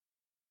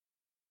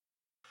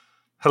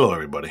Hello,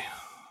 everybody.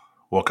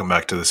 Welcome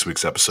back to this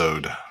week's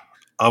episode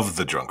of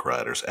The Drunk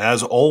Riders.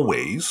 As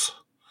always,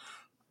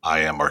 I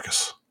am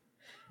Marcus.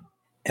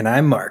 And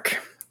I'm Mark.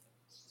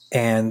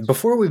 And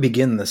before we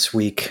begin this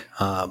week,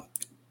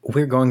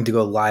 we're going to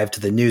go live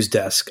to the news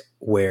desk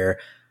where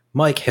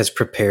Mike has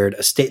prepared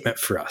a statement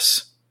for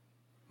us.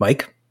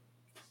 Mike?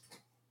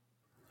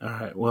 All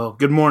right. Well,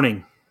 good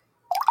morning.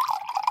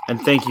 And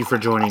thank you for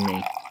joining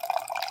me.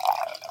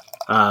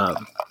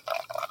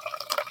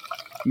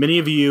 Many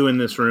of you in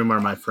this room are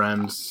my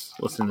friends.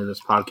 Listening to this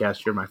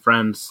podcast, you're my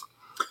friends.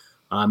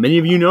 Many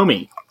of you know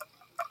me.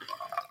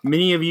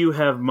 Many of you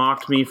have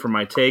mocked me for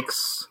my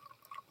takes,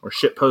 or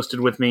shitposted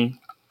with me,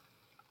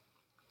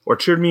 or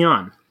cheered me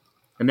on.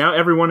 And now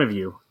every one of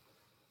you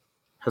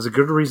has a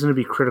good reason to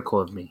be critical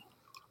of me.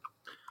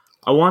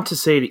 I want to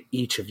say to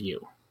each of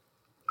you,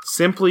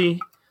 simply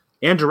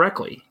and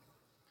directly,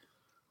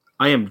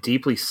 I am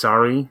deeply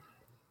sorry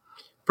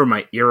for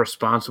my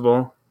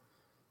irresponsible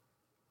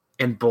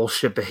and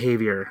bullshit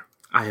behavior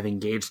I have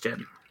engaged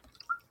in.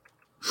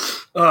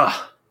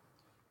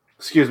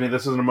 Excuse me,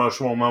 this is an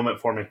emotional moment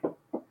for me.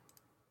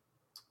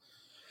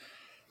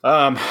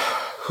 I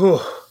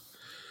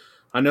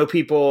know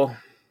people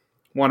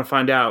want to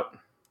find out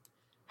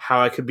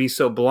how I could be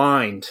so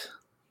blind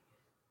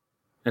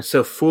and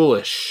so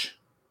foolish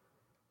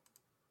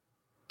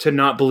to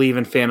not believe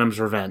in Phantom's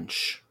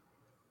revenge.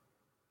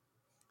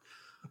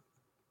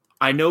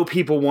 I know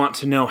people want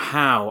to know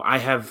how I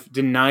have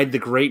denied the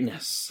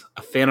greatness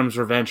of Phantom's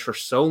Revenge for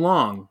so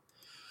long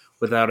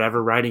without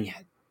ever writing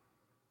it.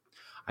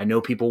 I know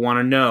people want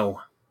to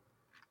know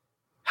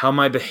how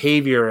my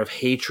behavior of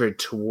hatred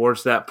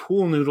towards that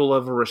pool noodle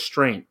of a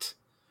restraint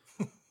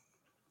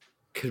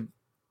could...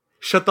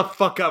 Shut the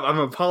fuck up. I'm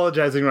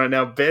apologizing right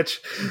now, bitch.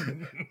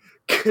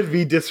 Could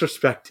be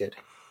disrespected.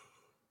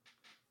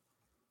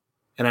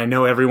 And I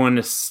know everyone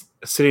is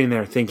sitting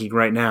there thinking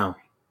right now,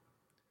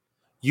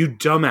 you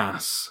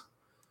dumbass.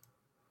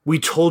 We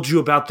told you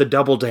about the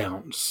double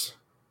downs.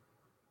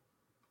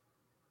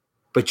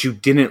 But you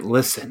didn't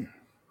listen.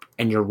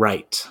 And you're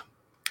right.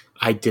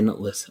 I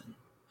didn't listen.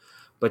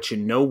 But you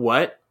know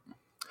what?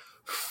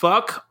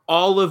 Fuck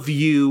all of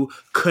you.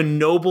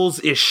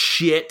 Knobles is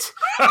shit.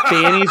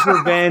 Fanny's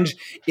Revenge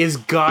is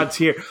God's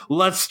here.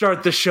 Let's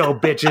start the show,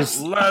 bitches.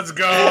 Let's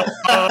go.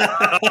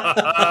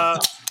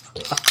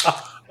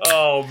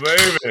 Oh,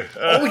 baby.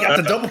 Oh, we got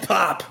the double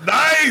pop.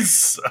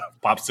 Nice.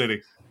 Pop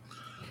City.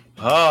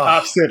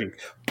 Pop City.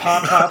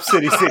 Pop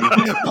City City.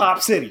 Pop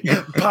City.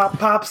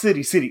 Pop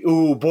City City.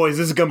 Ooh, boys,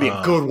 this is going to be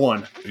a good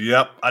one.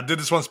 Yep. I did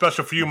this one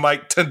special for you,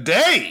 Mike.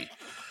 Today,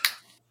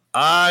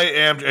 I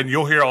am, and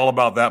you'll hear all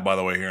about that, by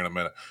the way, here in a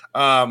minute.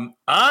 I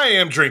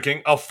am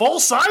drinking a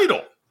full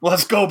cider.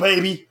 Let's go,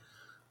 baby.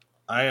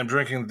 I am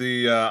drinking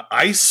the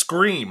ice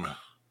cream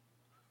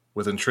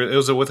with intrinsic.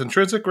 Was it with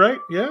intrinsic, right?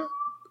 Yeah.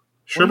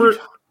 Sherbet,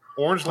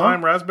 orange,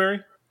 lime,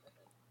 raspberry.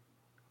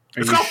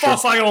 It's got full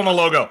cider on the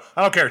logo.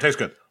 I don't care. It tastes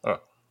good.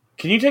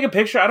 Can you take a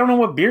picture? I don't know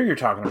what beer you're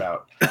talking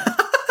about.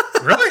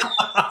 Really?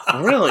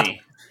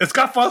 Really? It's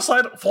got full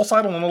cider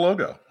on the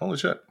logo. Holy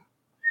shit.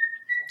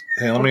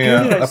 Hey, let me.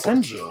 What did I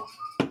send you?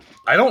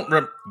 I don't.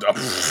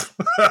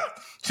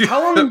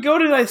 How long ago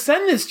did I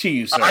send this to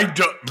you, sir?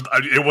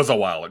 It was a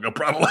while ago,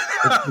 probably.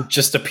 It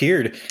just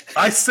appeared.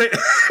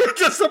 It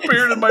just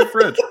appeared in my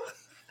fridge.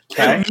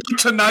 Okay. And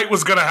tonight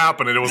was going to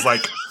happen, and it was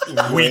like,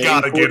 we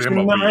got to get him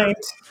a beer.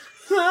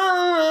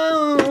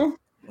 Oh.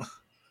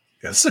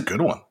 Yeah, this is a good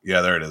one.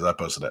 Yeah, there it is. I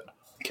posted it.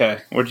 Okay,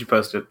 where'd you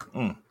post it?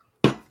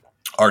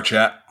 Our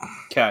chat.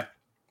 Okay.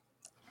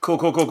 Cool.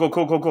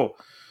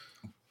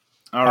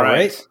 All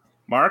right.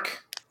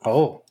 Mark?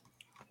 Oh,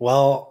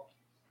 well,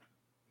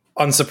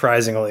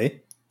 unsurprisingly,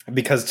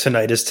 because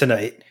tonight is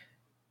tonight,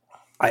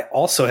 I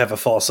also have a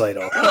false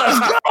idol.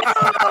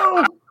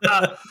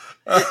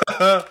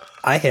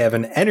 I have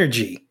an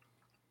energy.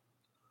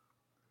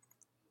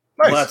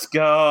 Nice. Let's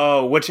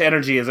go. Which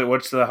energy is it?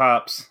 What's the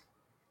hops?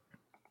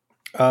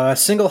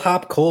 Single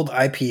hop cold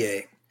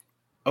IPA.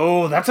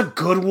 Oh, that's a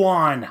good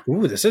one.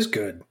 Ooh, this is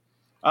good.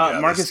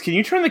 Marcus, can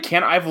you turn the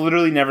can? I've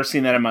literally never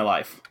seen that in my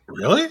life.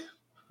 Really?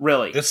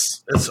 Really?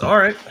 It's all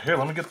right. Here,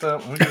 let me get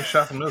a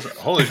shot from this.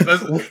 Holy shit.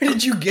 Where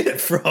did you get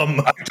it from?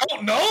 I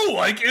don't know.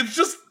 Like, it's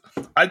just,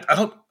 I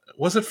don't,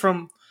 was it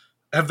from,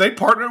 have they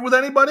partnered with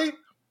anybody?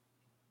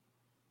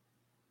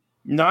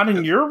 Not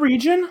in your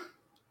region?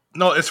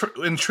 No, it's for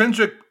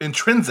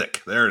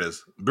intrinsic. There it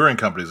is. Brewing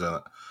company's in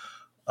it.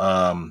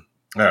 All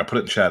right, put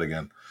it in chat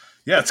again.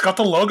 Yeah, it's got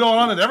the logo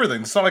on and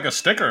everything. It's not like a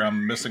sticker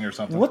I'm missing or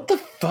something. What the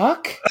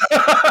fuck?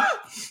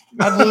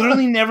 I've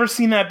literally never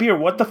seen that beer.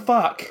 What the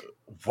fuck?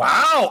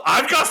 Wow,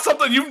 I've got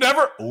something you've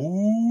never.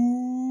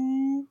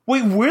 Ooh.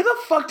 Wait, where the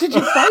fuck did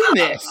you find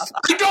this?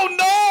 I don't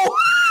know.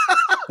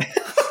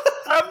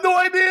 I have no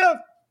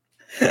idea.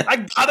 I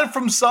got it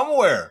from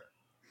somewhere.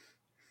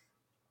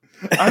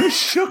 I'm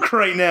shook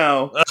right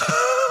now.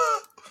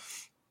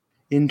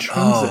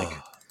 Intrinsic.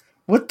 Oh.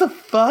 What the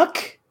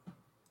fuck?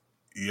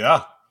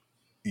 Yeah.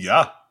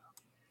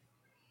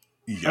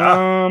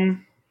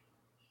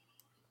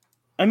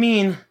 I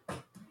mean,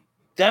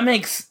 That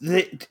makes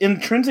the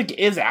intrinsic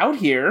is out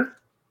here.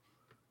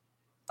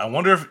 I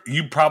wonder if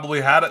you probably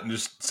had it and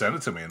just sent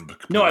it to me.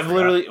 No, I've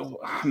literally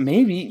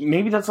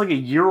maybe that's like a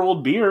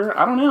year-old beer.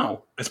 I don't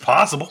know. It's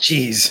possible.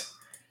 Jeez.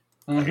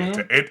 Mm-hmm.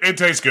 It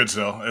tastes good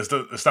still. It's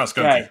not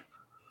skunky. Okay.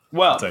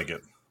 Well, I'll take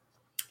it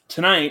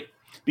tonight,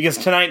 because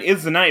tonight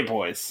is the night,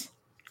 boys.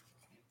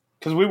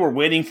 Because we were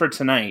waiting for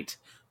tonight.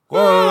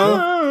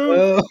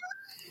 Whoa.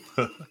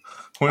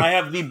 I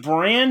have the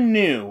brand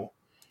new,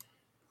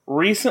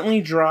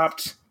 recently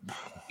dropped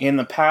in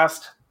the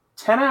past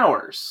 10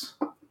 hours,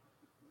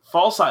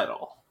 False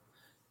Idol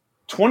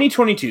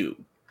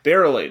 2022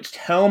 Barrel Aged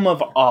Helm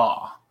of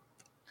Awe.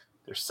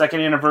 Their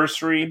second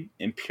anniversary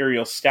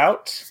Imperial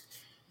Stout,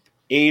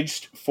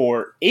 aged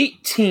for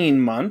 18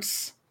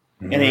 months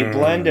in a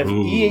blend of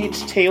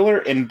E.H. Taylor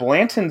and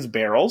Blanton's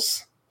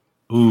barrels.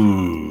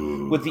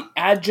 Ooh. With the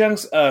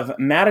adjuncts of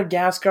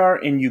Madagascar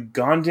and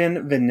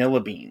Ugandan vanilla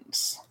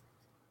beans.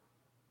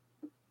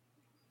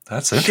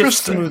 That's interesting. Shit's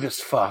smooth as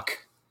fuck.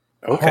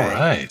 Okay. All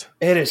right.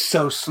 It is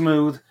so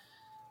smooth.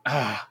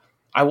 I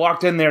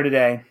walked in there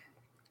today.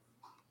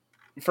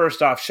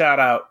 First off, shout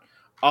out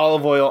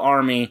Olive Oil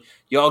Army.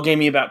 Y'all gave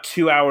me about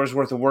 2 hours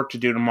worth of work to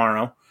do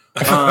tomorrow.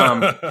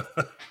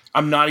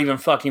 I'm not even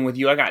fucking with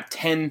you. I got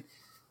 10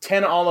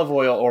 olive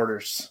oil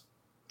orders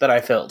that I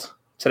filled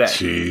today.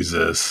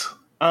 Jesus.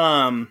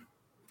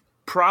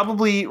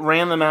 Probably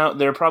ran them out.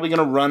 They're probably going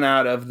to run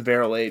out of the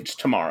barrel age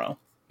tomorrow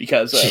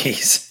because of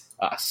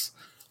us.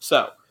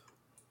 So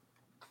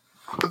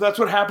that's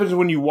what happens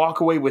when you walk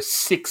away with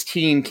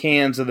 16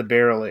 cans of the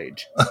barrel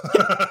age.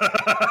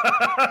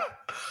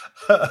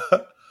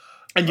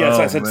 And yes,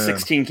 I said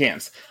 16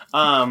 cans.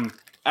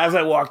 As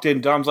I walked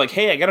in, Dom's like,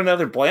 "Hey, I got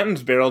another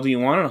Blanton's barrel. Do you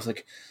want it?" I was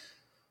like,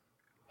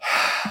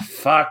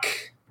 "Fuck,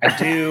 I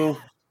do."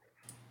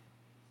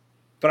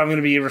 But I'm going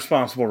to be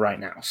irresponsible right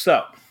now.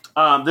 So,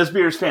 this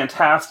beer is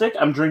fantastic.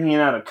 I'm drinking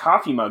it out of a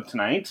coffee mug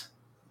tonight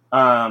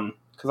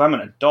because I'm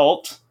an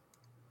adult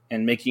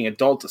and making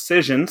adult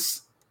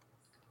decisions.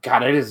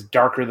 God, it is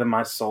darker than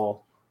my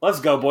soul. Let's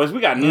go, boys.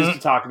 We got news to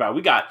talk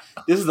about.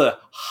 This is a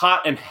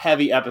hot and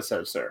heavy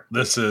episode, sir.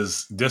 This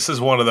is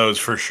one of those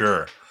for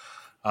sure.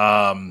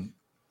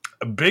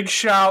 Big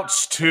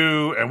shouts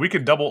to, and we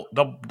could double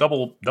this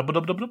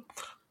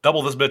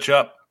bitch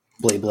up.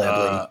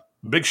 Blah.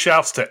 Big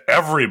shouts to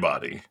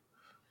everybody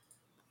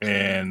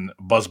in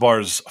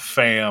Buzzbar's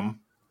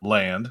fam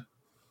land,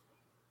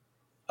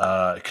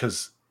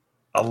 because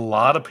a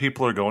lot of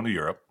people are going to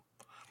Europe.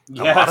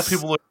 Yes. A lot of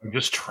people are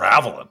just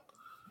traveling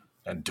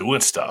and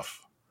doing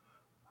stuff.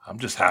 I'm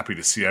just happy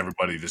to see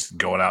everybody just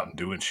going out and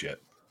doing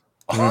shit.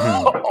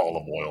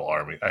 Olive Oil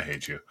Army. I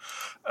hate you.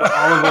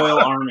 Olive Oil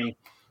Army.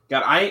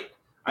 God,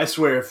 I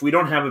swear, if we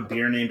don't have a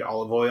beer named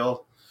Olive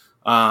Oil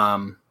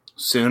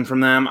soon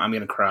from them, I'm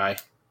going to cry.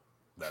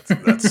 That's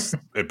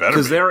it better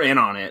because they're in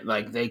on it.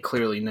 Like, they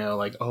clearly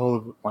know,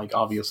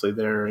 obviously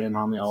they're in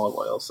on the olive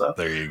oil. So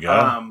there you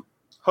go.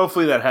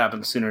 Hopefully that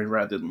happens sooner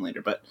rather than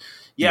later. But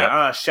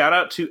yeah, yep. Shout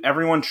out to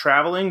everyone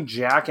traveling.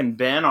 Jack and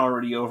Ben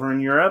already over in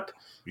Europe.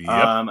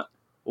 Yep.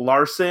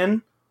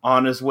 Larson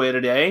on his way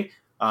today.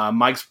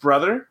 Mike's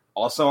brother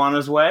also on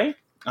his way.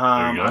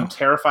 I'm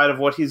terrified of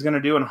what he's going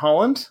to do in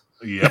Holland.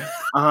 Yep.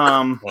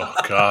 Oh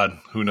God,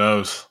 who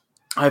knows?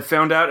 I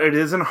found out it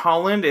is in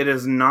Holland. It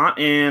is not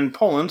in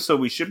Poland, so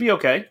we should be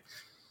okay.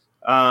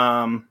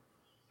 That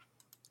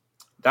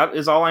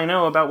is all I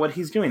know about what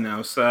he's doing,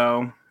 though.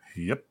 So,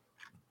 yep.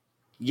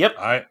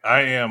 I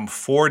am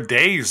 4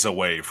 days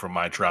away from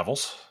my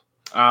travels.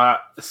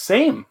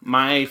 Same.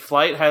 My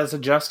flight has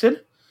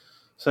adjusted,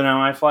 so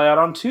now I fly out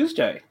on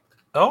Tuesday.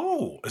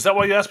 Oh, is that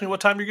why you asked me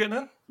what time you're getting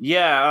in?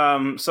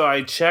 Yeah. So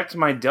I checked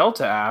my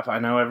Delta app. I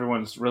know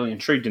everyone's really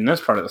intrigued in this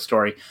part of the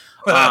story.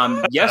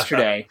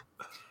 Yesterday.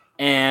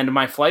 And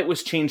my flight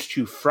was changed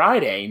to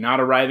Friday, not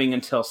arriving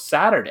until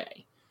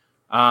Saturday,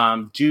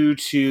 due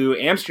to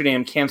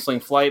Amsterdam canceling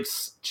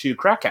flights to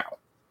Krakow.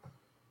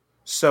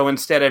 So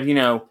instead of,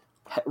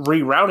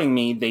 rerouting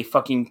me, they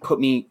fucking put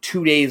me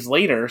 2 days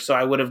later, so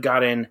I would have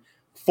gotten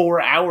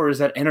 4 hours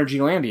at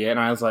Energylandia. And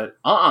I was like,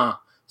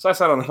 So I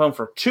sat on the phone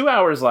for 2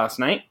 hours last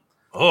night,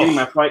 getting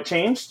my flight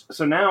changed.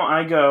 So now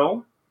I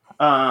go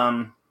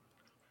all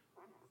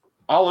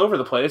over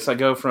the place. I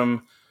go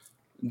from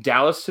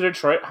Dallas to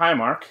Detroit. Hi,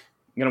 Mark.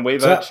 I'm going to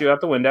wave at you out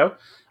the window.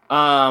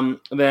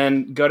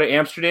 Then go to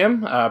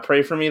Amsterdam.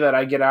 Pray for me that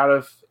I get out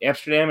of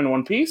Amsterdam in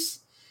one piece.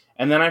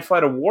 And then I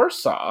fly to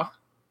Warsaw.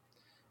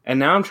 And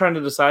now I'm trying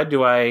to decide,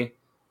 do I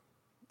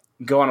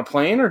go on a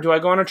plane or do I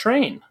go on a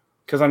train?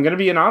 Because I'm going to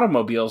be in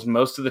automobiles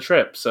most of the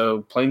trip.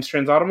 So planes,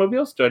 trains,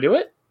 automobiles. Do I do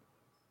it?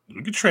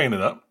 You could train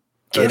it up.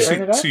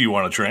 See you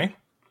on a train.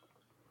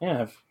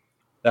 Yeah.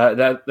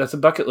 That's a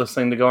bucket list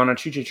thing to go on a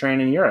choo-choo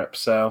train in Europe.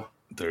 So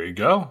there you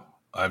go.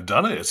 I've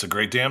done it. It's a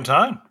great damn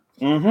time.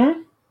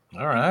 Mm-hmm.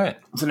 All right.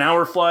 It's an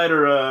hour flight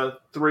or a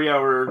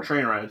 3-hour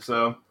train ride.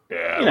 So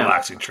yeah,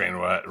 relaxing train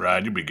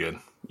ride. You'll be good.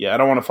 Yeah, I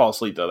don't want to fall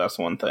asleep though. That's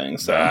one thing.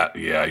 So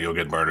you'll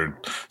get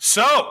murdered.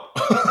 So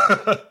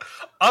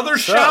other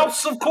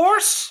shouts, of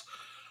course.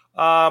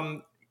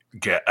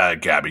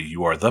 Gabby,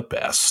 you are the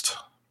best.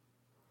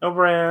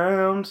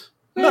 Around.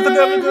 Nothing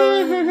ever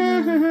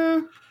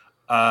goes.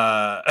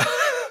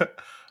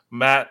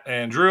 Matt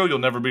and Drew, you'll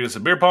never beat us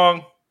at beer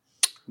pong.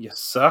 You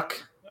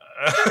suck.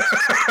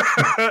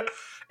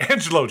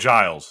 Angelo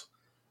Giles.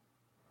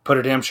 Put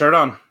a damn shirt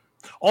on.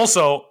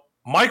 Also,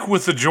 Mike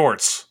with the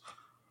jorts.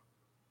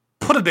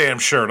 Put a damn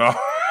shirt on.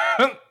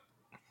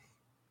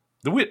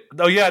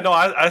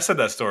 I said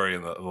that story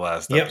in the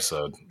last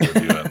episode. With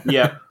you and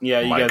yeah,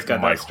 you Mike, guys got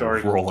Mike that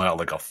story. Rolling out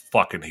like a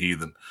fucking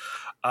heathen.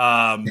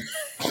 I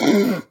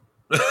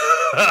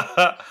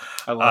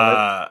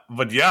love it.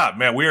 But yeah,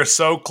 man, we are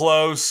so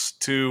close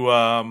to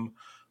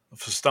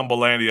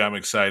Stumblelandia. I'm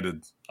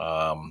excited.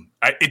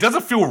 It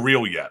doesn't feel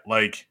real yet.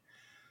 Like,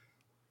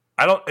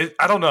 I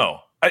don't know.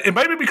 It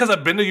might be because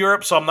I've been to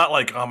Europe, so I'm not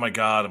like, oh my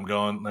god, I'm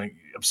going. Like,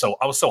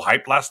 I was so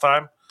hyped last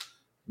time.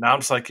 Now I'm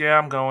just like, yeah,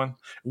 I'm going.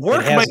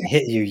 Work hasn't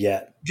hit you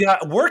yet.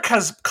 Yeah, work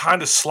has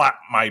kind of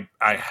slapped my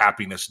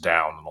happiness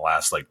down in the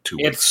last like 2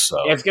 weeks.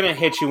 So it's gonna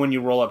hit you when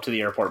you roll up to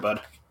the airport, bud.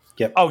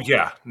 Yep. Oh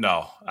yeah,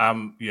 no,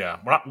 yeah.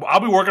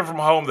 I'll be working from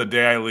home the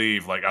day I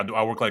leave. Like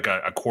I work like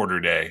a quarter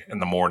day in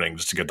the morning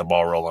just to get the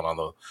ball rolling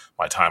on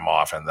my time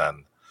off, and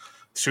then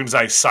as soon as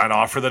I sign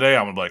off for the day,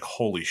 I'm gonna be like,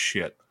 holy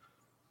shit.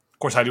 Of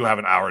course, I do have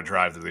an hour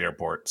drive to the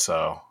airport,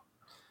 so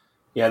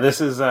yeah.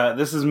 This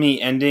is me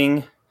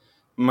ending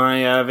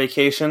my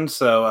vacation,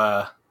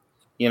 so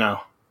I'm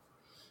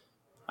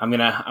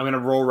gonna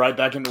roll right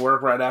back into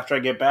work right after I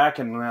get back,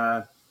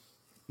 and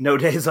no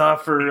days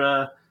off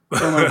for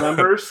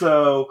November.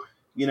 So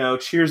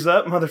cheers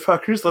up,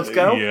 motherfuckers. Let's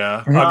go.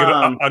 Yeah,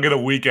 I'll get a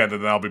weekend,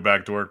 and then I'll be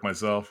back to work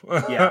myself.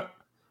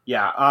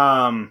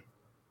 yeah.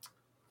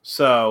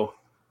 So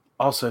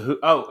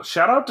also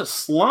shout out to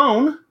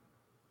Sloan,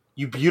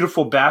 you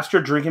beautiful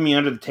bastard, drinking me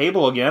under the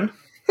table again.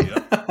 Yeah.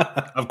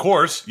 Of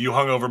course, you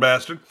hungover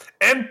bastard.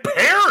 And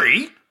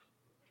Perry.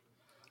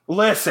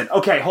 Listen,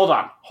 okay, hold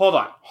on.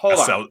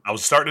 I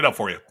was starting it up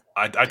for you.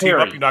 I team you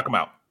up, you knock him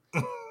out.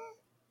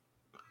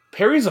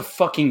 Perry's a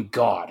fucking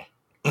god.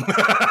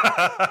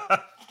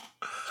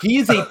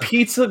 He's a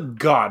pizza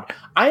god.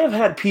 I have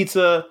had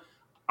pizza.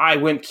 I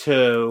went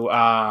to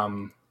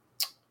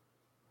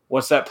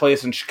what's that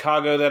place in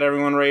Chicago that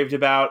everyone raved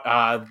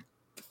about?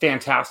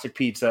 Fantastic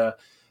pizza.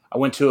 I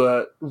went to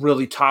a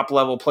really top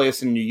level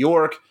place in New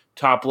York,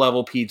 top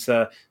level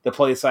pizza. The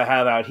place I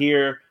have out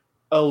here,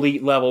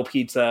 elite level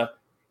pizza.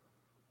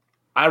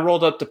 I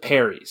rolled up to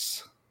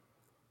Perry's.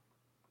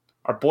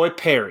 Our boy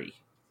Perry.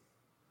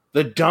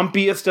 The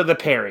dumpiest of the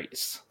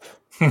Perrys.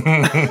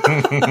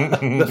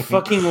 The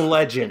fucking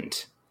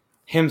legend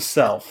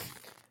himself.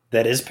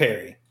 That is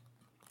Perry.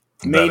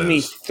 Made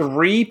me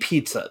 3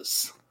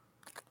 pizzas.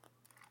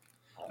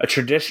 A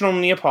traditional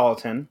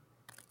Neapolitan,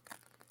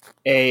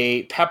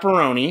 a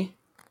pepperoni,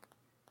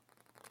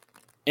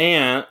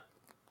 and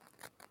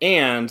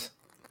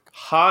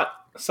hot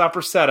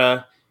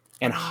sapressata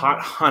and hot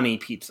honey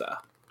pizza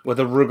with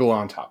arugula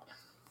on top.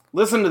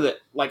 Listen to that.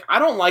 Like, I'm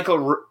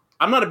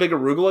not a big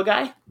arugula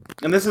guy,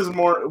 and this is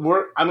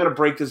more. I'm going to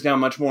break this down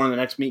much more in the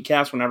next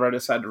Meatcast whenever I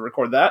decide to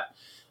record that.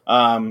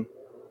 We'll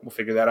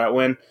figure that out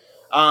when.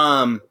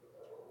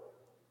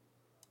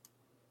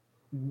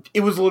 It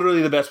was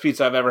literally the best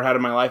pizza I've ever had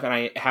in my life, and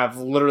I have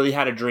literally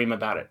had a dream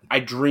about it. I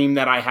dreamed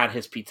that I had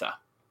his pizza.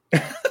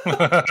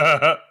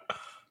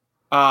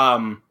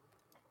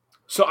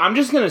 So I'm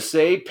just going to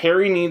say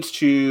Perry needs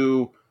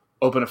to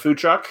open a food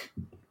truck,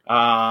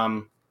 have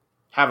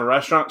a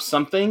restaurant,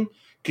 something,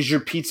 because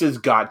your pizza is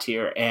god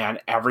tier, and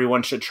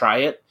everyone should try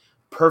it.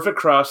 Perfect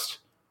crust,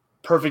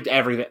 perfect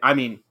everything. I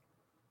mean,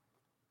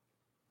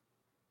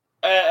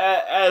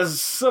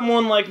 as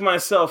someone like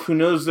myself who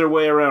knows their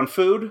way around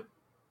food,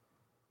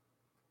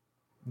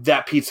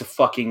 that pizza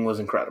fucking was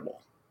incredible.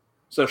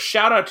 So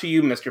shout out to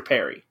you, Mr.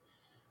 Perry.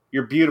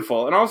 You're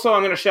beautiful. And also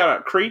I'm going to shout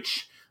out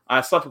Creech. I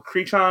slept with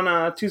Creech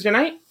on Tuesday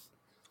night.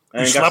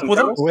 You slept with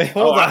him? Wait,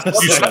 hold on.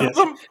 You slept with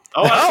him?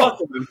 I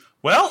slept with him.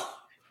 Well,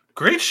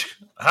 Creech,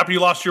 happy you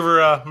lost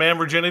your man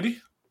virginity.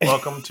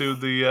 Welcome to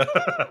the...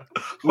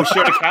 We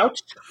shared a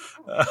couch.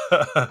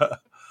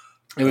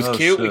 It was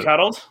cute. Shit. We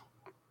cuddled.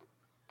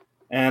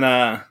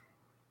 And,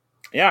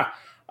 yeah.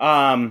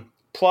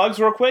 Plugs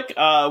real quick. We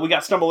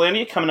got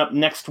Stumblelandia coming up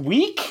next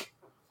week.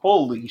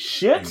 Holy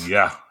shit.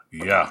 Yeah.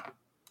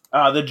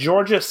 The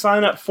Georgia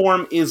sign-up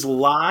form is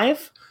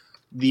live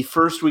the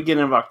first weekend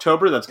of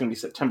October. That's going to be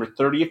September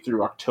 30th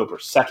through October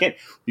 2nd.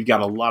 We've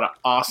got a lot of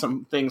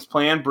awesome things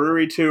planned.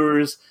 Brewery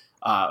tours,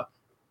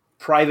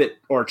 private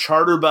or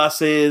charter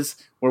buses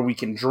where we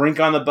can drink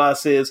on the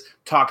buses,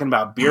 talking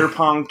about beer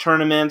pong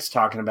tournaments,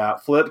 talking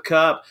about Flip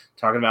Cup,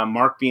 talking about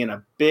Mark being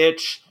a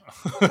bitch.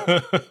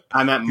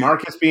 I meant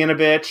Marcus being a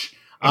bitch.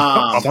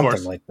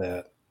 Something like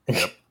that.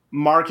 Yep.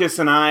 Marcus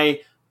and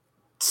I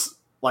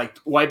like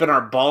wiping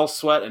our ball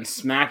sweat and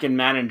smacking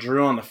Matt and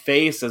Drew on the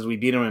face as we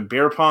beat them in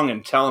beer pong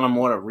and telling them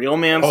what a real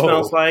man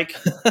smells like.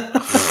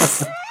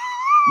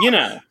 You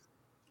know.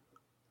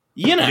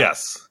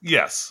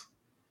 Yes.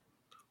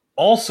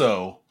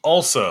 Also,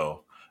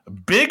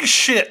 big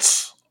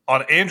shits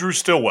on Andrew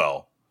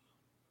Stillwell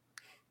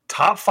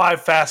top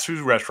 5 fast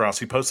food restaurants.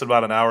 He posted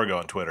about an hour ago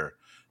on Twitter.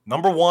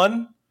 Number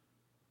 1,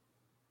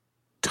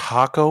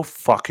 Taco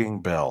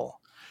fucking Bell.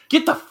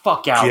 Get the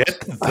fuck out.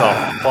 Get the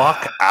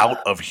fuck out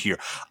of here.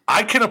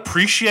 I can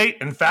appreciate,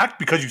 in fact,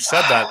 because you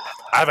said that,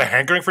 I have a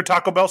hankering for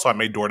Taco Bell, so I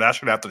made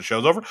DoorDash after the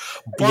show's over.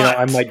 But,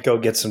 I might go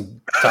get some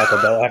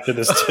Taco Bell after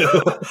this too.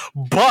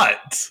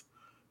 But,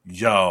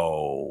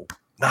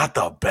 not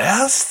the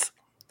best?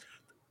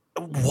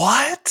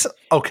 What?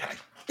 Okay.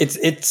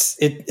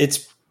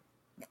 It's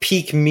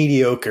peak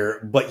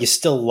mediocre, but you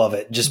still love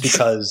it just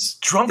because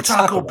drunk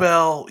Taco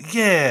Bell,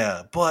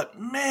 yeah, but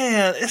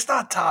man, it's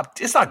not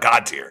top. It's not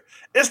God tier.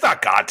 It's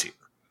not God tier,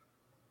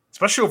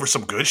 especially over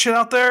some good shit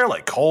out there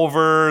like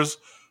Culver's,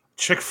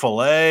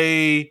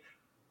 Chick-fil-A,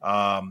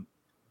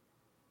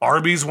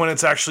 Arby's when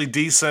it's actually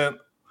decent,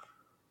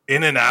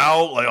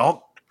 In-N-Out, like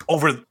all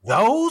over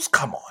those.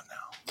 Come on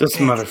now, this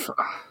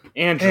motherfucker,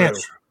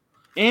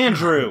 Andrew,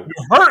 you're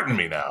hurting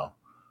me now.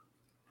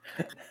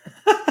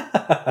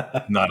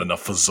 Not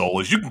enough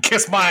Fazoli's. You can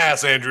kiss my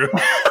ass, Andrew.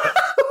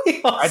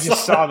 I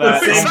just saw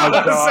that. We saw it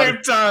at the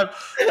same time.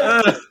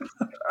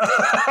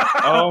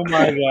 Oh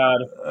my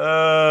god.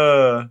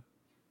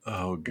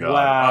 Oh god.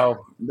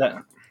 Wow.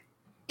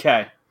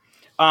 Okay.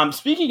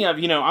 Speaking of,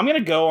 I'm gonna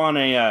go on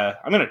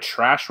I'm gonna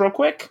trash real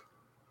quick.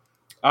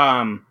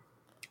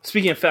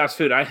 Speaking of fast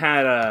food, I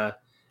had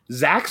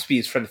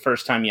Zaxby's for the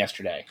first time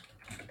yesterday.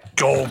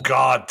 Oh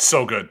god,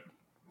 so good.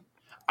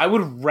 I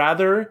would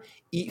rather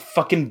eat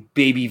fucking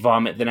baby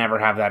vomit than ever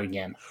have that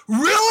again.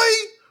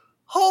 Really?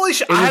 Holy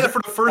shit! I had it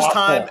for the first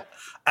time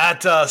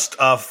at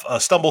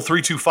Stumble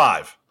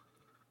 325.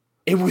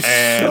 It was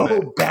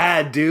so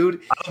bad,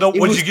 dude. I don't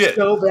know. What'd you get?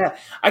 So bad.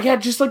 I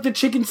got just like the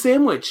chicken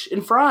sandwich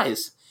and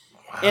fries,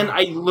 and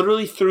I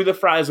literally threw the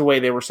fries away.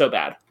 They were so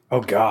bad.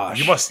 Oh gosh!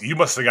 You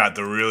must have got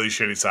the really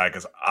shitty side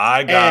because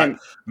I got.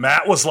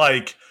 Matt was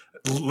like,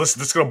 "Listen,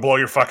 this is gonna blow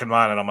your fucking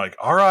mind," and I'm like,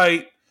 "All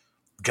right."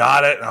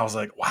 Got it, and I was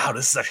like, "Wow,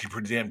 this is actually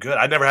pretty damn good."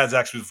 I never had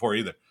Zaxby's before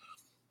either,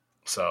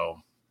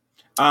 so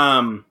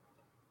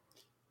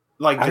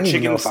like the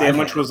chicken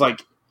sandwich was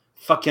like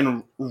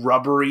fucking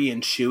rubbery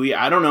and chewy.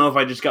 I don't know if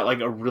I just got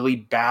like a really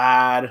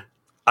bad.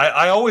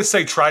 I always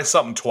say try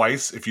something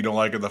twice if you don't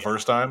like it the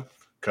first time,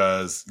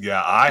 because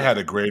I had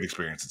a great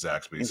experience at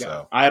Zaxby's. Okay.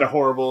 So I had a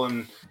horrible,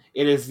 and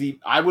it is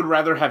I would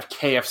rather have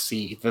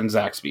KFC than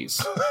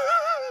Zaxby's.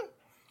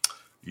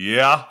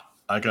 Yeah,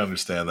 I can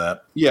understand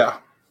that. Yeah.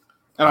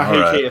 And I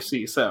hate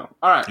KFC, so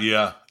all right.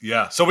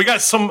 Yeah. So we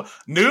got some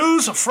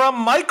news from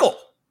Michael.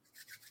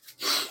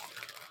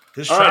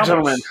 All right,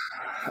 gentlemen.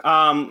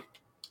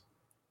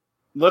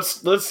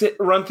 Let's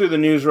run through the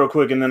news real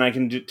quick, and then I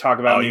can talk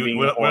about me being.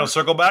 We'll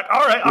circle back.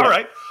 All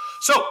right.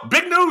 So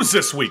big news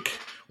this week.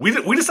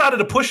 We decided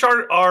to push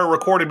our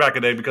recording back a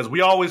day because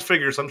we always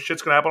figure some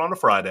shit's gonna happen on a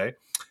Friday.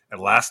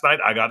 And last night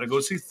I got to go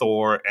see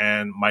Thor,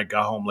 and Mike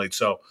got home late,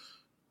 so.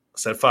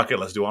 Said, fuck it,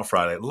 let's do it on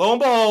Friday. Lo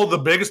and behold, the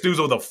biggest news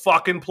of the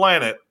fucking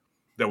planet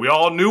that we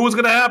all knew was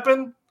going to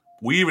happen.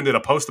 We even did a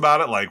post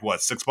about it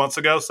 7 months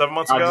ago?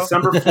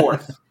 December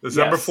 4th.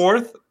 December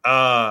 4th.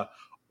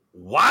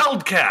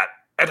 Wildcat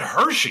at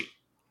Hershey.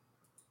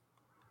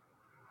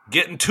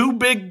 Getting 2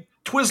 big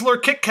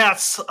Twizzler Kit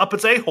Kats up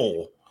its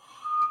a-hole.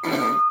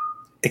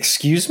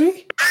 Excuse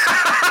me?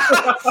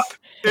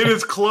 It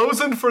is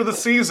closing for the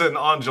season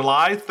on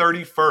July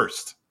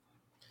 31st.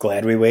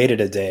 Glad we waited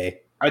a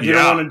day. I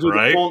didn't want to do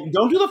the full.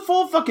 Don't do the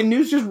full fucking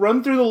news. Just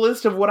run through the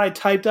list of what I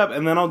typed up,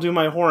 and then I'll do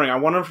my whoring. I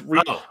want to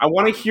read. I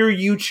want to hear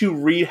you two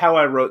read how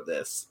I wrote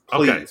this,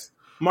 please. Okay.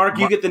 Mark,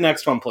 you get the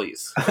next one,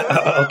 please.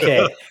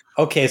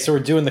 Okay. So we're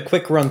doing the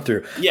quick run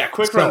through. Yeah,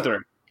 quick run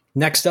through.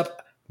 Next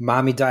up,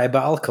 Mommy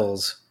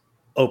Diabolicals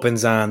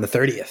opens on the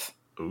 30th.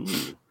 Ooh.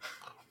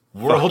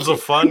 Worlds of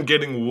Fun,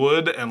 getting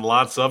wood and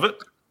lots of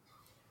it.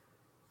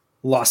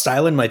 Lost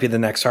Island might be the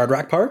next Hard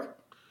Rock Park.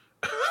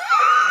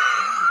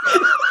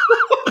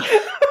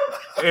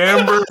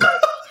 Amber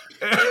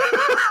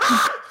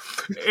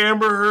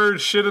Heard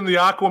shit in the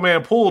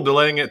Aquaman pool,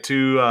 delaying it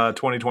to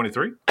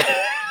 2023.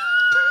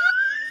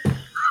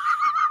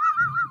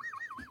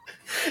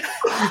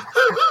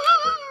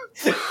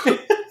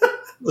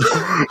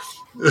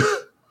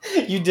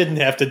 You didn't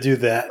have to do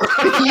that.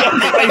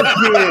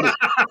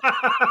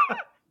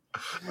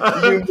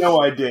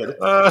 I did.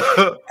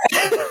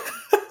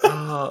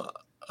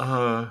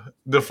 I did.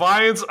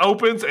 Defiance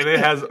opens and it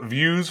has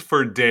views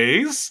for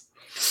days.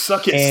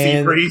 Suck it,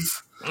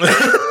 Seabreeze.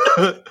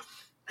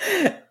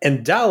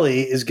 And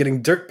Dolly is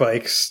getting dirt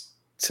bikes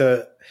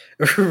to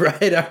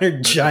ride on her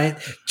giant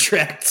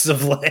tracts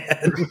of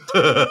land.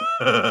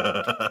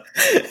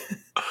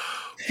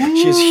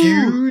 She has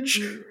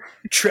huge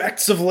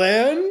tracts of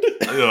land.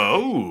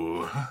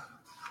 Oh.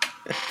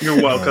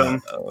 You're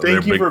welcome.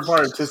 Thank you for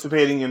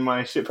participating in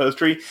my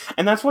shitpostery.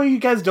 And that's why you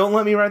guys don't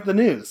let me write the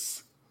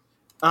news.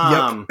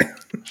 Yep.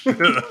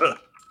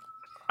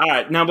 All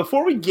right. Now,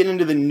 before we get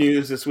into the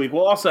news this week,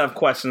 we'll also have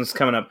questions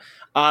coming up.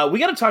 We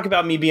got to talk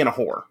about me being a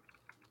whore.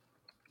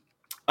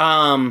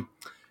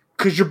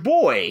 Because your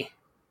boy.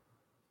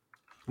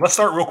 Let's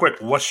start real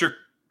quick. What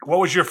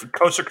was your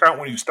coaster count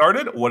when you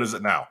started? What is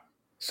it now?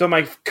 So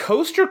my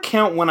coaster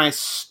count when I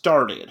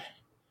started,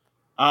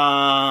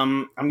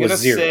 I'm going to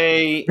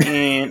say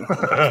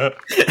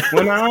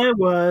when I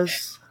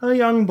was a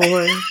young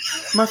boy,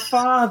 my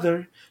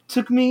father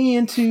took me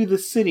into the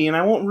city, and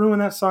I won't ruin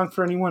that song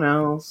for anyone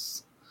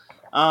else.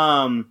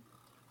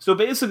 So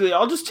basically,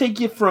 I'll just take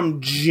you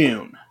from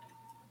June.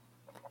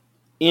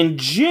 In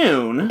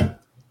June,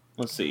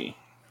 let's see,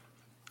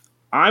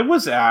 I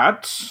was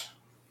at,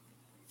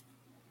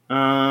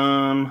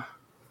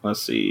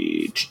 let's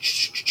see,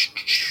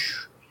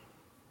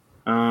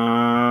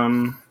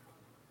 trying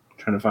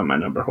to find my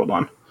number. Hold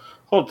on.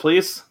 Hold,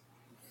 please.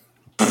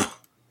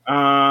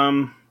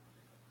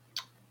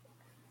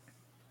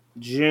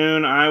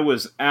 June, I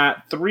was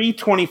at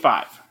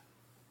 325.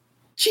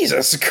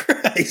 Jesus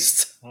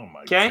Christ. Oh,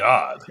 my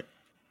God.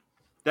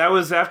 That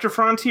was after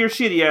Frontier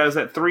Shitty. I was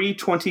at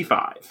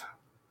 325.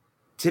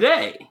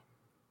 Today,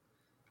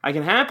 I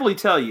can happily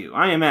tell you,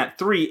 I am at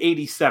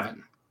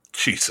 387.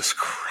 Jesus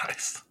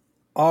Christ.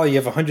 Oh, you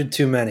have 100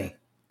 too many.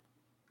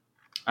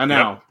 I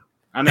know. Yep.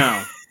 I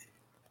know.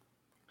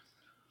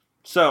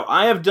 So,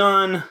 I have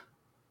done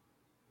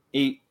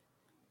a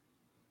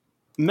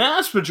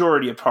mass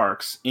majority of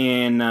parks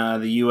in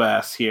the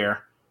U.S.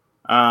 here.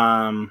 Did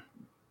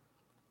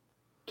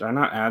I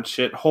not add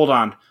shit? Hold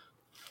on.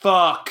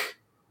 Fuck.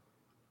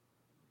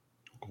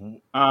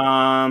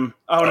 Oh,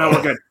 no,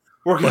 we're good.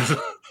 We're good.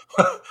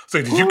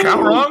 So, did you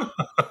count wrong?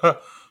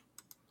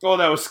 Oh,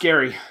 that was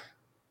scary.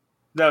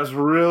 That was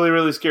really,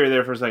 really scary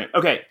there for a second.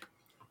 Okay.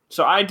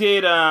 So, I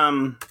did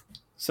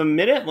some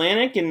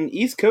Mid-Atlantic and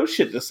East Coast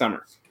shit this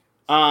summer.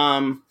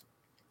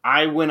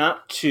 I went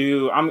up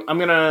to, I'm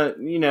going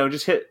to,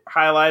 just hit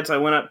highlights. I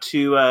went up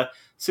to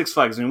Six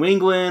Flags New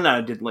England.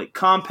 I did Lake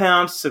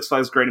Compound, Six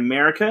Flags Great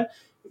America.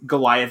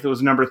 Goliath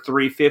was number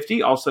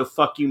 350. Also,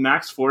 fuck you,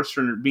 Max Force,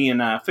 for being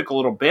a fickle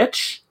little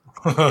bitch.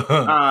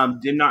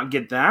 Did not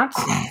get that.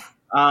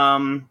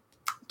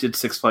 Did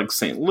Six Flags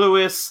St.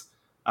 Louis.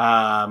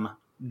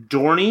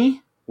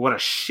 Dorney. What a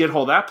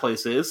shithole that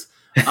place is.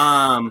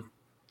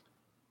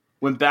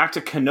 Went back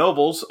to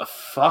Knoebels.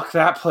 Fuck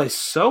that place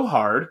so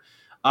hard.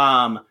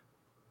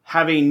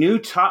 Have a new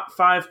top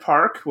 5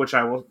 park, which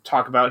I will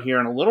talk about here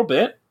in a little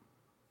bit.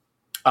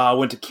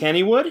 Went to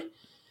Kennywood.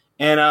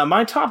 And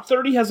my top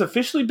 30 has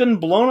officially been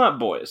blown up,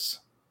 boys.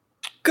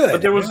 Good.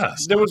 But there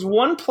was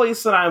one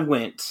place that I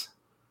went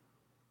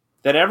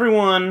that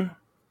everyone,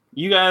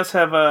 you guys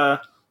have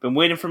been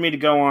waiting for me to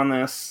go on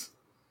this.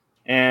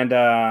 And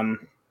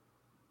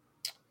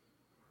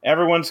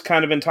everyone's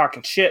kind of been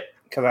talking shit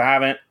because I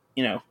haven't,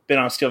 been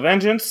on Steel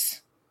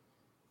Vengeance.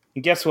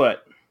 And guess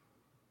what?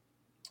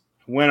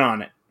 Went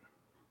on it.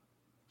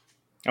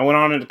 I went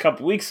on it a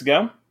couple weeks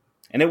ago,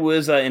 and it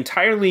was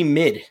entirely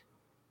mid.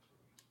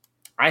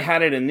 I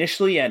had it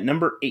initially at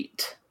number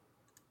 8.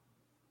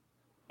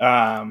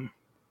 So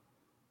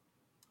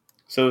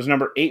it was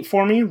number 8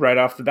 for me right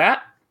off the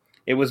bat.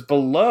 It was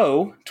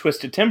below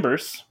Twisted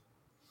Timbers,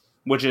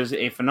 which is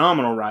a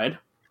phenomenal ride.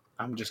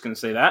 I'm just going to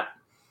say that.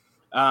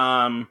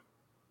 But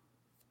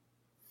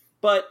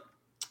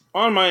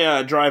on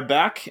my drive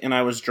back, and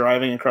I was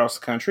driving across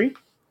the country,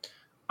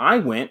 I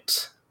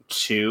went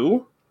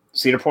to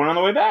Cedar Point on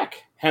the way back.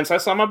 Hence, I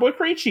saw my boy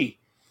Creechy.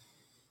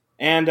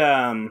 And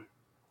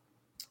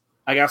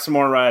I got some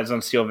more rides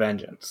on Steel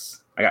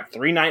Vengeance. I got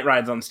 3 night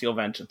rides on Steel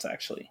Vengeance,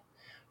 actually.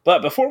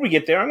 But before we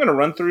get there, I'm going to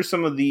run through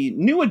some of the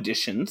new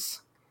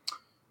additions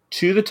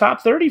to the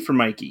top 30 for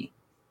Mikey.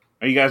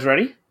 Are you guys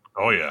ready?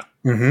 Oh, yeah.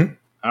 Mm-hmm.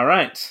 All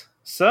right.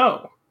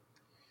 So,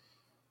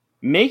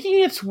 making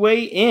its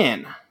way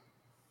in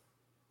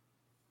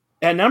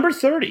at number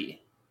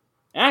 30.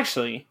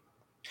 Actually,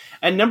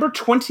 at number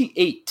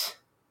 28.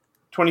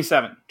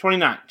 27.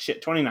 29.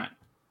 Shit, 29.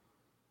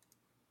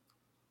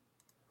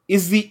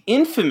 Is the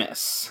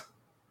infamous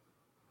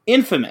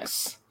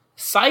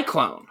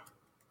Cyclone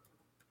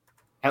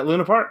at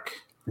Luna Park.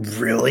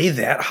 Really?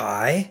 That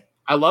high?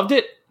 I loved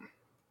it.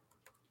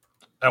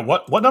 And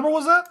what number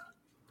was that?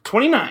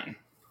 29.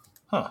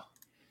 Huh.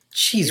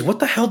 Jeez, what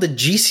the hell did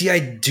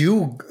GCI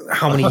do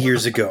how many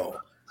years ago?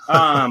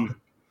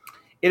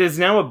 It is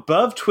now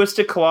above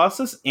Twisted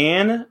Colossus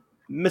and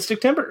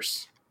Mystic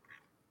Timbers.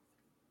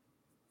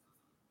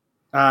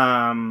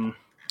 That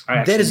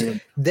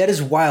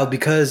is wild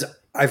because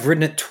I've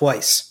ridden it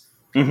twice.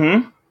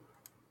 Mm-hmm.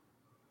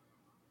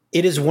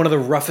 It is one of the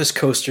roughest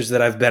coasters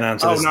that I've been on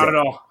to this day. Oh, not at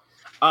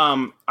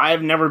all.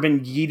 I've never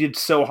been yeeted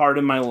so hard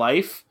in my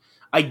life.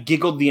 I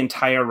giggled the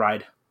entire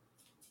ride.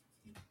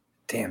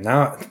 Damn,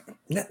 now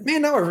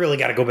I really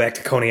got to go back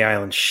to Coney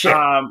Island. Shit.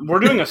 We're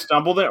doing a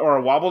stumble there or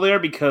a wobble there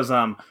because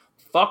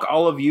fuck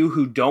all of you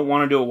who don't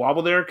want to do a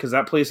wobble there because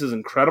that place is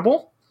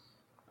incredible.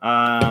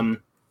 I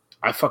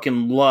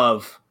fucking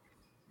love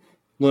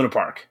Luna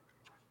Park,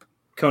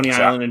 Coney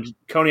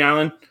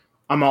Island.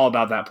 I'm all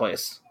about that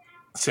place.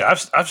 See,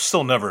 I've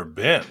still never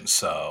been.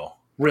 So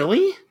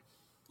really,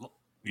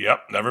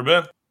 yep, never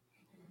been.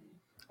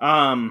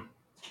 I'm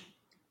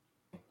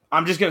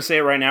just gonna say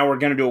it right now. We're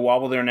gonna do a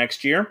wobble there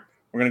next year.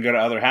 We're gonna go to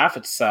other half.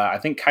 It's I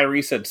think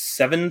Kyrie said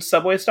 7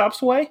 subway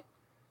stops away.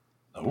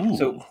 Ooh.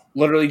 So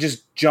literally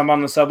just jump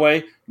on the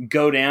subway,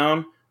 go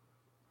down,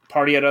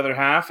 party at other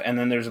half, and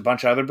then there's a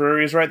bunch of other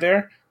breweries right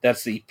there.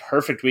 That's the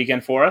perfect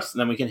weekend for us. And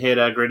then we can hit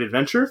a Great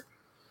Adventure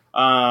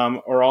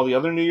or all the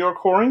other New York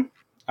whoring.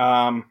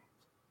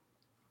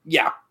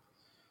 Yeah.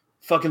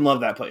 Fucking love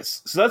that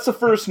place. So that's the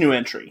first new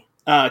entry.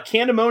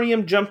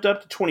 Candemonium jumped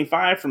up to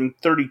 25 from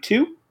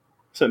 32,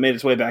 so it made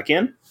its way back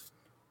in.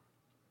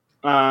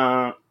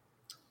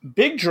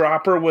 Big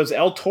dropper was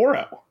El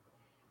Toro,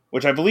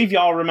 which I believe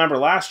y'all remember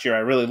last year. I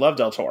really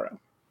loved El Toro.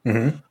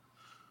 Mm-hmm.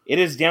 It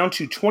is down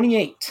to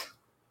 28.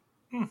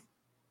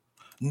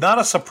 Not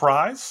a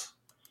surprise.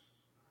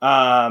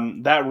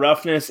 That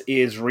roughness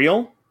is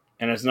real,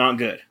 and it's not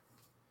good.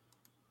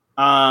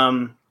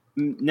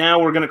 Now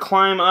we're going to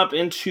climb up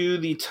into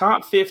the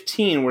top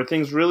 15 where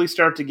things really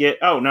start to get...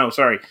 Oh, no,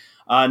 sorry.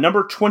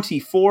 Number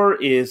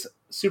 24 is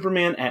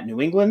Superman at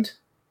New England.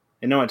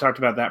 I know I talked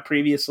about that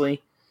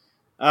previously.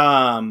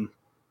 Climbing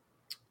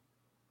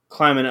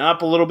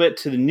up a little bit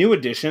to the new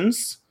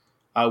additions.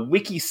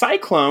 Wiki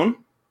Cyclone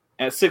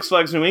at Six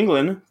Flags New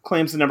England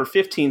claims the number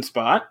 15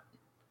 spot,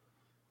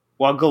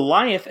 while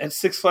Goliath at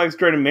Six Flags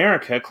Great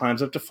America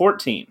climbs up to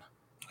 14.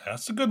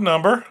 That's a good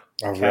number.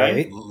 All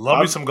right.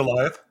 Love me some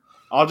Goliath.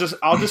 I'll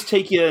just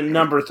take you a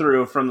number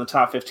through from the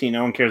top 15.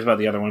 No one cares about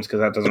the other ones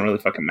because that doesn't really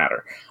fucking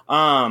matter.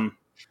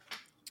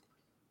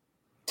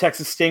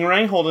 Texas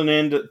Stingray holding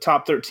in to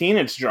top 13.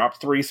 It's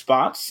dropped 3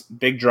 spots.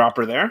 Big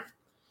dropper there.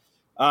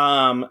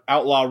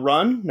 Outlaw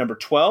Run, number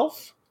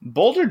 12.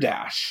 Boulder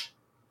Dash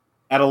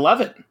at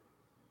 11.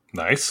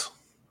 Nice.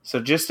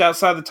 So just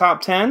outside the top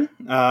 10.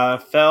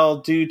 Fell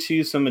due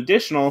to some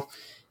additional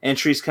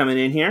entries coming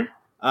in here.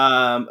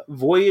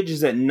 Voyage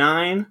is at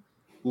 9.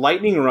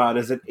 Lightning Rod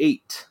is at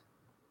 8.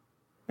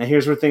 Now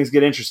here's where things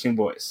get interesting,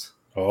 boys.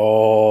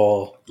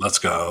 Oh. Let's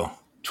go.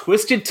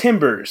 Twisted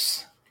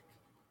Timbers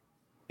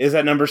is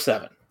at number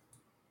 7.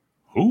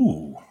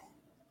 Ooh.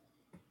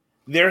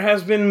 There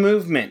has been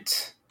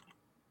movement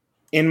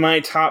in my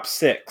top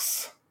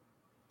 6.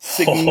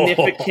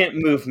 Significant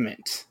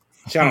movement.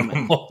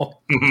 Gentlemen,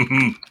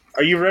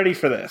 are you ready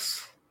for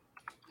this?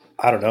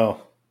 I don't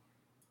know.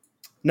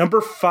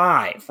 Number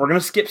 5. We're going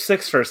to skip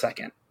 6 for a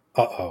second.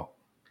 Uh-oh.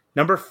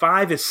 Number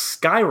 5 is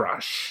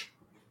Skyrush.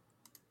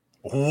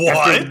 What?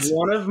 After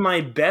one of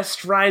my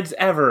best rides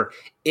ever,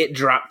 it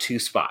dropped 2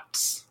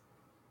 spots.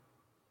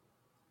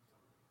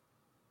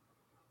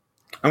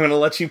 I'm going to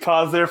let you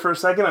pause there for a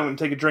second. I'm going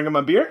to take a drink of my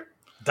beer.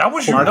 That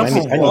was your I number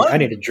need, one? I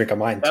need a drink of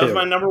mine, That too. was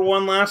my number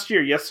 1 last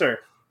year. Yes, sir.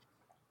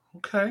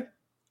 Okay.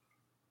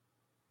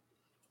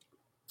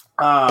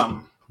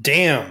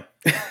 Damn.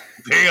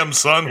 Damn,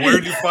 son,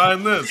 where'd you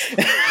find this?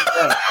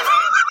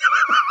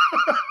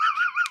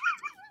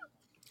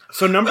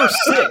 So number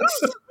 6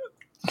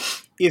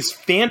 is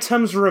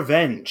Phantom's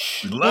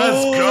Revenge.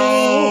 Let's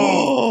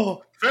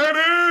go!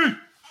 Fanny!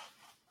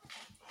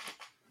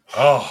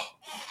 Oh.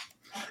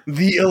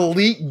 The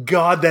elite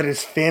god that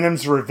is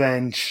Phantom's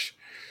Revenge.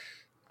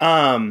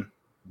 The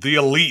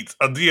elite,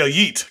 the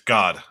Yeet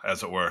god,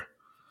 as it were.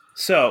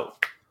 So,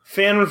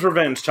 Phantom's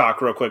Revenge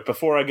talk real quick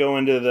before I go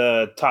into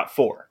the top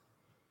 4.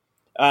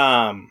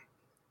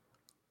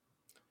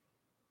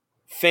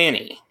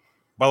 Fanny.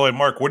 By the way,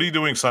 Mark, what are you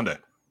doing Sunday?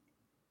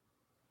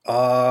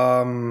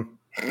 Probably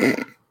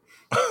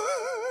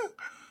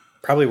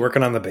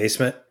working on the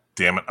basement.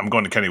 Damn it, I'm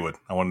going to Kennywood.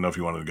 I want to know if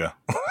you wanted to go.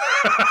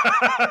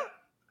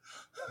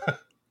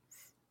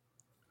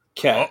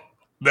 Okay. Oh,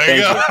 there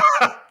you go.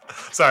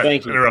 Sorry,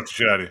 Thank you. interrupt the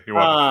shit out of you. You're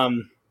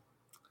welcome.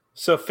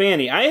 So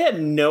Fanny, I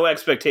had no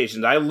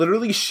expectations. I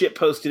literally shit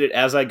posted it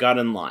as I got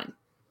in line.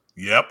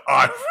 Yep.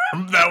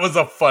 That was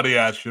a funny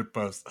ass shit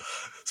post.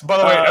 So, by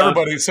the way,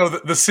 everybody, so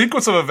the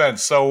sequence of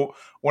events. So,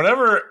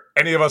 whenever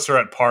any of us are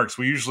at parks,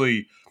 we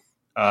usually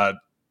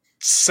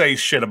say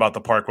shit about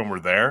the park when we're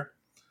there.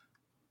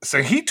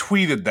 So he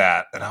tweeted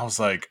that, and I was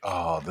like,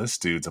 "Oh, this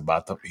dude's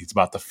he's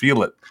about to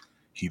feel it.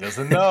 He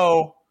doesn't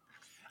know."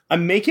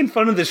 I'm making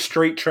fun of the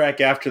straight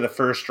track after the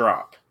first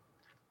drop.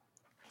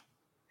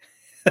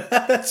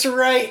 That's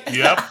right.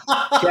 Yep.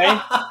 Okay?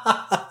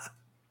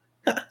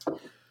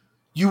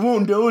 You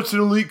won't know it's an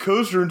elite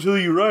coaster until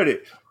you ride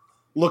it.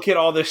 Look at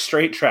all this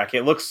straight track.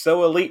 It looks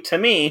so elite to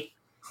me.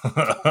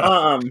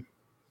 About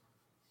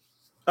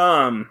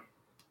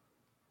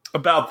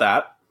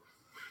that.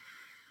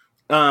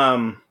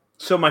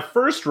 So my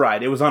first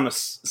ride, it was on a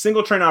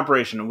single train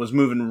operation. It was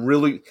moving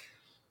really...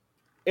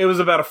 It was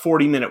about a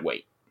 40-minute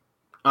wait.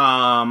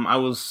 I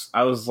was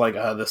like,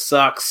 this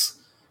sucks,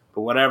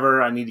 but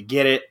whatever. I need to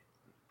get it.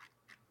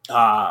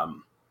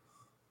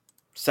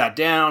 Sat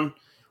down,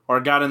 or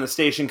got in the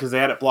station because they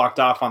had it blocked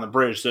off on the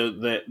bridge, so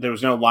that there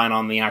was no line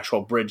on the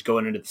actual bridge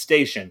going into the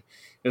station.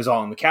 It was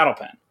all in the cattle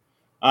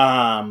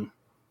pen.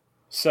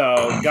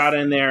 So got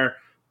in there.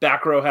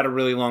 Back row had a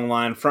really long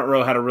line. Front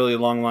row had a really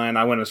long line.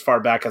 I went as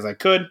far back as I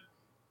could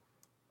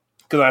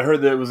because I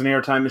heard that it was an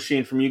airtime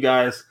machine from you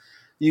guys.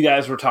 You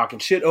guys were talking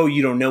shit. Oh,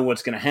 you don't know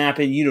what's going to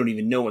happen. You don't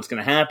even know what's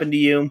going to happen to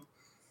you.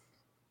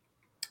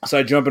 So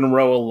I jump in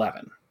row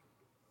 11.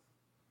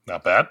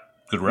 Not bad.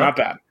 Good row. Not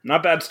bad.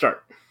 Not bad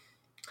start.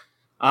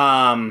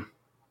 Ride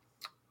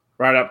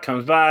up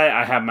comes by.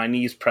 I have my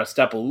knees pressed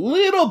up a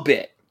little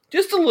bit,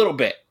 just a little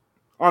bit,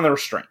 on the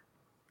restraint.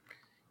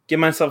 Give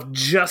myself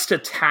just a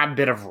tad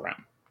bit of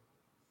room.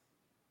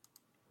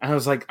 I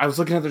was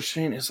looking at the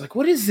restraint. It's like,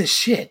 what is this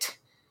shit?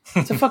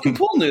 It's a fucking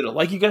pool noodle,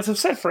 like you guys have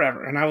said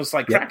forever. And I was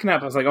like cracking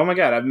up. I was like, oh my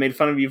God, I've made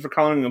fun of you for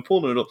calling it a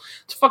pool noodle.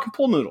 It's a fucking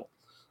pool noodle.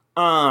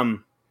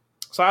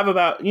 So I have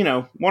about,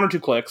 1 or 2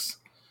 clicks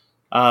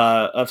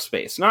of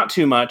space. Not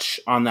too much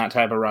on that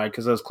type of ride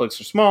because those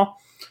clicks are small.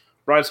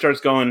 Ride starts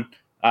going.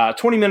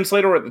 20 minutes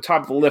later, we're at the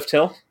top of the lift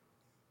hill.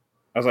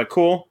 I was like,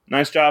 cool.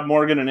 Nice job,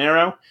 Morgan and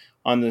Arrow,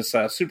 on this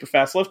super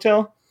fast lift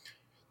hill.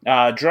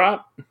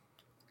 Drop.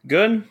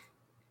 Good.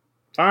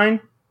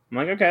 Fine. I'm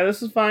like, okay,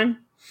 this is fine.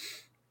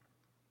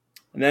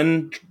 And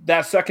then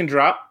that second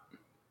drop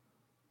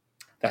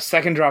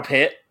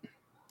hit.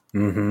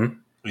 Mm-hmm.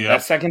 Yeah.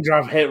 That second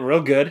drop hit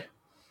real good.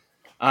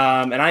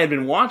 And I had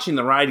been watching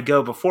the ride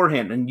go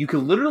beforehand, and you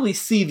could literally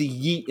see the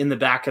yeet in the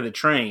back of the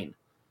train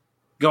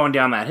going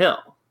down that hill.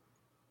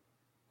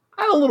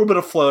 I had a little bit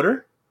of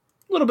floater,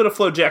 a little bit of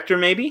flowjector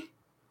maybe.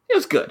 It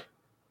was good.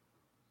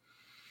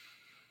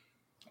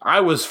 I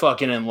was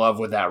fucking in love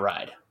with that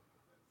ride.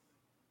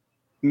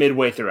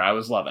 Midway through, I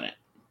was loving it.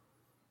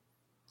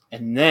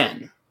 And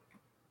then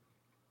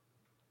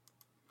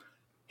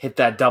hit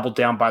that double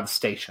down by the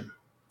station.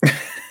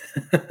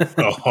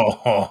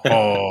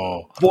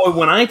 Oh. Boy,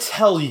 when I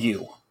tell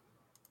you,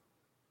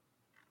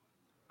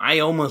 I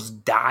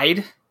almost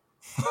died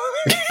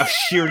of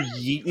sheer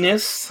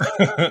yeetness.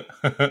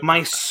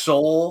 My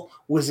soul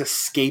was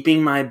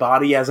escaping my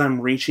body as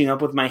I'm reaching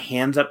up with my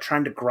hands up,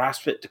 trying to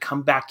grasp it to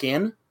come back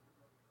in.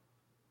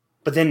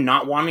 But then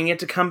not wanting it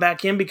to come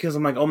back in because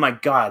I'm like, oh my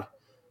God,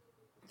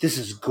 this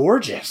is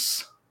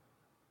gorgeous.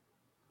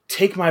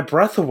 Take my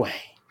breath away.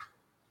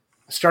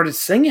 I started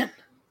singing.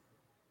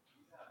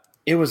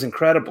 It was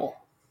incredible.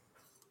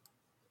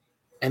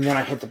 And then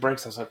I hit the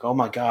brakes. I was like, oh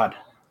my God,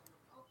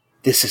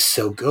 this is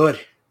so good.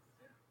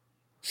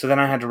 So then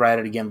I had to ride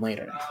it again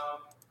later.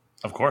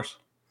 Of course.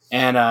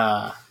 And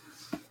what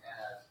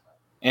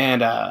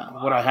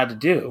I had to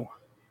do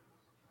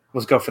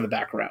was go for the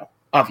back row,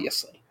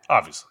 obviously.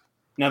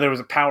 Now, there was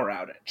a power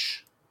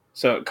outage,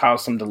 so it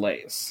caused some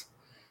delays.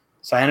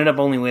 So I ended up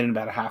only waiting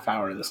about a half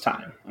hour this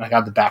time, and I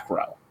got the back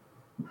row.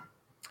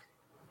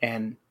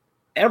 And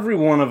every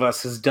one of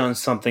us has done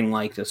something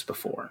like this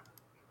before,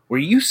 where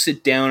you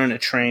sit down in a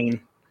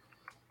train,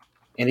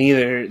 and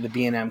either the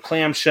B&M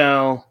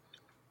clamshell,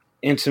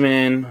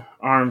 Intamin,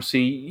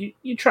 RMC,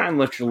 you try and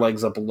lift your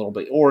legs up a little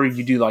bit, or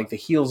you do like the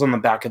heels on the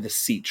back of the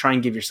seat. Try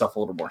and give yourself a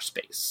little more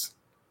space.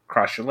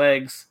 Cross your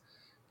legs.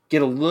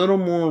 Get a little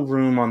more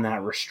room on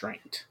that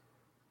restraint.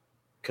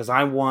 Because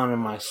I wanted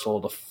my soul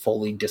to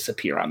fully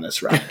disappear on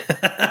this ride.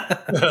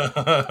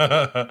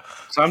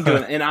 So I'm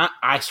doing, and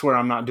I swear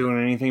I'm not doing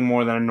anything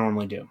more than I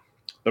normally do.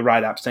 The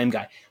ride up, same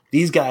guy.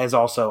 These guys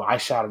also, I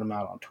shouted them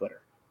out on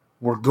Twitter.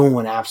 We're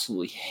going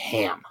absolutely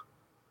ham.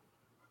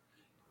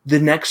 By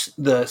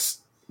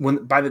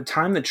the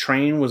time the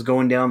train was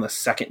going down the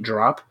second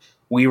drop,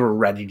 we were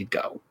ready to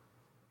go.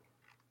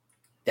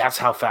 That's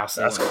how fast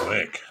they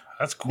were.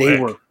 That's quick. They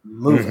were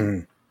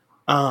moving.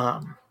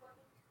 Mm-hmm.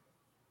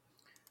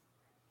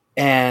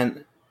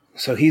 And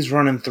so he's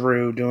running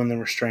through, doing the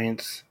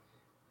restraints,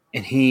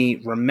 and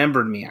he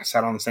remembered me. I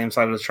sat on the same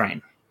side of the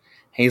train.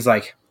 He's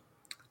like,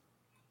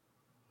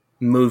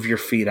 move your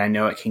feet. I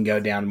know it can go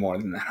down more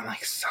than that. I'm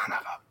like, son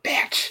of a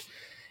bitch.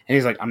 And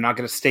he's like, I'm not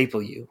going to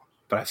staple you,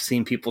 but I've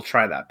seen people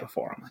try that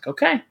before. I'm like,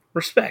 okay,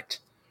 respect.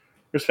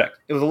 It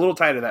was a little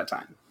tight at that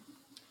time.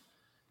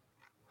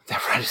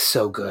 That ride is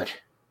so good.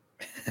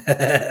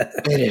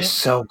 It is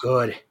so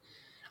good.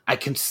 I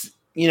can,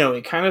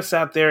 it kind of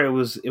sat there. It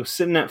was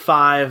sitting at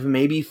 5,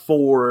 maybe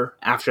 4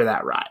 after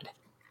that ride.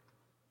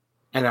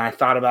 And I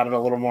thought about it a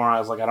little more. I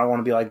was like, I don't want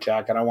to be like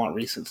Jack. I don't want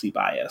recency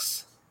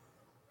bias.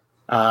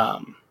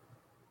 But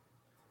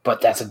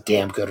that's a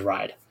damn good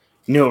ride.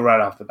 Knew it right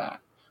off the bat.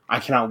 I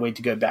cannot wait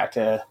to go back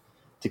to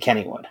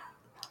Kennywood.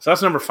 So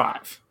that's number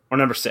 5 or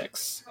number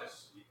 6.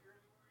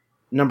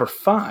 Number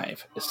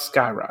 5 is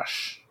Sky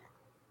Rush.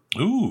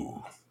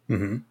 Ooh.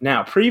 Mm-hmm.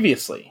 Now,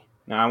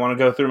 I want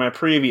to go through my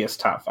previous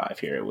top 5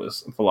 here. It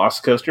was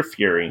Velocicoaster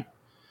Fury,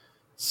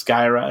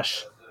 Sky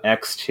Rush,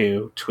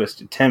 X2,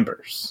 Twisted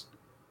Timbers.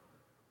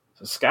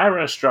 So Sky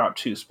Rush dropped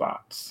 2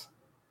 spots.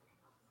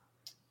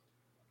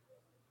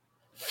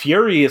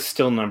 Fury is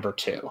still number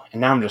 2.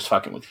 And now I'm just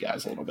fucking with you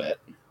guys a little bit.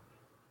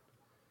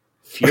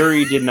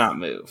 Fury did not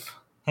move.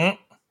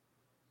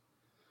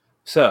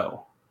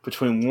 So,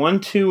 between 1,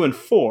 2, and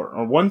 4,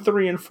 or 1,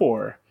 3, and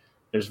 4,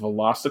 there's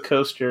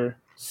Velocicoaster,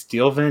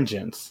 Steel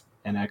Vengeance,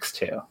 and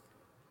X2.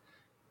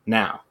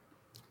 Now,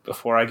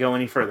 before I go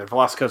any further,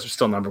 Velocicoaster's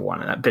still number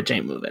 1, and that bitch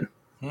ain't moving.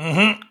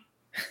 Mm-hmm.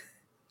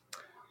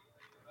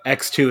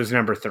 X2 is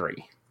number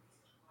 3.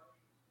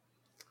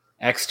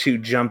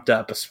 X2 jumped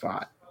up a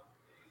spot.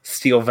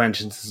 Steel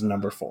Vengeance is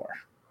number 4.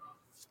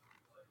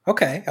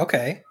 Okay. All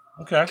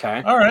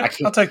right.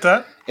 I'll take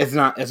that. It's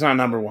not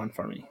number 1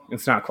 for me.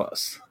 It's not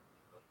close.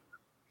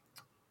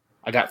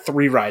 I got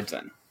 3 rides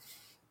in.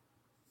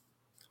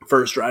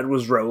 First ride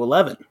was row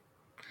 11.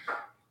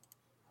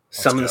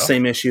 Some of the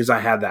same issues I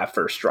had that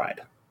first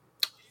ride.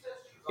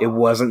 It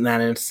wasn't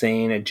that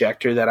insane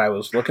ejector that I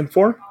was looking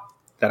for,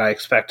 that I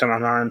expected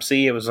on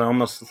RMC. It was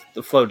almost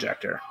the flow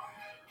ejector.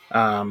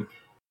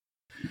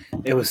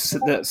 It was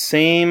the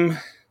same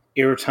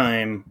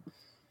airtime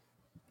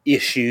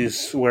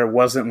issues where it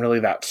wasn't really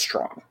that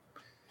strong.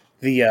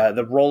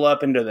 The roll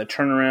up into the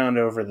turnaround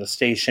over the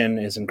station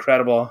is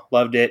incredible.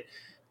 Loved it.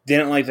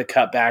 Didn't like the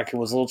cutback. It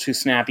was a little too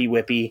snappy,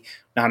 whippy,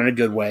 not in a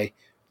good way.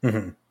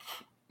 Mm-hmm.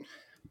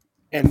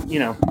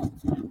 And,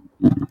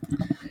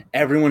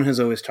 everyone has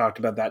always talked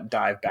about that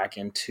dive back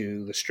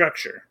into the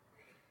structure.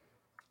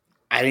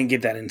 I didn't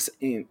get that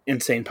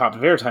insane pop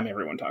of airtime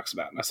everyone talks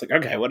about. And I was like,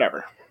 okay,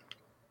 whatever.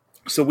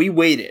 So we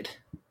waited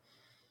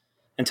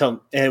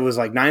until it was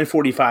like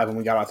 9:45 when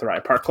we got off the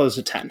ride. Park closed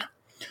at 10.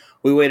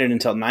 We waited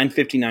until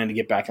 9:59 to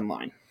get back in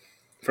line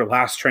for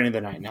last train of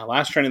the night. Now,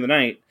 last train of the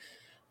night,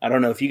 I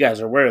don't know if you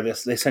guys are aware of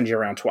this. They send you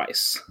around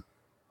twice.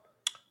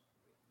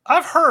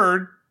 I've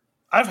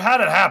had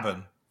it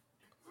happen.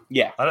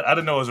 Yeah. I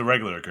didn't know it was a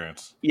regular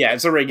occurrence. Yeah,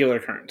 it's a regular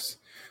occurrence.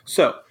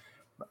 So,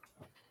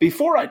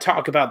 before I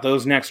talk about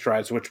those next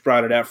rides, which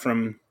brought it up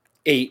from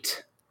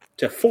 8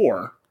 to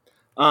 4,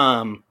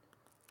 the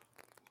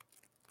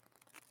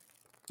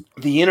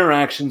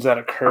interactions that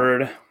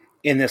occurred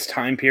in this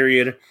time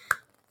period,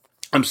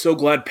 I'm so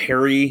glad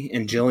Perry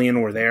and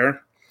Jillian were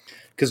there,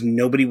 because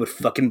nobody would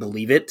fucking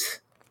believe it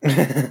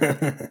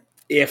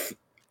if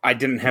I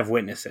didn't have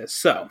witnesses.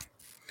 So,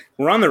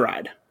 we're on the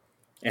ride.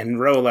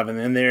 And row 11,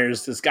 and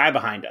there's this guy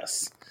behind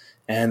us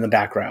in the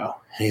back row.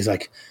 And he's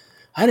like,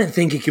 I didn't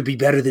think it could be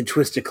better than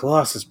Twisted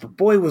Colossus, but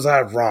boy, was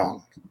I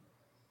wrong.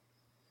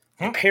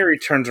 And Perry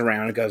turns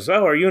around and goes,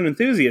 oh, are you an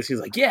enthusiast?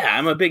 He's like, yeah,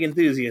 I'm a big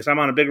enthusiast. I'm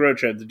on a big road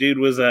trip. The dude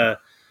was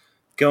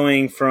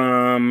going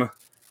from,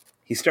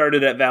 he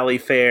started at Valley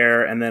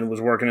Fair and then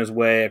was working his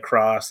way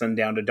across and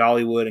down to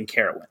Dollywood and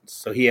Carowinds.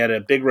 So he had a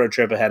big road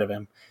trip ahead of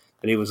him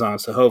that he was on.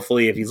 So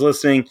hopefully, if he's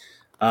listening,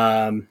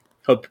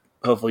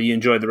 hopefully you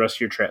enjoyed the rest of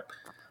your trip.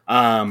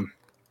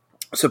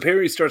 So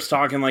Perry starts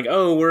talking like,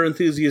 oh, we're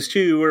enthusiasts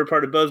too. We're a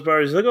part of Buzz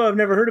Bars. He's like, oh, I've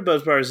never heard of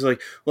Buzz Bars. He's like,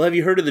 well, have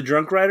you heard of the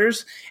Drunk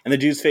Riders? And the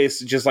dude's face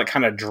just like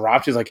kind of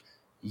dropped. He's like,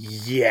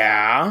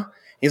 yeah.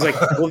 He's like,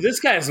 well, this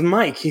guy's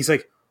Mike. He's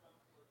like,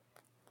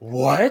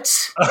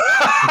 what?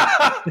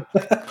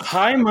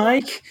 Hi,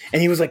 Mike. And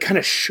he was like kind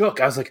of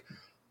shook. I was like,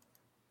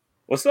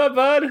 what's up,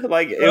 bud?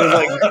 Like, it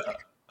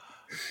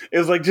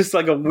was like just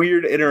like a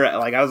weird interact.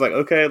 Like I was like,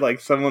 okay, like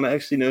someone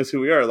actually knows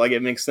who we are. Like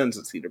it makes sense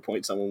at Cedar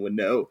Point. Someone would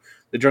know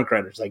the Drunk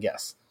Riders, I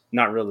guess.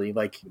 Not really,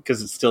 like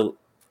because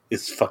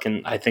it's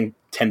fucking. I think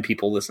 10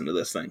 people listen to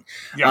this thing.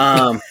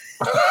 Yeah.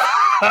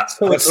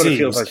 That's what it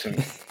feels like to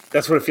me.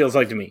 That's what it feels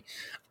like to me.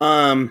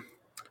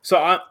 So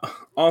I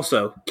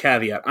also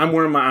caveat. I'm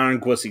wearing my Iron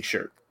Gwissy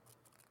shirt.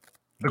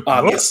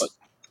 Obviously,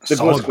 the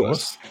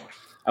Gwiss.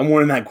 I'm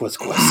wearing that Gwiss.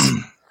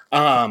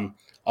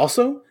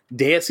 Also,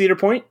 day at Cedar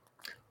Point.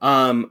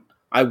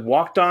 I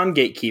walked on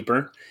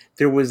Gatekeeper.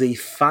 There was a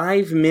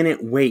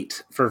 5-minute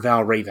wait for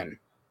Val Raven.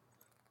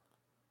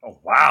 Oh,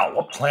 wow.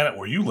 What planet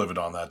were you living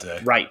on that day?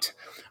 Right.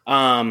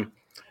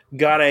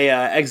 Got a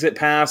exit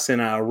pass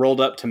and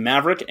rolled up to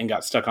Maverick and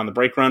got stuck on the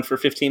brake run for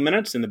 15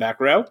 minutes in the back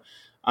row.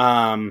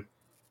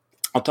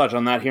 I'll touch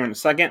on that here in a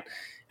second.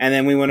 And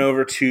then we went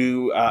over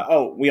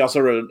to, we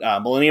also rode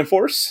Millennium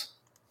Force.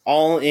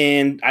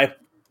 I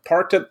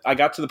got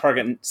to the park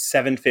at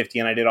 7:50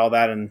 and I did all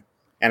that in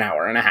an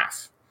hour and a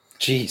half.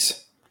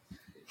 Jeez.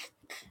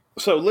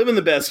 So living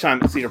the best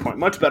time at Cedar Point,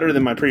 much better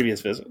than my previous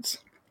visits,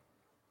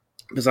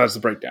 besides the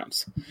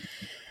breakdowns.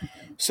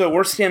 So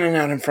we're standing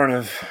out in front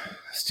of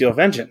Steel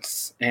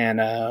Vengeance, and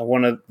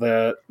one of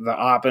the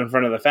op in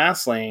front of the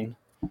fast lane,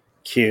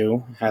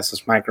 Q, has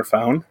his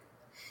microphone.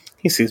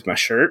 He sees my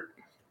shirt.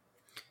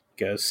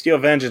 He goes, Steel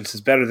Vengeance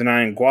is better than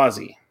Iron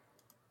Gwazi.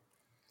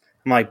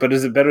 I'm like, but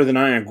is it better than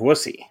Iron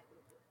Gwissy?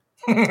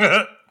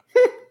 Because,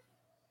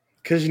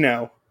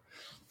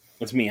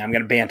 it's me. I'm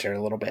going to banter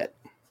a little bit.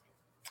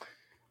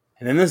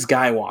 And then this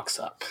guy walks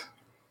up.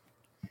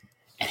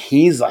 And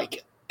he's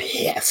like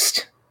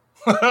pissed.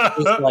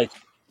 He's like,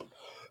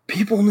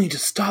 people need to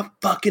stop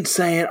fucking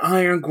saying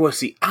Iron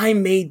Gwissy. I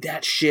made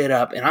that shit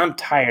up and I'm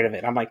tired of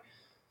it. I'm like,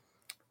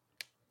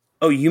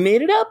 oh, you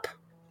made it up?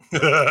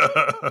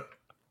 I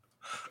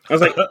was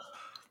like,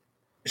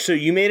 so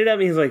you made it up?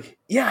 And he's like,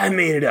 yeah, I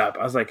made it up.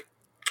 I was like,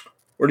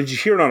 or did you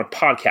hear it on a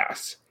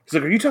podcast? He's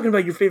like, are you talking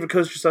about your favorite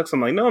coaster sucks?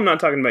 I'm like, no, I'm not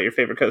talking about your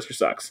favorite coaster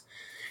sucks.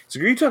 He's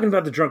like, are you talking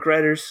about the Drunk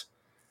Riders?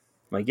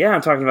 I'm like, yeah,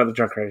 I'm talking about the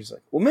Drunk Riders. He's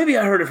like, well, maybe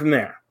I heard it from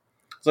there.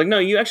 It's like, no,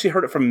 you actually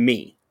heard it from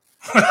me.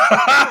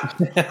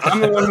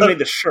 I'm the one who made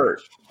the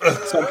shirt.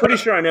 So I'm pretty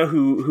sure I know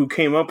who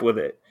came up with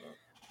it.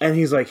 And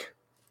he's like,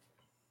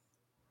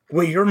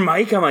 wait, you're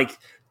Mike? I'm like,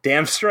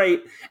 damn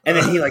straight. And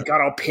then he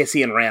got all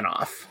pissy and ran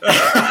off.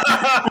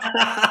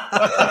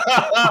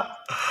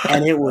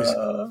 And it was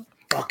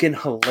fucking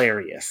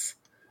hilarious.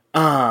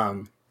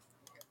 And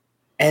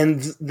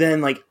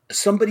then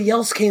somebody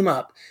else came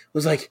up,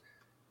 was like,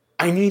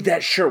 I need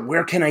that shirt.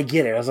 Where can I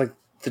get it? I was like,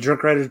 the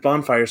Drunk Riders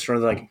bonfire store.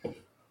 They're like,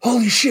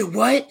 holy shit,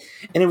 what?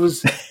 And it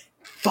was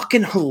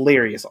fucking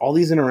hilarious. All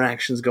these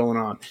interactions going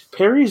on.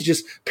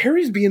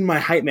 Perry's being my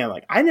hype man.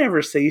 Like, I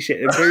never say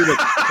shit. And Perry's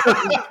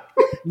like,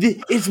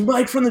 it's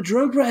Mike from the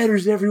Drunk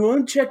Riders,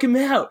 everyone. Check him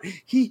out.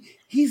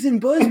 He's in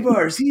Buzz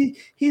Bars.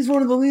 He's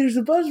one of the leaders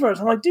of Buzz Bars.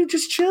 I'm like, dude,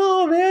 just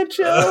chill, man.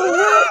 Chill.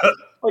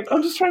 Like,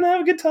 I'm just trying to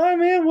have a good time,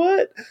 man.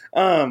 What?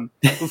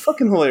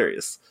 Fucking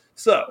hilarious.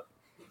 So,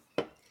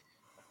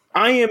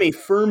 I am a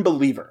firm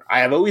believer. I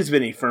have always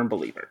been a firm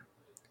believer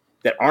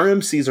that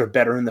RMCs are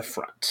better in the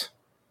front.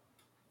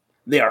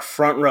 They are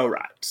front row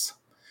rides.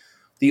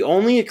 The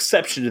only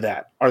exception to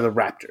that are the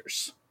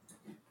Raptors.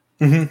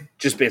 Mm-hmm.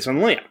 Just based on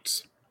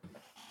layouts.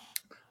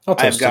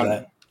 I've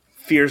got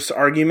fierce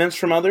arguments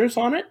from others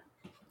on it,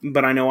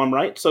 but I know I'm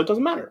right, so it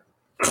doesn't matter.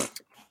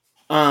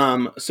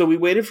 So we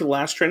waited for the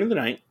last train of the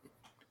night,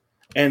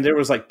 and there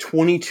was like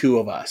 22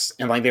 of us,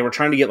 and like they were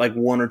trying to get like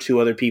one or two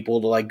other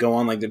people to like go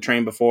on like the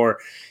train before,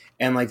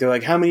 and like they're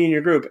like, how many in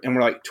your group? And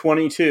we're like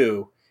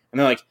 22, and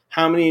they're like,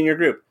 how many in your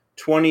group?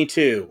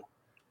 22.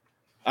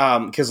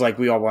 Because like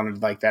we all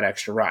wanted like that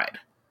extra ride,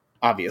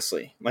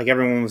 obviously. Like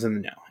everyone was in the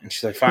know, and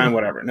she's like, fine,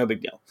 whatever, no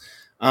big deal.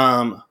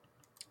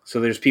 So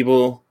there's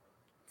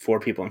 4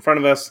 people in front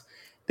of us.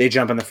 They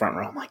jump in the front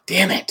row. I'm like,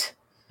 damn it.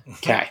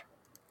 Okay.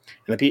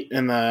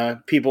 And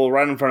the people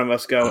right in front of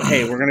us go,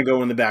 hey, we're gonna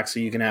go in the back so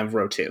you can have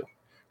row 2.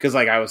 Because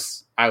like I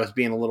was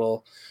being a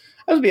little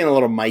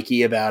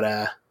Mikey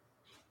about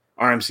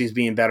RMCs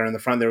being better in the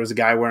front. There was a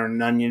guy wearing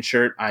an onion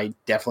shirt. I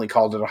definitely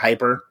called it a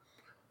hyper.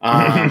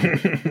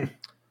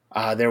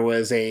 There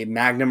was a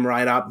Magnum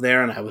ride up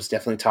there, and I was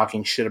definitely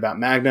talking shit about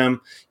Magnum.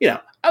 You know,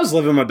 I was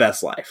living my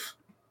best life.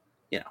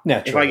 You know,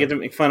 naturally. If I get to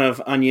make fun of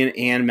Onion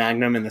and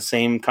Magnum in the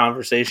same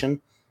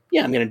conversation,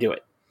 yeah, I'm going to do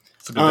it.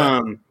 It's a good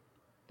day.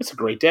 It's a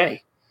great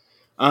day.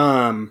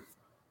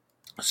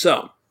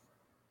 So,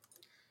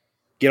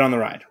 get on the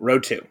ride. Row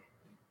 2.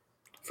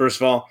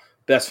 First of all,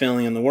 best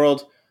feeling in the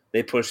world.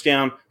 They push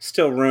down.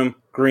 Still room.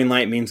 Green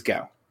light means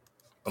go.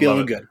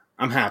 Feeling good.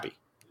 I'm happy.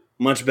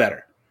 Much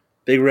better.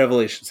 Big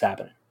revelations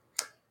happening.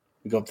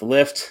 We go up the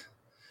lift.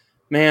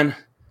 Man,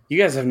 you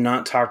guys have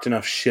not talked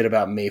enough shit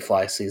about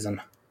Mayfly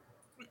season.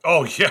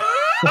 Oh, yeah.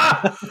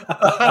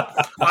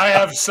 I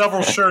have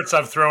several shirts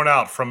I've thrown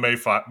out from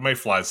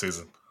Mayfly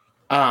season.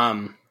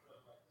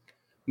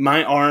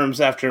 My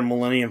arms after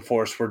Millennium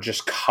Force were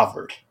just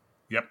covered.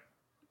 Yep.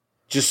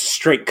 Just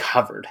straight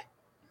covered.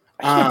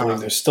 I can't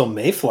believe there's still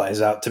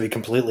mayflies out, to be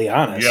completely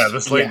honest. Yeah,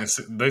 this late in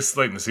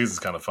the season is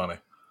kind of funny.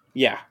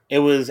 Yeah, it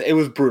was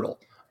brutal.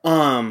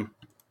 Row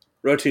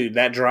 2,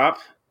 that drop,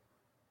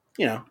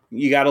 you know,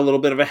 you got a little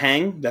bit of a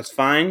hang. That's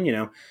fine. You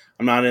know,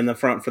 I'm not in the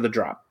front for the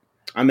drop.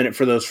 I'm in it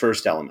for those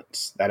first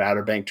elements. That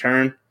outer bank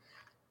turn.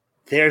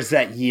 There's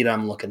that yeet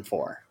I'm looking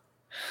for.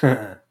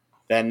 That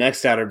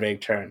next outer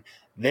bank turn.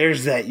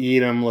 There's that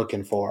yeet I'm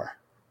looking for.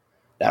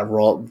 That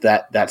roll.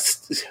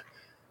 That's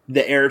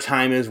the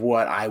airtime is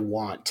what I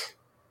want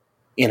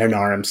in an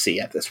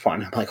RMC at this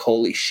point. I'm like,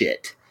 holy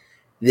shit,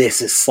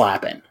 this is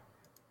slapping.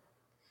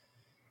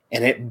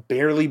 And it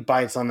barely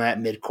bites on that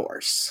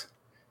mid-course.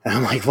 And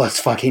I'm like, let's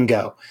fucking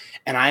go.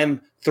 And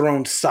I'm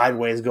thrown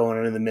sideways going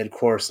into the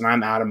mid-course, and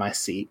I'm out of my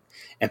seat.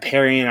 And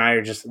Perry and I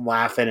are just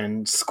laughing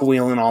and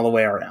squealing all the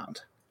way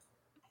around.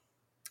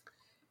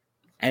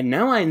 And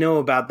now I know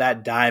about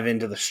that dive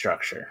into the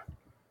structure.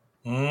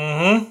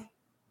 Mm-hmm.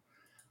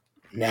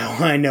 Now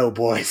I know,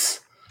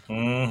 boys.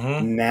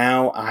 Mm-hmm.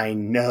 Now I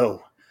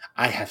know.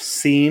 I have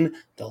seen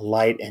the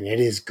light, and it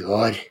is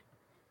good.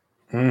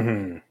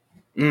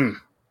 Mm-hmm.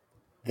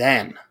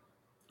 Then,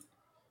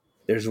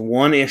 there's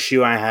one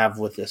issue I have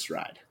with this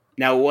ride.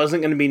 Now, it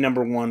wasn't going to be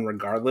number 1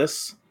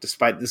 regardless,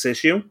 despite this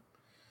issue.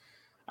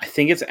 I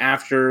think it's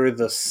after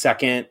the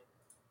second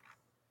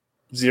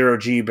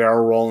 0G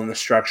barrel roll in the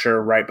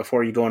structure right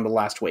before you go into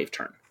last wave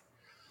turn.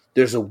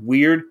 There's a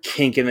weird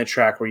kink in the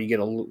track where you get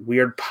a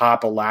weird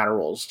pop of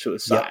laterals to the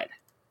side.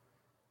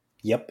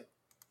 Yep.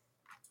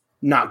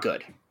 Not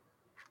good.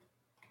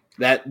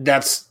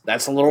 That's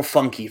a little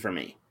funky for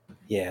me.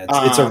 Yeah,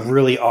 it's a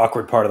really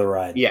awkward part of the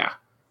ride. Yeah.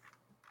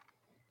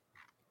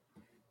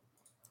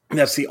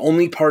 That's the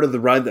only part of the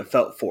ride that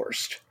felt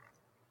forced.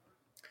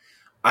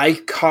 I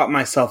caught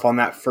myself on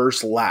that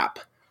first lap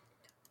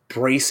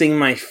bracing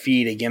my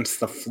feet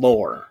against the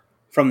floor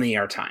from the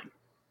airtime.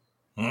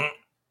 Mm-hmm.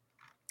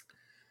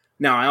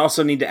 Now, I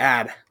also need to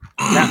add,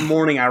 that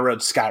morning I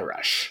rode Sky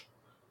Rush.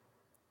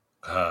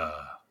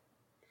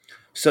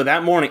 So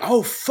that morning,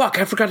 oh fuck,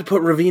 I forgot to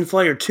put Ravine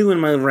Flyer 2 in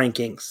my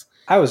rankings.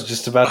 I was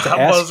just about to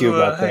ask you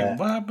about that.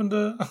 What happened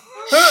to...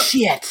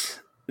 Shit!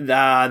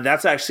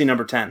 That's actually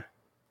number 10.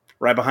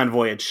 Right behind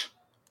Voyage.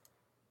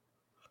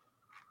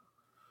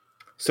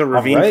 So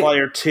Ravine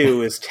Flyer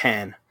 2 is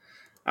 10.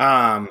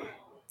 Glad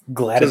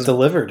it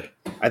delivered.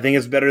 I think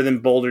it's better than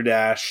Boulder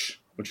Dash,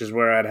 which is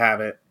where I'd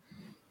have it.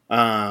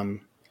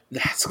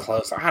 That's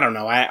close. I don't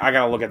know. I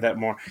got to look at that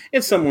more.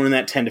 It's somewhere in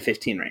that 10 to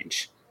 15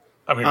 range.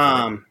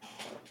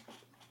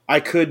 I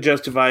could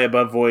justify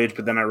above Voyage,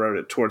 but then I rode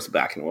it towards the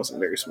back and it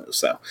wasn't very smooth.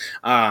 So,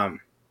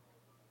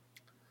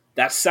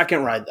 That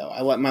second ride, though,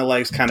 I let my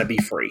legs kind of be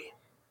free.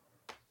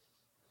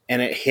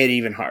 And it hit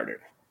even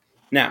harder.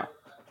 Now,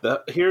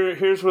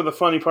 here's where the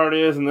funny part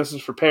is, and this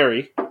is for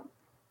Perry.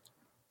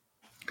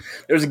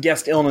 There was a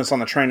guest illness on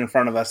the train in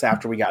front of us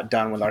after we got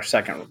done with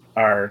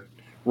our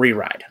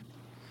re-ride.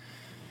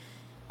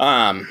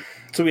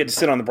 So we had to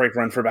sit on the brake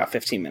run for about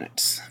 15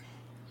 minutes.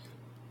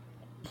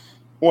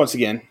 Once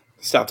again,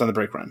 stopped on the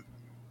brake run.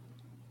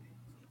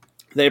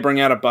 They bring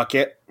out a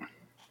bucket.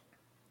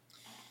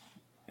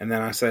 And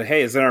then I said,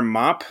 hey, is there a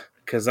mop?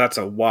 Because that's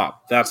a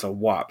wop. That's a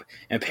wop.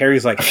 And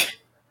Perry's like,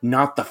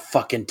 not the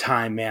fucking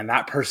time, man.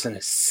 That person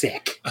is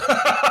sick.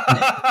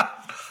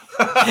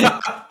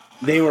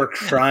 They were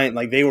crying.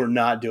 Like, they were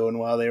not doing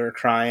well. They were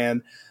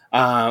crying.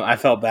 I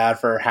felt bad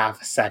for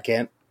half a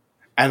second.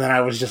 And then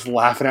I was just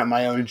laughing at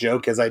my own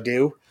joke as I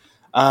do.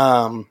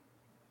 And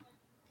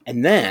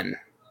then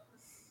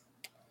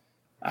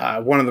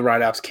one of the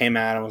ride-outs came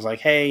out and was like,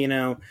 hey,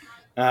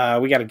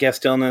 we got a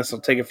guest illness.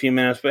 It'll take a few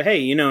minutes. But,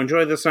 hey,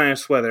 enjoy this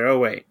nice weather. Oh,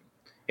 wait.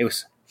 It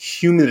was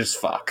humid as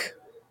fuck.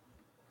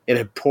 It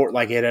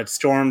had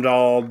stormed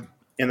all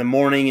in the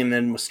morning and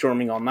then was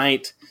storming all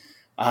night.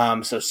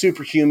 So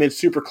super humid,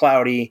 super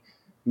cloudy,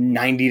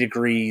 90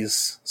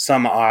 degrees,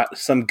 some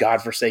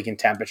godforsaken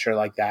temperature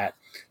like that.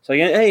 So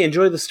hey,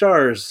 enjoy the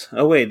stars.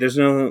 Oh wait, there's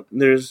no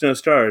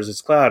stars.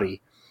 It's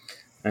cloudy.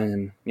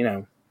 And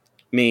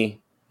me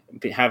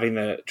having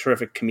the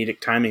terrific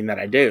comedic timing that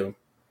I do,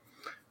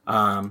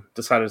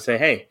 decided to say,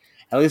 hey,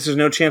 at least there's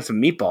no chance of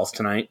meatballs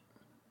tonight.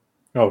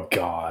 Oh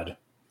God.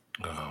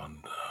 Oh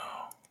no.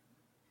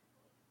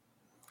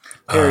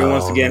 Harry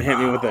once again hit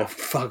me with a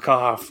fuck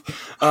off.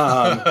 So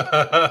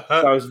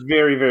I was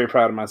very, very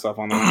proud of myself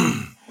on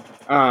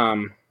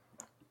that.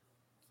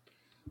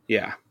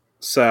 Yeah.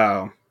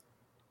 So,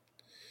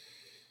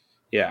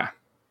 yeah.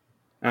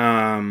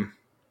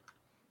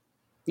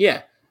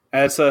 Yeah.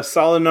 As a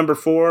solid number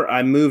 4,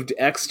 I moved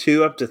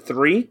X2 up to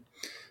 3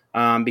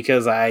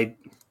 because I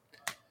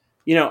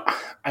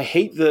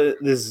hate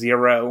the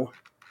zero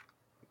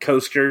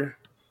coaster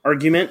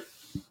argument.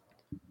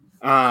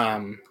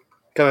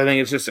 Because I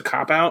think it's just a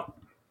cop-out.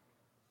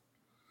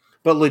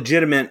 But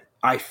legitimate,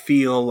 I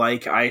feel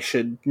like I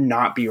should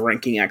not be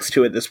ranking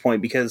X2 at this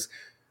point because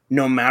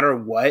no matter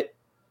what,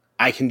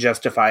 I can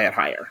justify it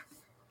higher.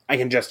 I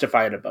can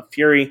justify it above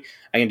Fury.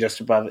 I can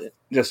justify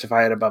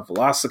it above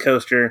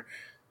Velocicoaster.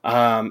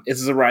 This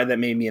is a ride that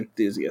made me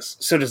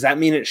enthusiast. So does that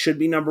mean it should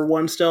be number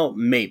 1 still?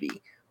 Maybe.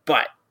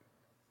 But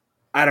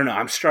I don't know.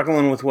 I'm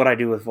struggling with what I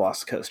do with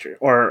Velocicoaster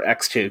or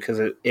X2 because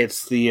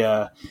it's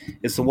the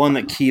one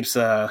that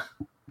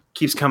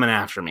keeps coming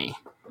after me.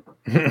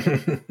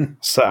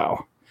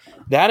 So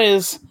that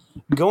is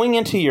going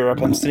into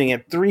Europe. I'm sitting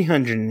at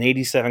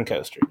 387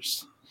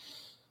 coasters.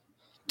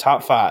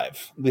 Top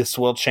 5. This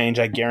will change,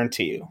 I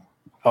guarantee you.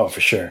 Oh,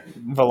 for sure.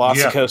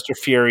 Velocicoaster,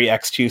 Fury,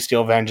 X2,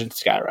 Steel Vengeance,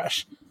 Sky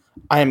Rush.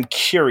 I am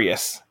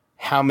curious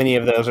how many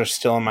of those are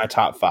still in my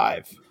top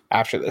 5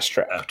 after this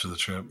trip. After the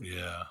trip,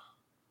 yeah.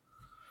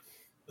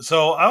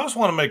 So I just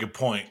want to make a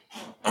point.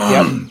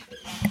 Yep.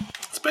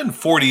 It's been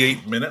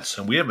 48 minutes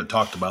and we haven't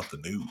talked about the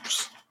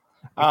news.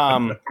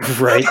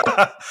 Right.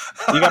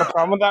 You got a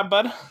problem with that,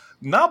 bud?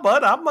 No,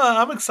 bud.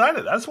 I'm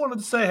excited. I just wanted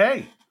to say,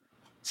 hey,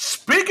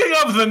 speaking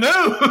of the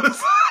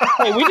news.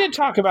 Hey, we did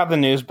talk about the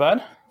news,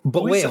 bud.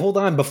 But wait, hold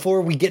on.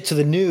 Before we get to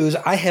the news,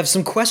 I have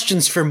some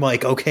questions for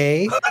Mike,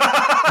 okay?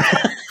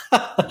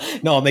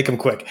 No, I'll make them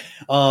quick.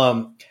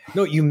 No,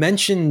 you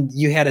mentioned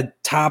you had a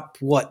top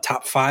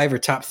 5 or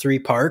top 3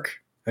 park?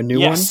 A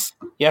new one?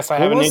 Yes, I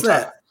have a new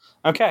top.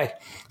 Okay,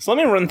 so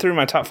let me run through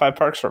my top 5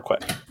 parks real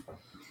quick.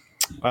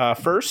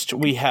 First,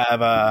 we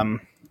have I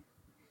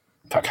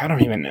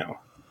don't even know.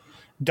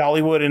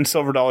 Dollywood and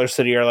Silver Dollar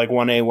City are like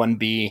 1A,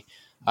 1B.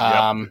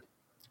 Yep.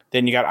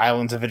 Then you got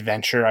Islands of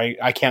Adventure.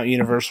 I count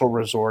Universal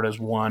Resort as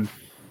 1.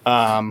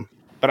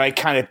 But I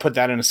kind of put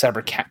that in a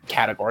separate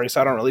category,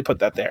 so I don't really put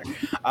that there.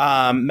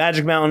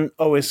 Magic Mountain,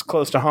 always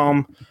close to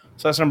home.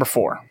 So that's number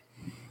 4.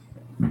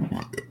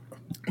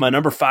 My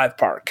number 5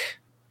 park.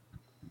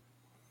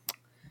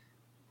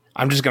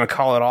 I'm just going to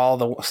call it all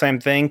the same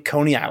thing,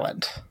 Coney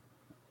Island.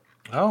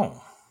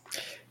 Oh.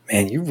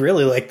 Man, you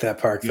really like that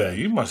park, though. Yeah,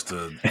 you must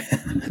have.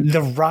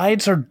 The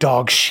rides are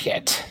dog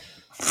shit.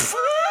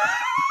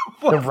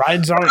 The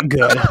rides aren't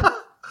good.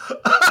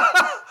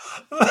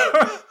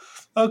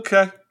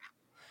 Okay.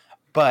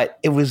 But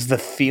it was the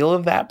feel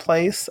of that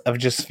place of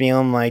just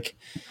feeling like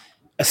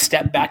a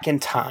step back in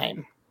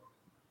time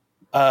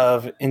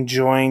of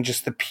enjoying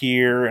just the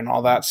pier and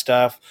all that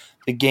stuff,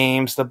 the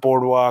games, the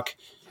boardwalk.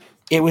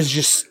 It was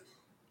just,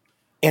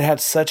 it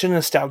had such a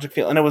nostalgic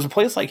feel. And it was a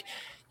place like,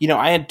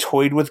 I had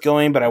toyed with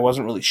going, but I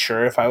wasn't really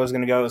sure if I was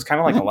going to go. It was kind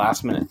of like a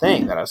last minute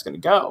thing that I was going to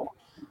go.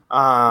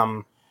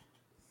 And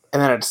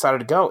then I decided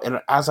to go.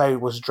 And as I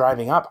was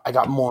driving up, I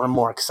got more and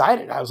more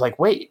excited. I was like,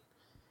 wait,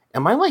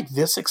 am I like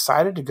this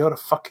excited to go to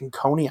fucking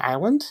Coney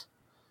Island?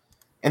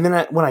 And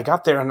then when I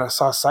got there and I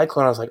saw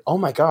Cyclone, I was like, oh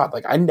my God,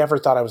 like I never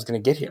thought I was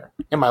going to get here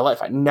in my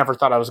life. I never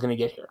thought I was going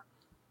to get here.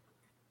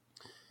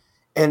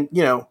 And,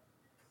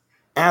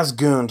 as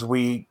goons,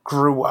 we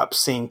grew up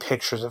seeing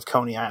pictures of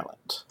Coney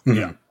Island.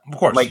 Yeah, of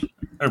course. Like,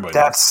 everybody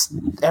that's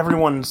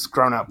everyone's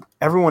grown up.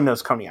 Everyone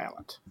knows Coney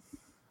Island.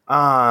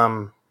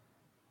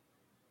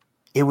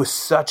 It was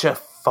such a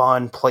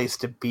fun place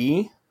to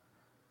be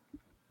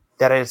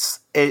that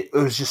it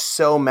was just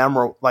so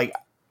memorable. Like,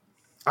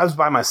 I was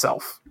by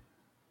myself.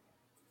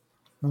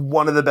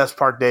 One of the best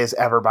park days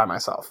ever by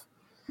myself.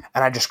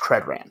 And I just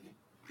cred ran.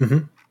 Mm-hmm.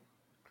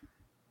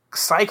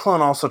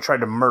 Cyclone also tried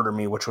to murder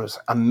me, which was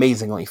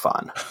amazingly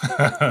fun.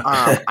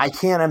 I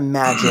can't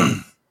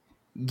imagine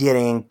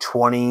getting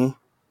 20,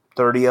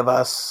 30 of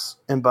us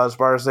in Buzz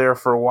Bars there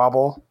for a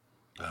wobble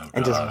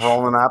and just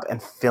rolling up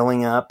and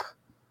filling up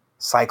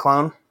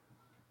Cyclone.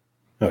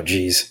 Oh,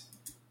 geez.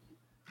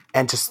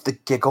 And just the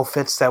giggle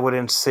fits that would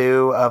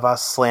ensue of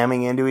us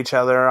slamming into each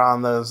other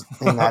in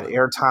that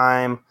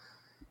airtime.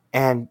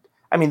 And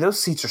I mean, those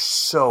seats are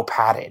so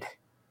padded,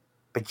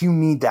 but you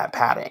need that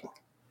padding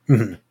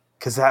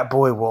because that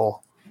boy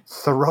will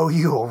throw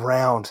you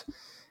around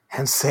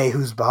and say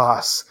who's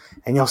boss,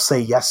 and you'll say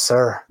yes,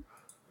 sir,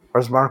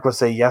 or as Mark would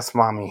say, yes,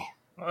 mommy,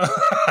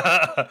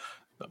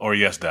 or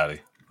yes,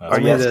 daddy,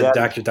 or yes, daddy.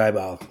 Dr.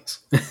 Diabolicals.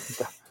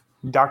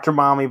 Dr.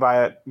 Mommy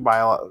by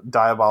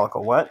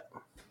Diabolical. What?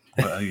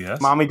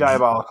 Yes. Mommy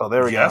Diabolical.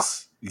 There we go.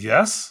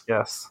 Yes.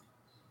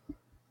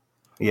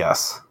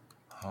 Yes.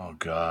 Oh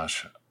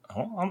gosh.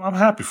 Well, I'm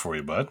happy for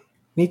you, bud.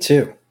 Me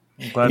too.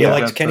 You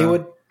liked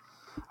Kennywood?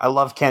 I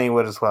love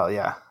Kennywood as well.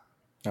 Yeah.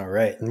 All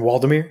right. And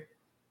Waldemir?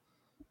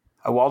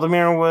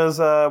 Waldemir was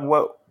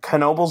what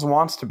Knobles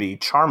wants to be,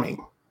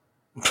 charming.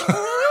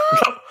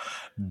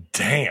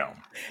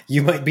 Damn.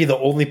 You might be the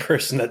only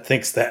person that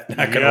thinks that.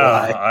 Not gonna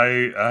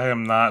lie. I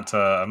am not.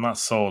 I'm not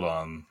sold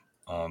on.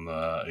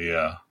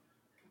 Yeah.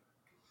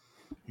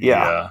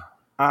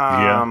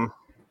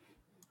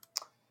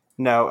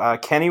 No,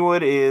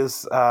 Kennywood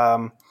is.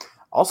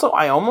 Also,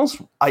 I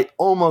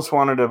almost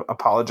wanted to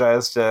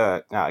apologize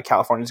to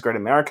California's Great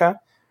America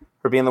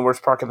for being the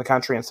worst park in the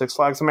country and Six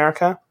Flags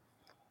America,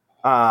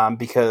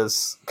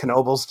 because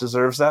Knobles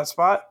deserves that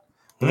spot.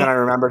 But then I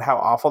remembered how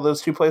awful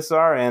those two places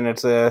are, and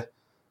it's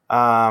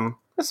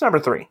number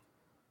 3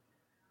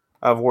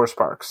 of worst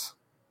parks.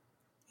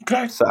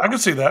 Okay, so I can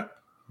see that.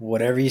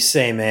 Whatever you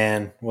say,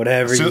 man.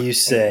 Whatever you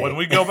say. When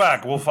we go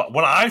back, when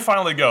I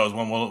finally go is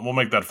when we'll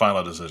make that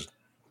final decision.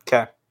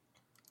 Okay.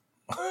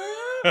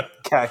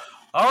 Okay.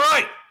 All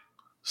right.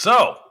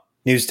 So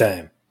news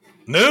time.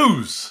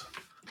 News.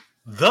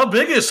 The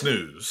biggest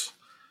news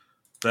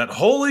that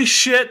holy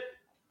shit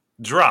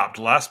dropped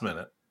last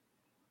minute.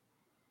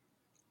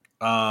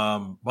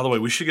 By the way,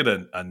 we should get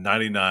a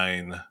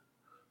 99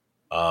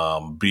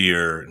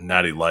 beer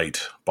Natty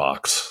Light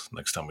box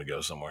next time we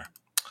go somewhere.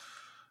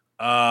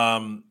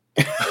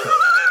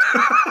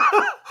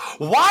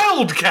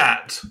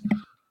 Wildcat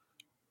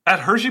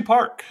at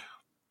HersheyPark.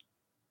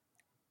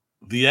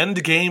 The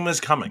end game is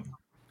coming.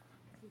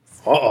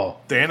 Uh-oh.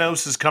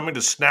 Thanos is coming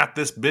to snap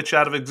this bitch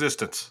out of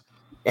existence.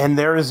 And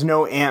there is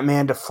no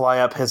Ant-Man to fly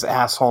up his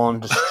asshole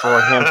and destroy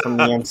him from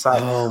the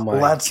inside. Oh my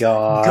God. Let's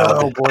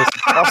go, boys.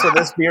 Also,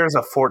 this beer is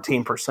a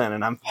 14%,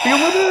 and I'm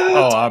feeling it.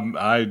 Oh,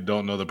 I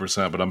don't know the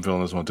percent, but I'm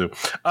feeling this one too.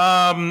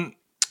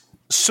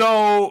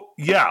 So,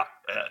 yeah,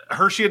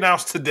 Hershey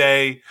announced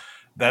today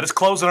that it's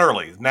closing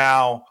early.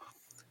 Now,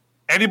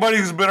 anybody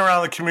who's been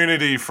around the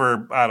community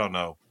for, I don't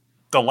know,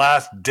 the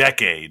last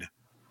decade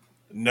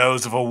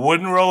knows if a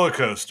wooden roller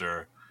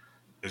coaster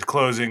is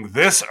closing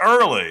this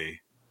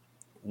early,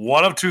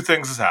 one of two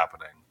things is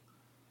happening.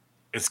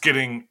 It's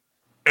getting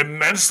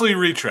immensely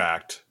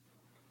retracked,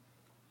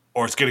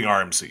 or it's getting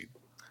RMC'd.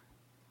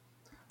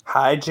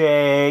 Hi,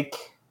 Jake.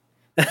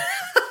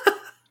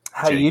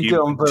 How you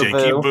doing, boo-boo?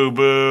 Jakey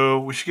boo-boo.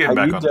 We should get him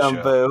back on the show. How you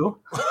doing, boo?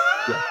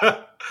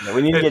 Yeah. No,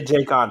 we need to get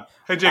Jake on.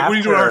 Hey, Jake, what are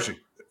you doing, Hershey?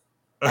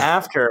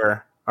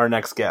 After our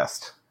next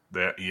guest.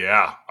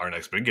 Yeah, our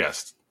next big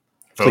guest.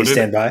 Please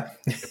stand by.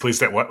 Please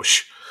stand. What?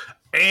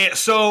 And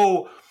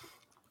so,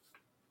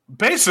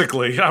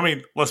 basically, I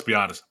mean, let's be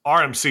honest.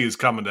 RMC is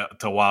coming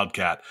to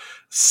Wildcat.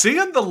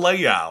 Seeing the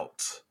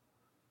layout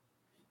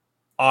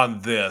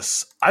on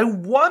this, I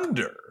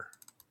wonder.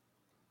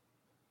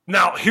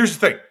 Now, here's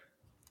the thing.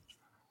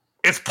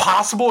 It's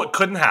possible it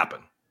couldn't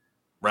happen,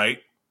 right?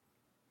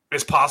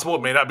 It's possible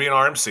it may not be an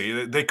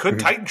RMC. They could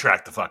Titan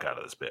track the fuck out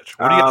of this bitch.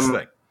 What do you guys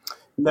think?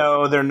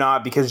 No, they're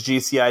not, because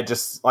GCI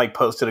just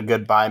posted a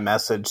goodbye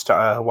message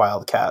to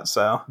Wildcat.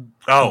 So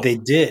they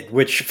did,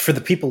 which for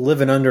the people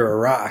living under a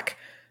rock,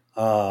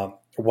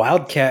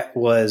 Wildcat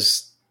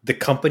was the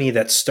company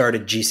that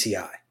started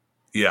GCI.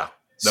 Yeah,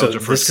 that was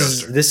their first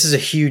coaster. This is a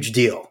huge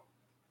deal.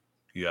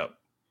 Yep.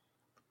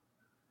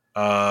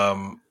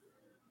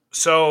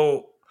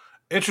 So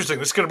interesting.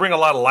 This is going to bring a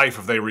lot of life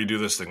if they redo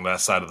this thing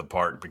that side of the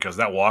park, because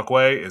that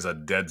walkway is a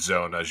dead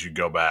zone as you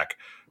go back.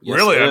 Yes,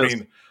 really, I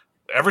mean.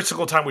 Every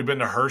single time we've been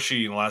to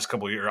Hershey in the last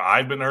couple of years,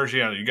 I've been to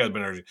Hershey, I know you guys have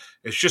been to Hershey,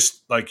 it's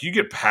just like you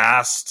get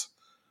past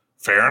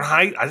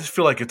Fahrenheit, I just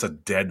feel like it's a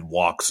dead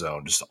walk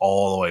zone just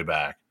all the way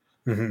back.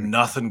 Mm-hmm.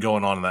 Nothing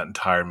going on in that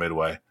entire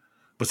midway.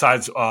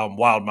 besides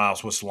Wild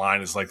Mouse, which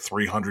line is like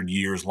 300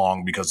 years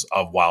long because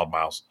of Wild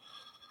Mouse.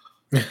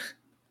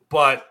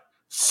 But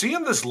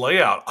seeing this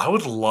layout, I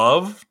would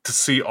love to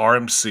see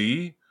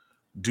RMC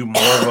do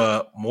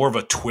more of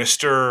a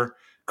twister,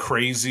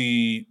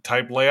 crazy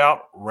type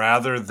layout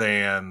rather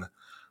than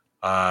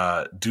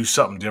do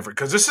something different.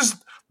 Because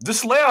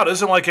this layout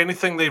isn't like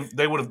anything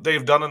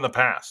they've done in the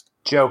past.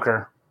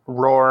 Joker.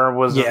 Roar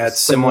was it's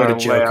similar to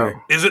Joker.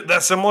 layout. Is it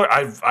that similar?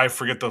 I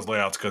forget those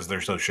layouts because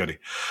they're so shitty.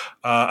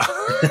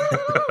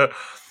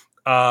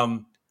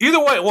 Either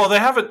way, well, they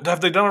haven't. Have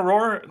they done a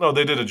Roar? No,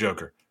 they did a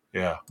Joker.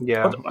 Yeah,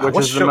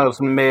 Which is the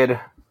most mid.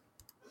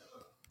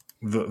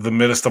 The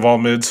middest of all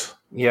mids.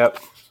 Yep.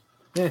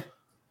 Yeah.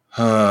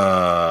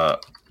 I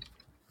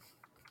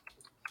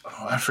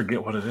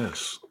forget what it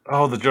is.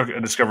 Oh, the Joker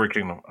Discovery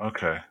Kingdom.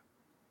 Okay.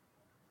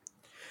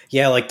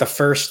 Yeah, like the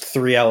first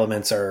 3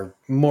 elements are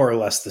more or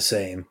less the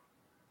same.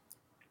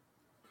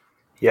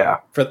 Yeah.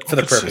 For the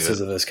purposes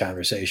of this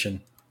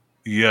conversation.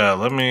 Yeah,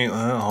 let me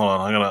hold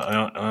on.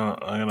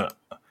 I'm gonna.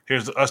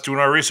 Here's us doing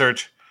our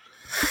research.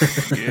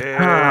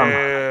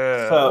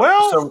 Yeah.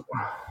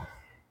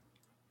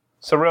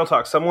 So real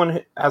talk.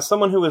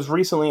 Someone who was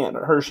recently at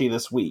Hershey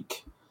this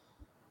week,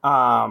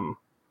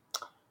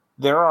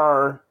 there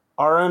are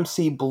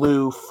RMC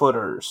blue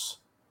footers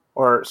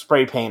or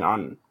spray paint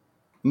on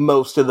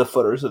most of the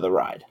footers of the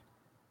ride.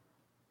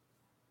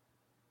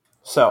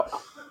 So,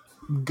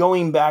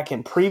 going back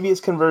in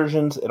previous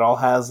conversions, it all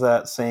has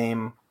that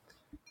same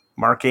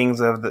markings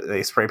of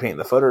they spray paint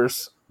the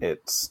footers.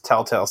 It's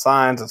telltale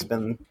signs. It's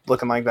been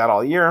looking like that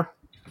all year.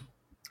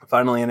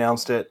 Finally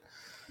announced it.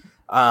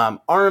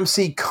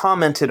 RMC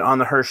commented on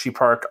the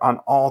HersheyPark on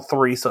all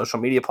 3 social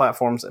media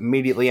platforms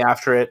immediately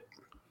after it.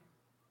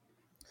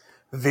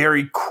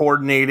 Very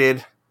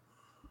coordinated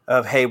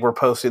of, hey, we're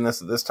posting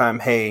this at this time.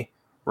 Hey,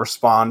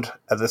 respond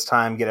at this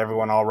time, get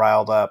everyone all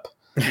riled up.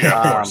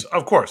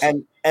 Of course.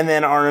 And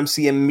then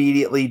RMC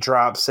immediately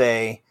drops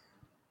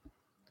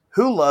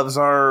who loves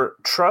our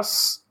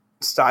truss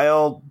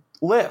style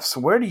lifts?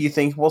 Where do you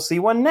think we'll see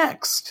one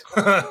next?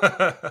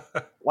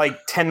 Like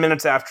 10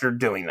 minutes after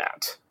doing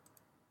that.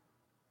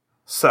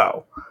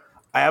 So,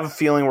 I have a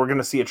feeling we're going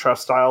to see a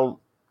truss style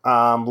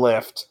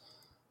lift.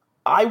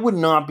 I would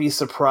not be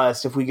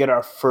surprised if we get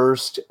our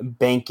first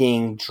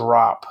banking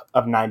drop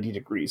of 90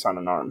 degrees on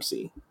an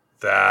RMC.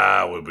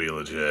 That would be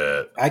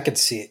legit. I could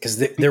see it because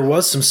there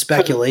was some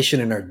speculation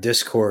in our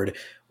Discord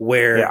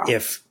where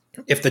if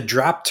the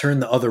drop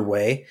turned the other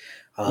way,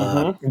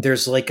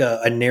 there's like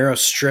a narrow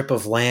strip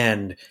of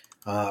land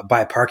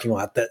by a parking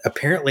lot that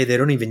apparently they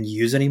don't even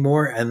use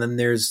anymore, and then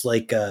there's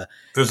like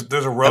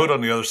there's a road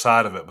on the other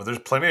side of it, but there's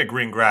plenty of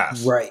green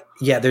grass. Right?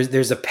 Yeah.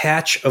 There's a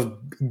patch of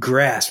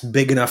grass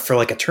big enough for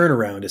like a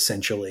turnaround,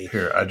 essentially.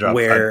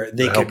 Where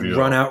they could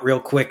run out real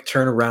quick,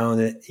 turn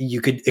around, and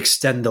you could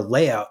extend the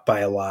layout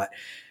by a lot,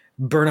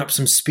 burn up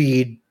some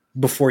speed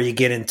before you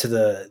get into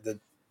the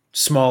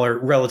smaller,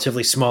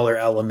 relatively smaller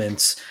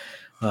elements.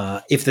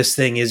 If this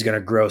thing is going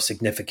to grow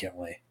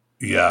significantly.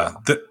 Yeah,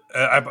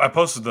 I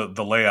posted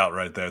the layout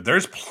right there.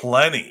 There's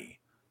plenty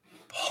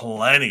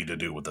to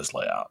do with this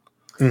layout.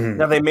 Mm-hmm.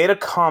 Now they made a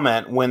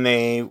comment when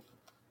they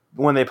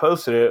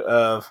posted it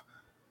of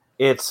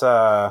it's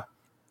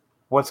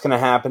what's going to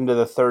happen to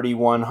the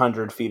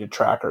 3,100 feet of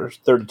trackers,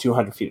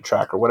 3,200 feet of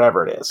tracker,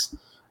 whatever it is.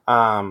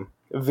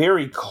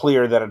 Very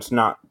clear that it's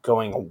not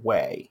going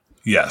away.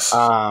 Yes,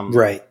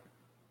 right.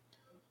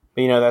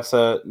 But,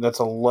 that's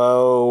a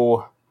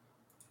low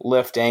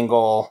lift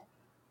angle.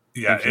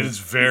 Yeah, it is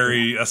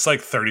it's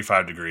like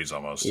 35 degrees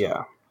almost.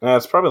 Yeah,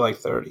 it's probably like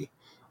 30.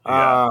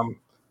 Yeah.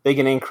 They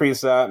can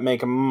increase that,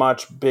 make a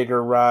much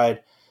bigger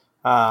ride.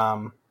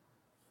 I'm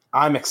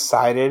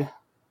excited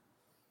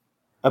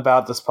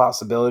about this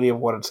possibility of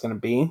what it's going to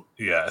be.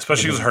 Yeah,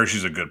 especially because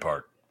Hershey's a good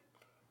park.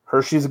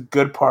 Hershey's a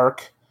good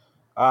park.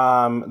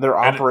 Their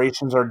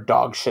operations are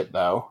dog shit,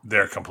 though.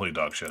 They're complete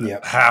dog shit.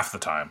 Yep. Half the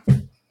time.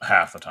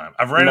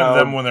 I've ran into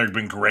them when they've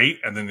been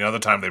great, and then the other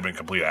time they've been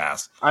complete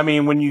ass. I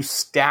mean, when you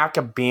stack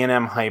a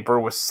B&M Hyper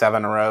with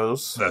 7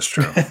 rows. That's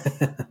true.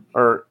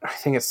 Or I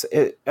think it's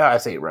 8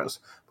 rows.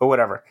 But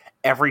whatever.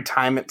 Every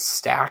time it's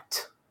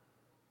stacked,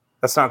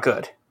 that's not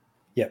good.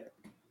 Yep.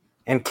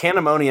 And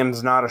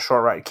Candemonium's not a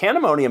short ride.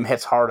 Candemonium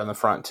hits hard in the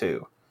front,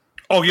 too.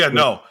 Oh, yeah,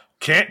 no.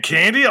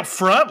 Candy up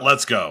front?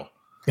 Let's go.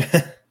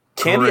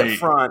 Candy up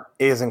front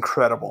is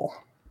incredible.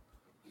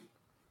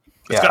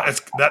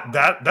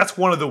 That's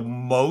one of the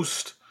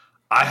most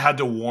I had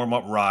to warm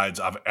up rides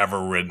I've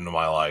ever ridden in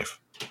my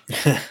life.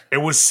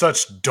 It was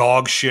such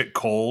dog shit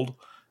cold,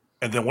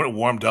 and then when it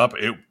warmed up,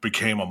 it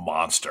became a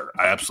monster.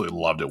 I absolutely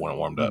loved it when it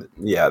warmed up.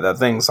 Yeah, that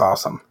thing's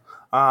awesome.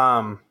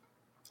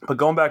 But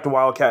going back to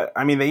Wildcat,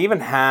 I mean, they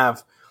even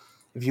have,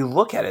 if you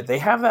look at it, they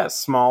have that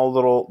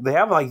they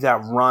have like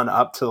that run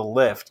up to the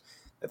lift.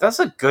 That's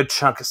a good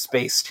chunk of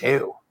space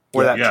too,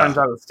 where that turns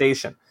out of the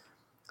station.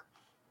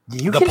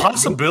 What you get,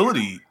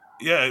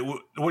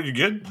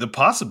 the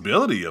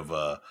possibility of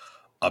a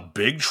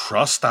big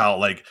truss style,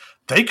 like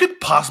they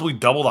could possibly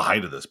double the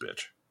height of this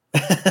bitch.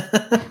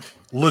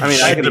 Legitimately. I mean,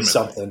 that could be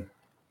something.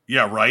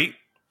 Yeah, right?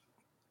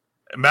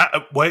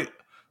 Wait.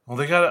 Well,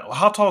 they got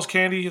how tall is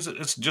Candy?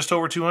 It's just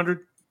over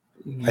 200?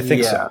 I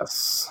think so.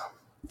 Yes.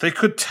 They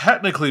could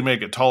technically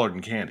make it taller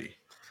than Candy.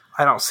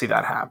 I don't see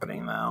that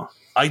happening, though.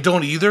 I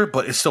don't either,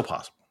 but it's still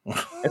possible.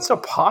 It's still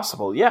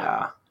possible,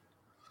 yeah.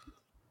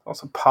 It's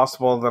also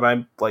possible that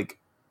I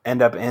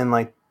end up in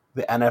the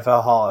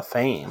NFL Hall of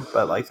Fame,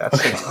 but that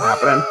shit's not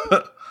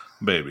happening.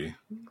 Baby,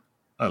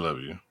 I love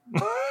you.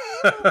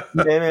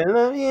 Baby, I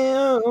love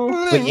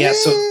you. But yeah,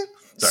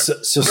 so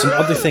some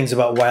other things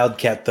about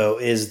Wildcat though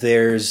is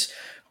there's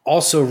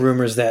also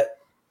rumors that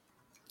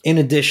in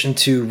addition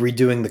to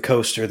redoing the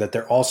coaster, that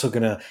they're also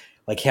gonna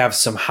have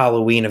some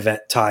Halloween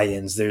event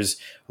tie-ins. There's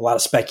a lot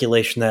of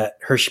speculation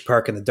that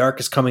HersheyPark in the Dark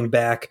is coming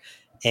back,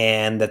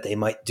 and that they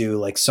might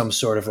do some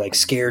sort of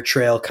scare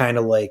trail, kind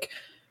of like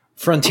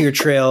Frontier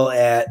Trail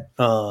at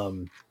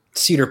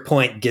Cedar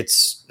Point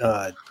gets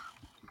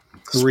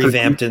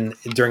revamped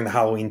during the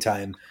Halloween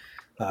time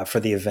for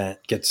the event.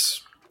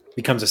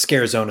 Becomes a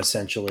scare zone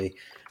essentially.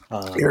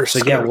 So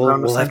yeah,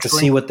 we'll have to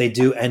see what they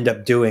end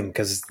up doing,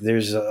 because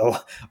there's a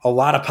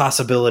lot of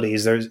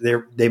possibilities.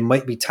 They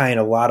might be tying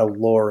a lot of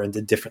lore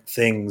into different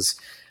things,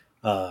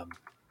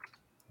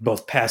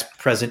 both past,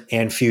 present,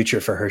 and future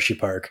for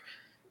HersheyPark.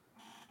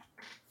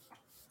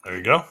 There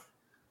you go.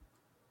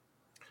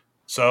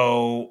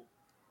 So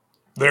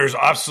there's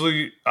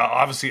obviously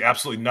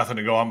absolutely nothing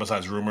to go on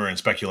besides rumor and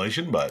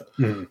speculation, but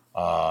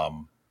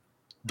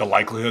the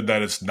likelihood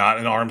that it's not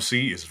an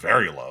RMC is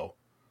very low.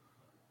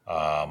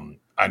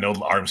 I know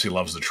RMC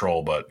loves the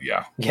troll, but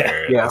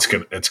it's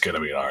gonna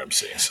be an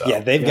RMC. So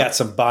yeah, they've got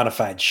some bona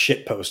fide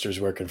shit posters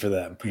working for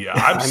them. Yeah,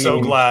 I'm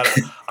so glad.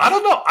 I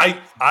don't know.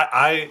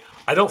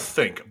 I don't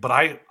think, but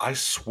I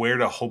swear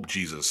to hope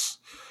Jesus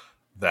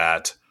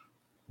that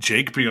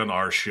Jake being on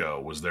our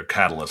show was their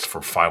catalyst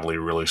for finally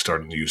really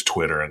starting to use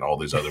Twitter and all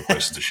these other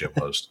places to shit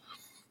post.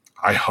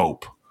 I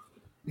hope.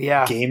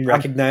 Yeah, game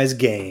recognized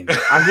game.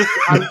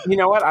 You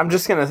know what? I'm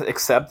just gonna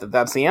accept that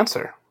that's the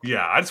answer.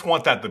 Yeah, I just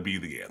want that to be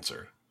the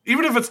answer.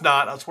 Even if it's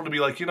not, I just want to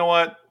be you know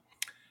what?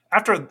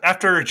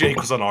 After Jake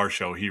was on our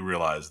show, he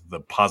realized the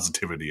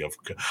positivity of.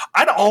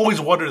 I'd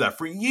always wondered that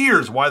for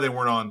years why they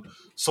weren't on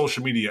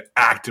social media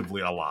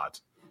actively a lot,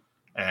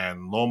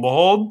 and lo and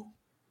behold,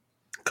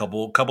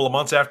 couple of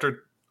months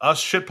after us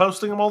shit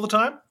posting them all the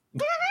time,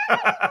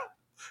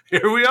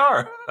 here we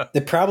are. They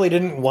probably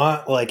didn't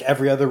want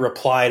every other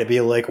reply to be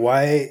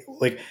why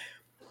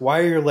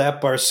are your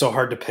lap bars so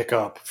hard to pick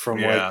up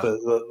from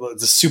the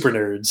super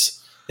nerds?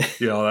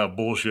 Yeah, all that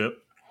bullshit.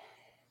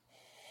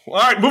 All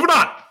right, moving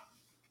on.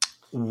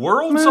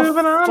 Worlds of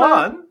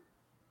Fun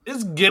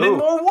is getting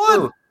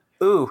more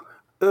wood.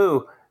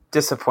 Ooh,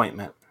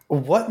 disappointment.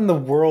 What in the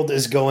world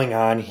is going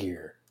on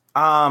here?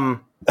 That's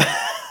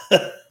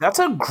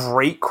a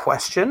great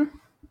question.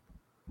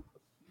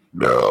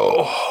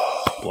 No.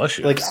 Bless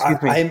you.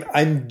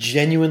 I'm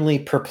genuinely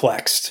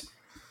perplexed.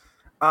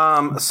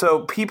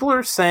 So people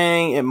are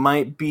saying it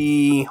might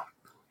be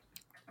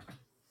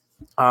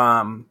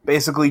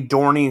basically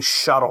Dorney's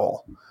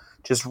shuttle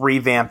just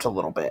revamped a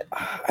little bit.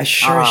 I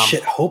sure as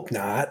shit hope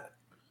not.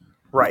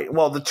 Right.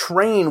 Well, the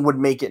train would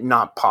make it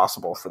not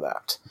possible for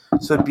that.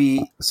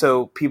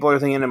 So people are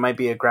thinking it might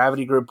be a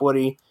Gravity Group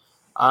Woody.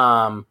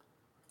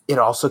 It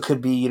also could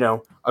be,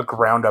 a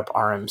ground up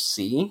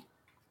RMC.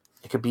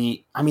 It could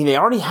be, they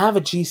already have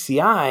a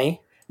GCI.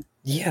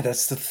 Yeah,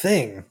 that's the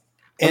thing.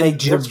 And they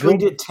just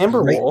redid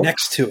Timberwolf right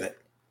next to it.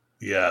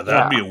 Yeah,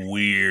 that'd be a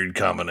weird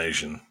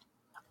combination.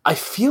 I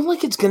feel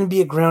like it's going to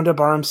be a ground up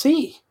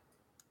RMC.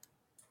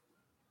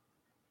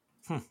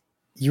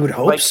 You would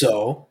hope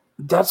so.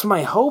 That's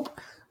my hope.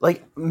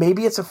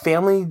 Maybe it's a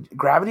family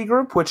Gravity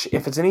Group, which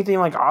if it's anything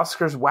like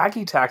Oscar's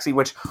Wacky Taxi,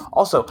 which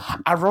also,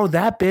 I rode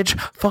that bitch.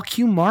 Fuck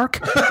you,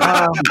 Mark.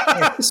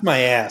 Kiss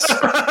my ass.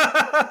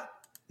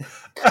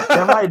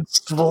 That ride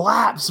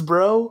slaps,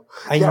 bro.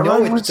 I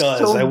know it does.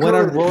 So I went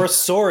on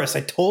Rorosaurus.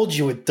 I told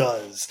you it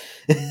does.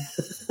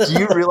 Do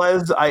you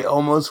realize I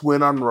almost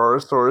went on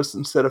Rorosaurus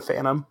instead of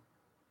Phantom?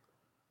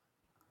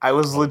 I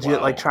was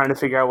legit trying to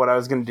figure out what I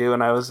was going to do,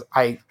 and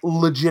I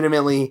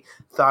legitimately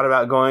thought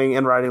about going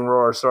and riding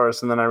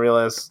Rorosaurus, and then I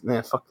realized,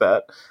 fuck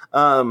that.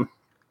 Now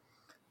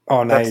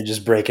you're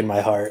just breaking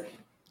my heart.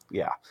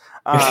 Yeah.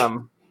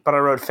 But I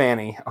rode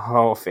Fanny.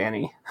 Oh,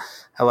 Fanny.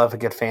 I love a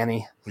good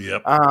Fanny.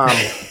 Yep.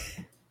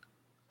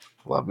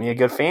 Love me a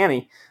good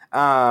Fanny.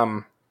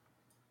 Wildcat.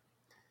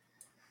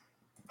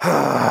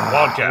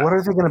 What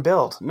are they going to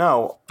build?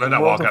 No. They're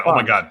not Wildcat. Oh,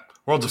 my God.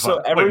 Worlds of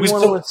Fun.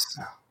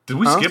 Did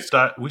we skip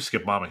that? We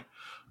skipped Mommy.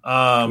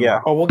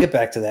 Yeah. Oh, we'll get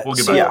back to that. We'll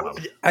get back to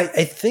Mommy.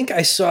 I think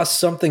I saw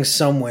something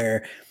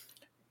somewhere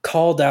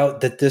called out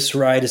that this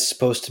ride is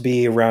supposed to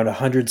be around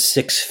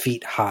 106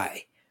 feet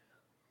high.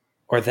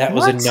 Or that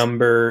was a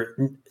number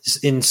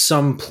in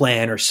some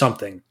plan or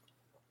something.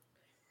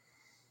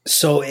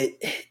 So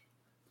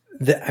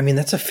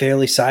that's a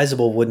fairly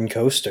sizable wooden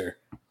coaster.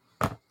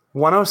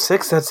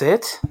 106, that's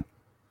it?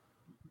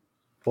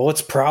 Well,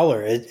 it's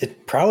Prowler.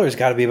 Prowler's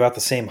got to be about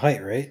the same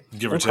height, right?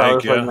 Give or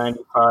take, Prowler's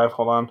 95.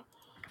 Hold on.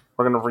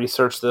 We're going to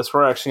research this.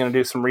 We're actually going to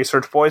do some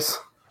research, boys.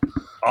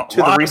 To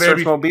the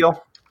research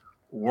mobile.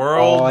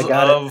 World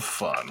of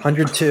Fun.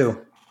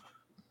 102.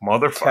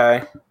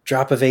 Motherfucker. Okay.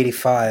 Drop of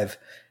 85.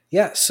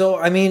 Yeah, so,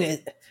 I mean,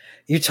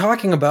 you're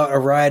talking about a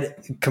ride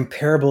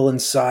comparable in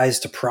size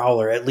to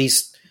Prowler, at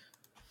least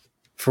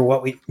for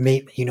what we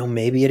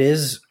maybe it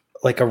is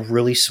like a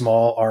really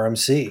small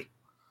RMC.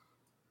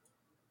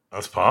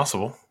 That's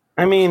possible.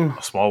 I mean,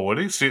 a small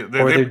Woody. See,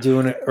 they're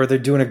doing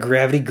a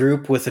gravity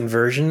group with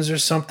inversions or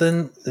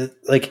something.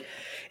 Like,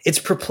 it's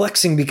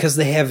perplexing because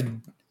they have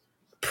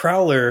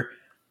Prowler,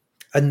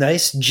 a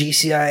nice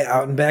GCI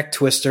out and back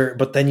twister,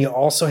 but then you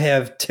also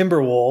have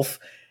Timberwolf,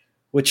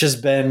 which has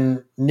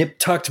been nip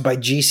tucked by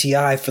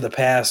GCI for the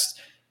past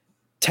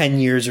 10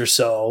 years or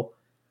so.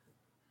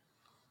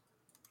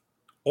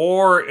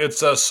 Or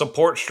it's a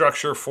support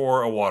structure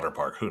for a water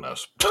park. Who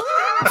knows?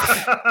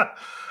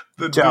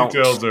 The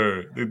details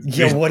are.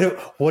 Yeah,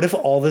 what if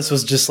all this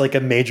was just like a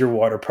major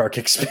water park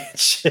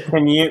expansion?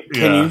 Can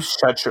you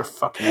shut your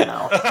fucking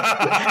mouth?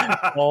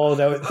 Oh,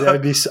 that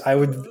would be. I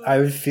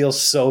would feel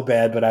so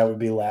bad, but I would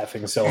be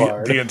laughing so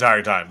hard the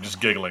entire time, just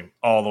giggling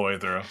all the way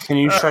through. Can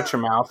you shut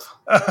your mouth?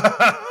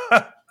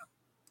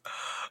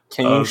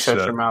 Can you shut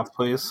your mouth,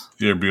 please?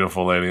 You're a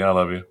beautiful lady. I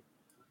love you.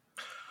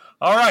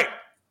 All right.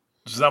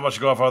 There's not much to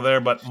go off of there,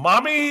 but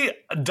Mommy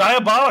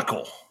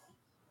Diabolical.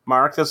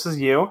 Mark, this is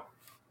you.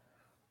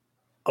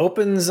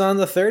 Opens on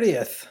the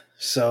 30th.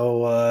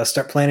 So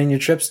start planning your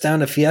trips down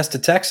to Fiesta,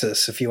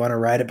 Texas, if you want to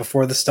ride it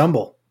before the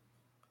stumble.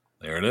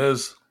 There it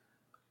is.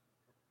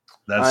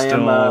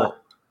 I'm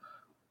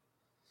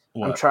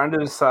trying to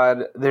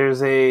decide.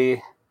 There's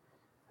an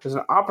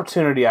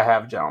opportunity I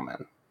have,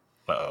 gentlemen.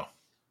 Uh-oh.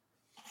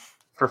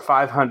 For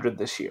 500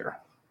 this year.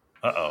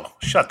 Uh-oh.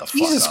 Shut the fuck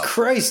up. Jesus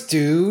Christ,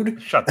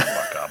 dude. Shut the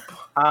fuck up.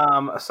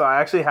 So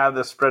I actually have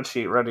this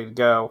spreadsheet ready to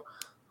go.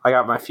 I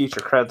got my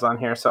future creds on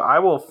here. So I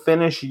will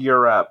finish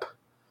Europe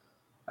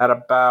at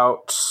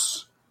about,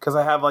 because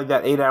I have like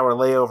that 8-hour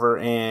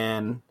layover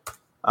in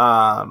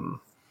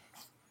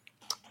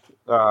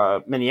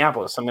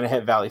Minneapolis. I'm going to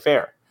hit Valley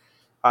Fair.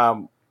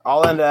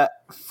 I'll end at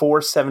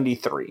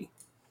 473.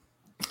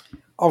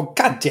 Oh,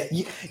 goddamn.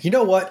 You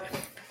know what?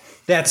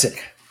 That's it.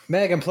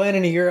 Meg, I'm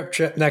planning a Europe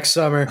trip next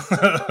summer.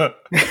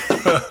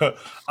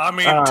 I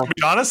mean, to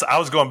be honest, I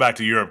was going back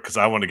to Europe because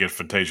I wanted to get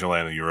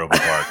Fantasyland and Europa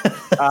Park.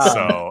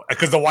 So,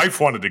 because the wife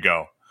wanted to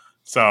go.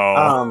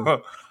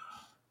 So,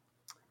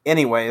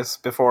 anyways,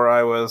 before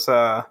I was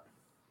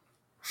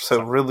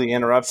really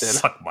interrupted,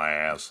 suck my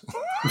ass.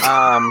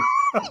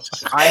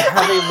 I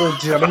have a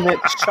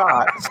legitimate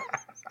shot.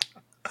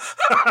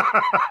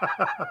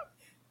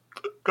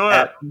 Go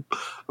ahead. At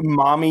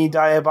Mommy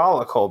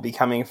Diabolical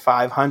becoming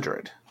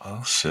 500.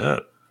 Oh,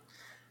 shit.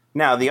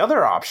 Now, the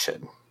other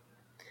option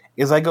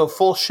is I go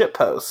full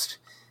shitpost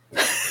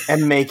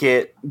and make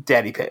it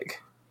Daddy Pig.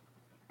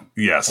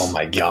 Yes. Oh,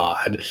 my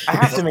God. I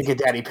have to make it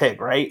Daddy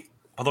Pig, right?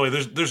 By the way,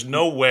 there's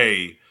no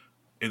way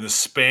in the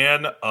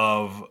span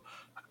of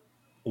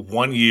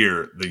 1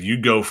 year that you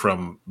go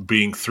from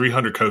being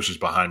 300 coaches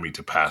behind me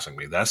to passing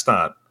me.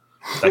 That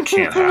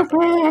can't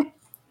happen.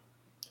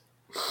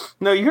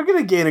 No, you're going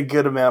to gain a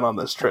good amount on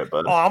this trip,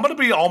 bud. Oh, I'm going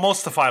to be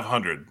almost to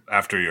 500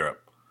 after Europe.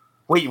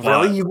 Wait,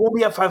 really? You won't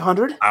be at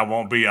 500? I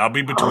won't be. I'll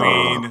be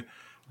between,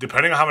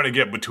 depending on how I'm going to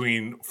get,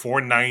 between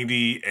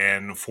 490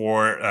 and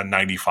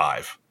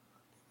 495.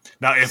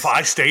 Now, if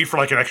I stayed for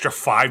like an extra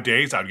 5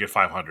 days, I'd get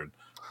 500.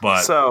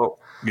 But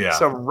yeah.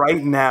 So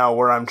right now,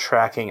 where I'm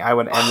tracking, I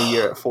would end the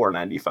year at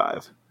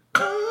 495.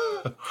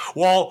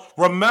 Well,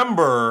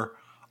 remember,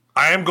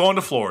 I am going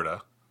to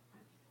Florida.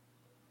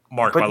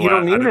 Mark, but you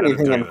don't need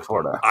anything in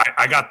Florida.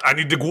 I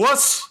need the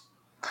guas.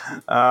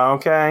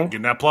 Okay.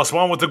 Getting that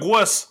 +1 with the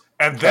guas.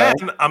 And then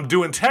I'm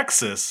doing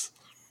Texas,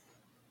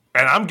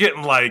 and I'm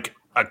getting like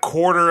a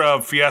quarter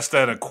of Fiesta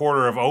and a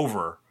quarter of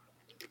Over.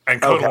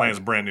 And Coda Land's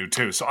brand new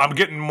too. So I'm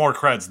getting more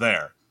creds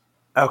there.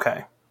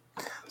 Okay.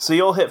 So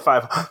you'll hit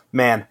 5.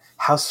 Man,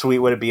 how sweet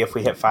would it be if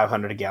we hit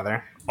 500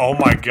 together? Oh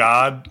my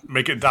God.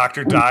 Make it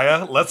Dr.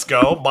 Daya. Let's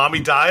go.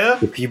 Mommy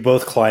Daya. If you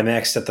both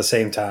climaxed at the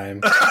same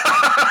time.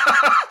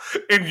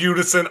 In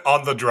unison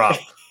on the drop.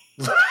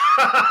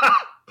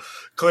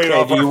 Clean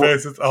off our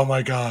faces. Oh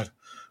my God.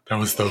 That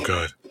was so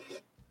good.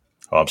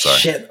 Oh, I'm sorry.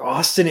 Shit,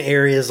 Austin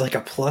area is like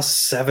a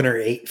 +7 or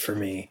 8 for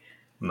me.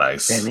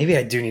 Nice. Man, maybe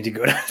I do need to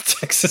go down to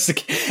Texas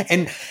again.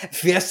 And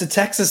Fiesta,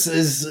 Texas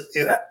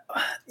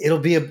it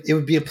would be a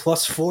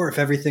 +4 if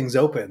everything's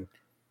open.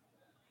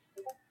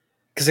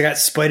 Because I got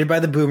spited by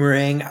the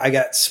Boomerang, I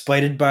got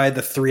spited by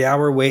the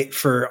 3-hour wait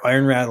for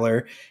Iron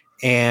Rattler,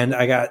 and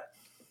I got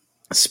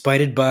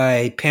spited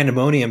by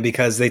Pandemonium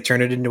because they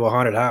turned it into a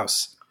haunted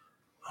house.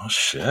 Oh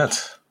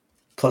shit!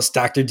 Plus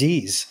Dr.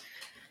 D's.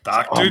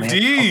 Dr.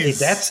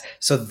 D's. Okay,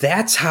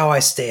 that's how I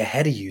stay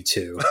ahead of you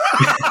two.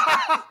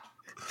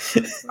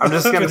 I'm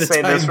just going to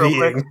say this real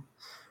quick.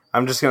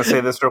 I'm just going to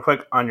say this real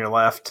quick. On your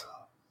left.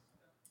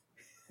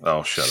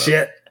 Oh,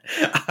 shit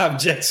up.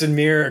 Objects in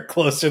mirror are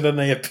closer than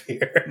they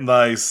appear.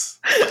 Nice.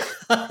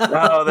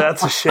 Oh,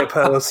 that's a shit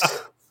post.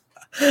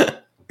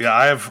 Yeah,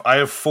 I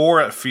have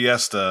 4 at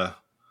Fiesta.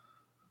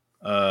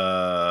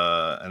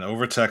 And And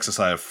over Texas,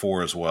 I have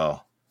 4 as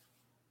well.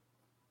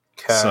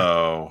 Okay.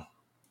 So,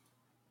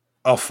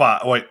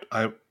 5. Wait,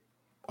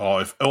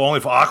 only if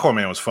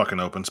Aquaman was fucking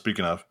open.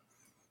 Speaking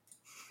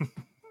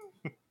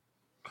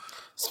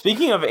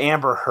of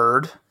Amber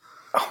Heard.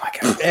 Oh my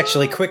god!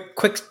 Actually,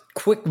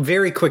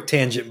 very quick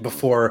tangent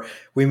before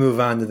we move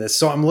on to this.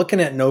 So I'm looking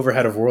at an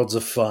overhead of Worlds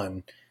of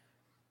Fun.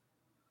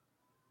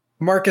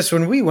 Marcus,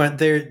 when we went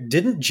there,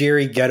 didn't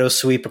Jerry ghetto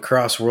sweep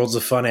across Worlds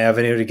of Fun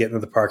Avenue to get into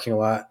the parking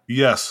lot?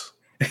 yes.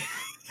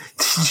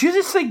 Did you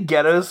just say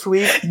ghetto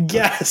sweep?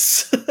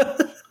 Yes.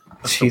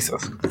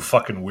 Jesus. The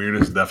fucking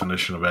weirdest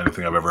definition of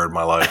anything I've ever heard in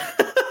my life.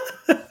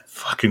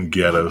 Fucking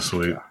ghetto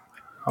sweep.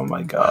 Oh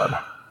my god.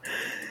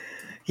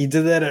 He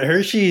did that at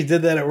Hershey. He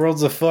did that at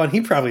Worlds of Fun.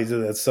 He probably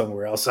did that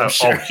somewhere else, I'm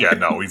sure. Oh, yeah,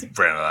 no. We've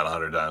ran that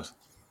 100 times.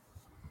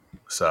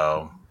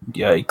 So.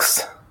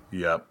 Yikes.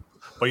 Yep.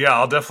 But yeah,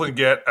 I'll definitely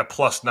get a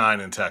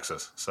 +9 in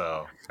Texas.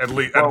 So at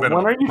least Well, when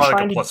are you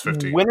trying like a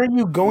 +15. When are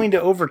you going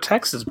to over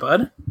Texas,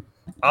 bud?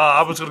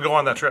 I was going to go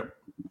on that trip.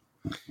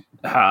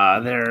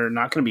 They're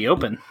not going to be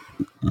open.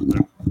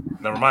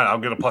 Never mind. I'll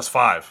get a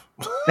 +5.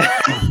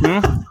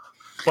 Mm-hmm.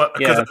 But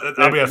Yeah,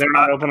 they're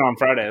not open on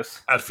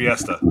Fridays. at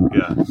Fiesta.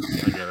 Yeah, I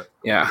get it.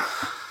 Yeah.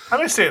 I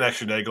may stay an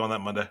extra day going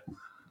that Monday.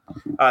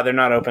 They're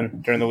not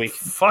open during the week.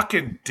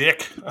 Fucking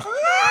dick.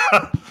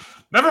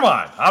 Never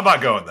mind. I'm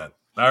not going then.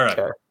 All right.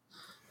 Okay.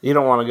 You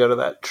don't want to go to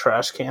that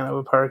trash can of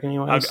a park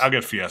anyways? I'll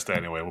get Fiesta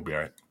anyway. We'll be all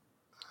right.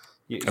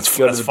 That's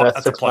That's a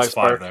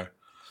 +5 there.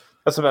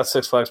 That's about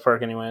Six Flags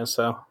Park anyways,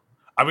 so.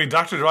 I mean,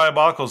 Dr.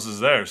 Diabolicals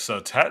is there, so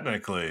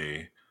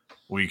technically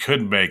we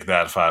could make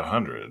that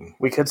 500.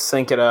 We could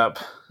sync it up.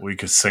 We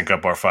could sync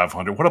up our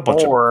 500. What a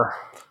bunch Or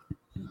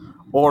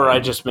I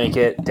just make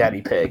it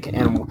Daddy Pig.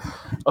 And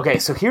okay,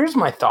 so here's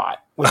my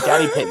thought with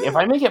Daddy Pig. If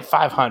I make it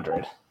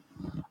 500,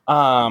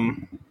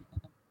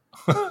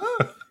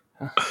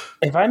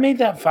 if I made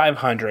that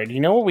 500,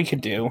 you know what we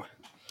could do?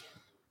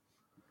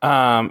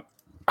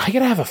 I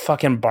gotta have a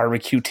fucking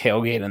barbecue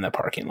tailgate in the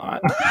parking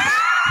lot.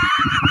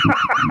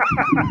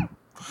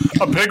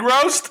 A pig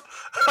roast?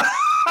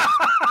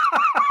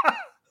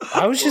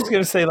 I was just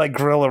gonna say like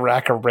grill a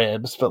rack of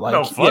ribs, but like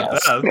No, fuck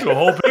that. Let's do a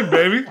whole pig,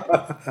 baby.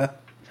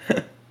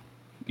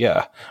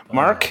 Yeah.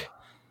 Mark,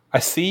 I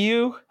see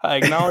you, I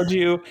acknowledge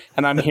you,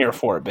 and I'm here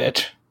for it,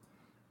 bitch.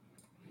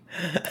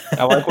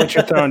 I like what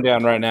you're throwing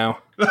down right now.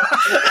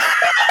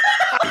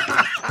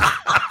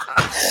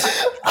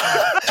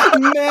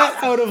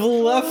 Matt out of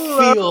left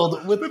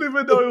field with Didn't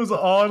even know it was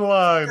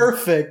online.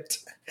 perfect.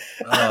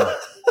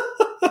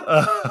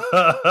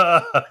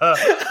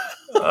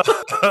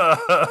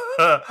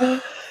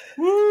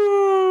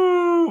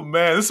 Woo!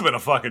 Man, this has been a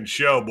fucking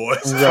show,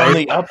 boys. On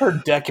the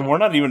upper deck, and we're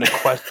not even a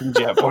question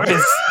yet,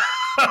 boys.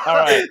 All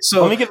right,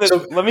 So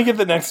let me get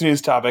the next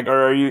news topic.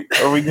 Or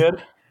are we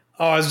good?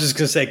 Oh, I was just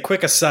gonna say,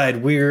 quick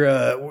aside, we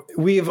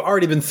have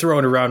already been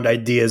throwing around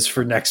ideas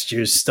for next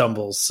year's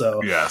stumbles.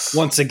 So Yes.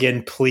 once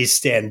again, please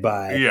stand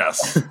by.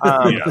 Yes.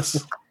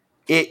 Yes.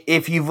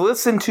 If you've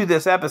listened to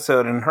this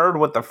episode and heard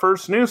what the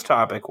first news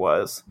topic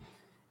was,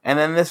 and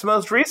then this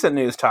most recent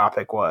news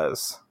topic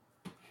was,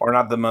 or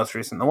not the most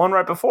recent, the one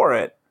right before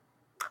it,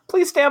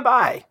 please stand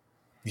by.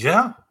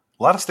 Yeah.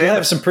 A lot of We stand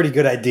have some pretty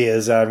good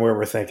ideas on where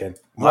we're thinking.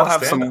 We'll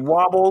have some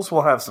wobbles.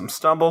 We'll have some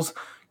stumbles.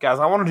 Guys,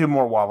 I want to do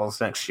more wobbles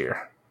next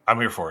year. I'm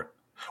here for it.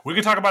 We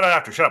can talk about it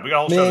after. Shut up. We got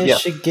a whole show.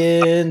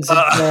 Michigan's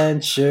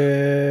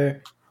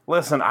adventure.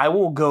 Listen, I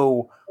will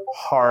go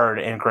hard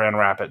in Grand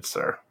Rapids,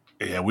 sir.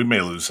 Yeah, we may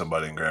lose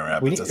somebody in Grand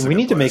Rapids. We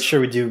need to make sure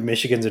we do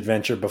Michigan's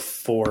adventure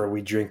before we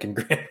drink in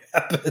Grand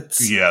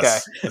Rapids.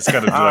 Yes. Okay. It's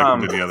got to be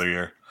like we did the other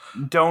year.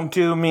 Don't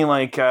do me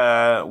like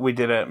we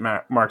did at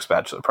Mark's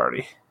bachelor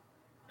party,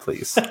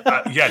 please.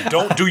 Yeah,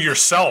 don't do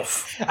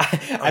yourself.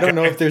 I don't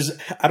know if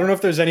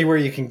there's anywhere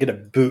you can get a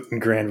boot in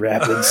Grand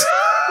Rapids.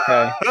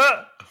 Okay.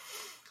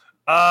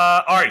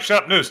 All right,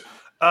 shut up. News.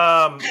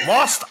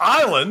 Lost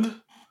Island,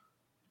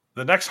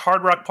 the next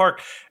Hard Rock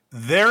Park,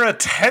 their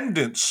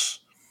attendance.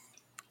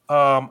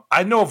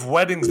 I know of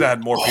weddings that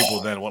had more people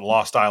than what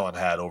Lost Island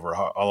had over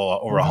a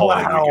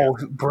holiday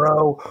weekend.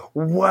 Bro.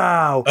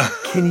 Wow.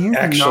 Can you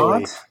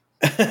Actually. not?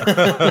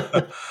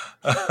 I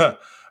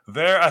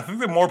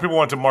think that more people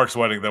went to Mark's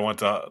wedding than went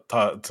to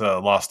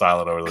Lost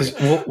Island over the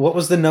weekend. What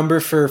was the number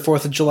for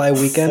 4th of July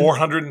weekend?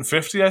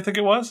 450, I think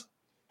it was.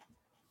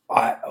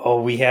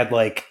 We had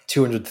like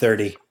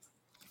 230.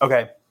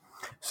 Okay.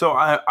 So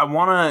I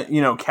want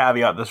to,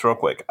 caveat this real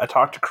quick. I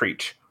talked to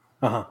Creech.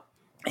 Uh-huh.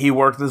 He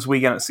worked this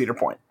weekend at Cedar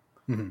Point.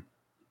 Mm-hmm.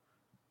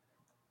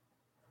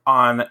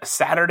 On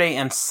Saturday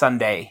and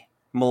Sunday,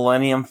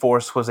 Millennium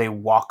Force was a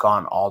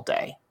walk-on all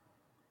day.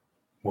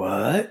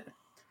 What?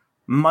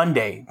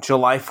 Monday,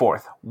 July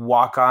 4th,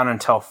 walk-on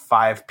until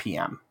 5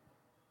 p.m.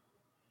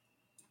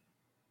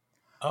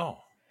 Oh.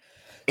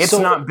 It's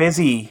not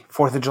busy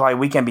 4th of July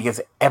weekend because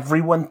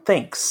everyone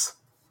thinks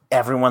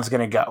everyone's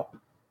going to go.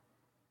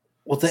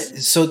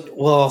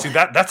 See,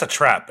 that's a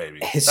trap, baby.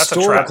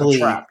 Historically, that's a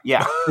trap.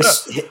 Yeah.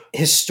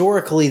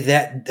 Historically,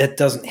 that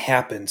doesn't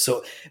happen.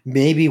 So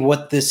maybe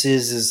what this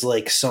is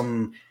like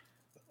some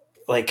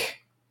like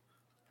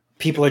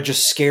people are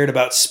just scared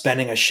about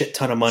spending a shit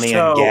ton of money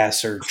on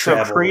gas or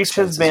travel. So Preach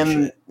has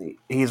been,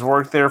 he's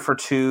worked there for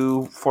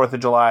 2 4th of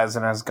Julys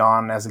and has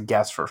gone as a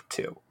guest for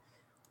 2.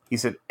 He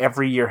said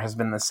every year has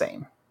been the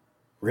same.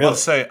 Really?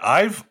 Let's say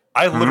I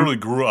literally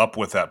grew up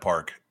with that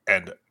park,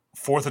 and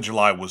 4th of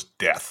July was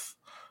death.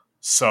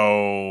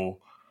 So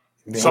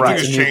something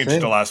has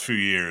changed the last few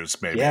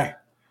years, maybe. Yeah.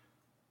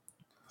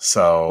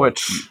 So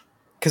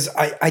because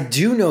I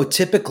do know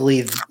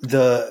typically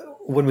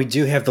when we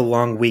do have the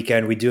long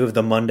weekend, we do have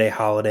the Monday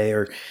holiday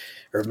or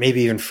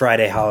maybe even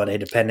Friday holiday,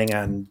 depending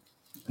on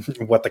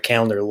what the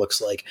calendar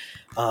looks like.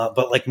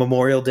 But like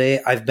Memorial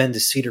Day, I've been to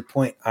Cedar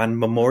Point on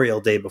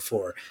Memorial Day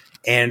before,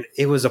 and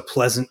it was a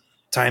pleasant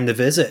time to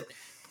visit.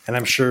 And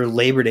I'm sure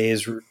Labor Day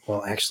is,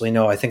 well, actually,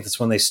 no, I think that's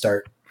when they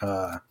start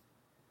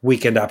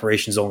weekend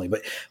operations only.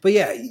 But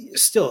yeah,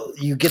 still,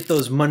 you get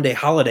those Monday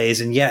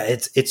holidays, and yeah,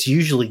 it's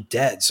usually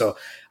dead. So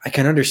I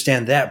can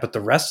understand that, but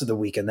the rest of the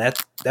weekend,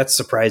 that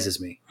surprises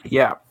me.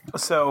 Yeah.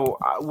 So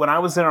when I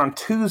was there on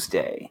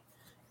Tuesday,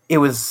 it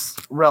was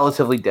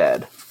relatively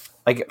dead.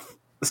 Like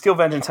Steel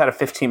Vengeance had a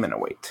 15-minute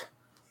wait,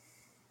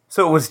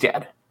 so it was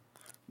dead.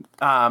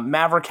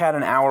 Maverick had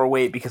an hour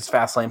wait because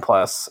Fastlane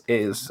Plus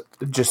is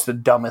just the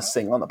dumbest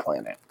thing on the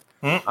planet,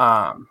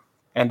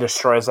 and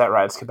destroys that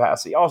ride's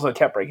capacity. Also, it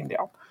kept breaking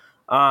down.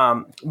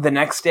 The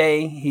next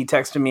day, he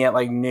texted me at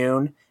like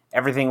noon.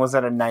 Everything was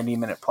at a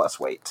 90-minute plus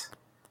wait.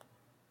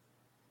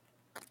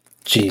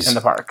 Jeez. In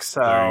the park. So,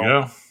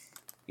 there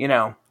you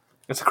go.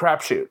 It's a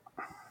crapshoot.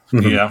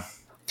 Yeah.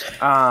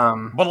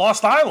 But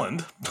Lost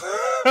Island.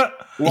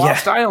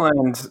 Lost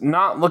Island,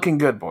 not looking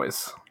good,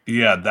 boys.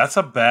 Yeah, that's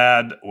a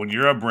bad, when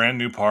you're a brand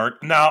new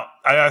park. Now,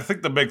 I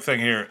think the big thing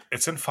here,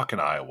 it's in fucking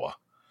Iowa.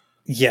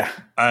 Yeah.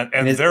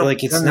 And they're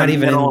like, it's not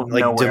even in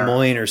like nowhere. Des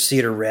Moines or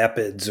Cedar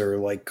Rapids or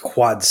like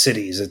Quad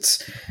Cities.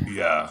 It's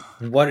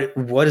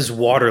what is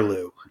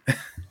Waterloo?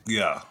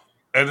 Yeah.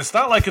 And it's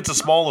not like it's a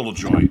small little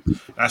joint. And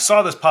I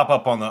saw this pop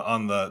up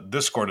on the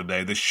Discord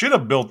today. They should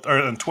have built,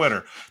 or on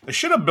Twitter, they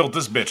should have built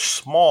this bitch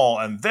small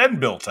and then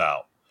built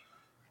out.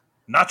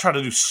 Not try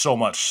to do so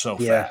much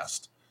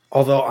fast.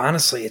 Although,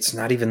 honestly, it's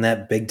not even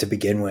that big to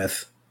begin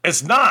with.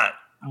 It's not.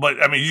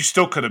 But, I mean, you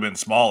still could have been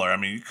smaller. I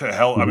mean, you could have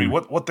held, I mean,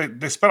 what they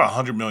spent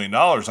 $100 million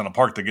on a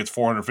park that gets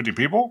 450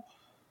 people?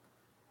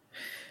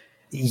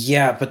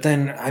 Yeah, but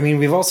then, I mean,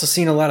 we've also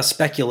seen a lot of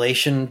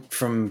speculation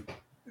from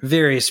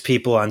various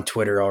people on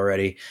Twitter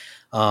already.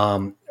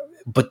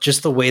 But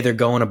just the way they're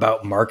going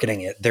about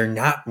marketing it, they're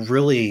not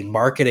really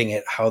marketing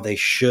it how they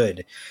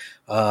should.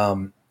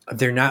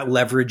 They're not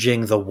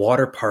leveraging the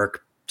water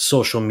park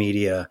social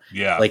media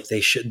like they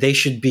should. They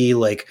should be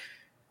like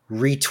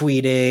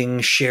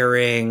retweeting,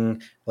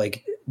 sharing,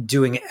 like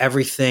doing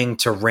everything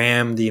to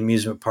ram the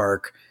amusement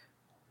park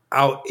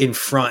out in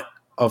front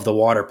of the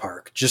water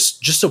park,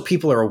 just so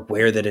people are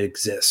aware that it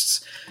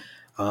exists.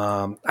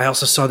 I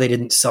also saw they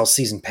didn't sell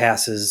season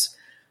passes.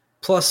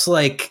 Plus,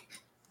 like,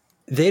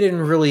 they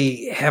didn't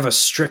really have a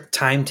strict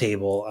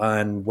timetable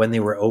on when they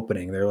were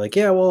opening. They're like,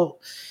 yeah, well,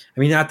 I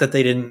mean, not that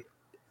they didn't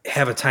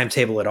have a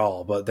timetable at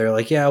all, but they're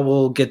like, yeah,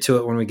 we'll get to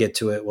it when we get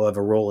to it. We'll have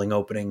a rolling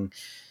opening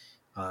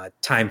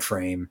time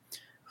frame.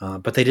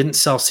 But they didn't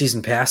sell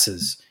season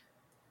passes,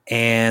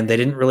 and they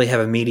didn't really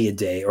have a media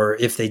day, or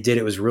if they did,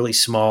 it was really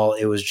small.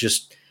 It was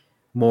just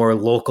more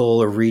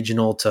local or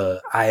regional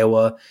to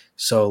Iowa.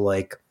 So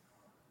like,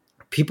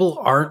 people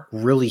aren't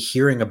really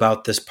hearing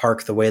about this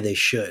park the way they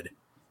should.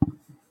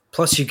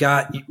 Plus, you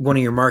got one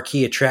of your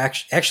marquee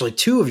attractions, actually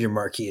 2 of your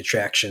marquee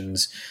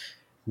attractions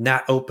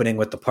not opening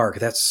with the park.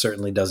 That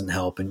certainly doesn't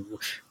help. And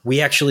we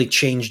actually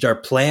changed our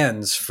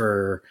plans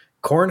for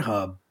Corn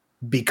Hub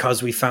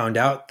because we found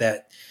out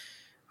that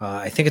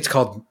I think it's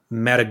called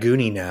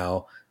Mataguni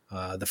now,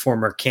 the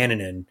former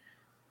Cannon,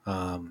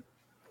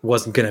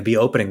 wasn't going to be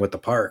opening with the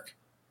park.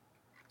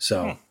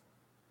 So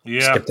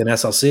skipped an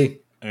SLC.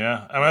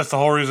 Yeah, I mean, that's the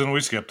whole reason we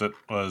skipped it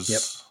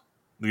was,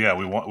 we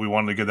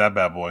wanted to get that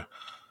bad boy.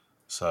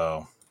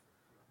 So,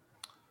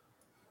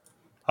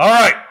 all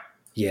right.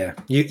 Yeah,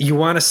 you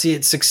want to see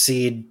it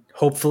succeed.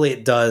 Hopefully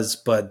it does,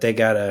 but they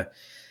gotta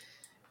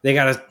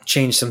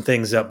change some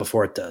things up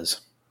before it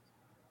does.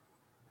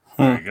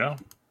 There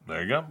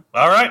you go.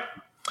 All right.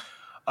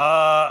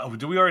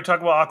 Did we already talk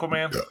about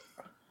Aquaman?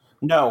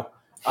 No.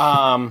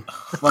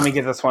 Let me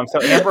get this one.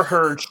 So Amber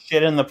Heard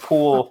shit in the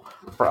pool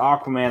for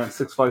Aquaman at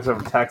Six Flags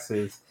Over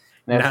Texas,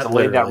 and has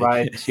delayed that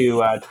ride to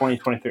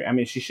 2023. I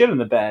mean, she shit in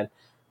the bed.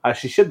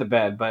 She shit the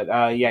bed, but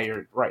yeah,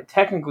 you're right.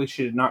 Technically,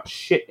 she did not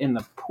shit in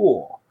the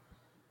pool.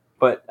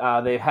 But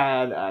they've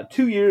had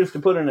 2 years to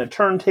put in a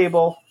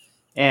turntable,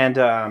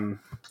 and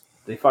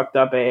they fucked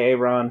up AA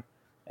run,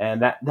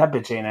 and that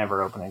bitch ain't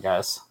ever opening,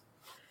 guys.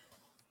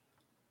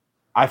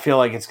 I feel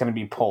like it's going to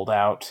be pulled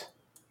out.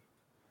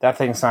 That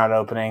thing's not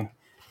opening.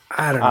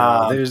 I don't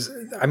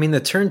know.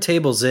 The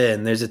turntable's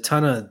in. There's a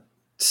ton of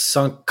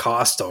sunk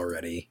cost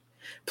already.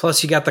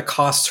 Plus, you got the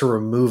cost to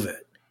remove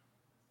it.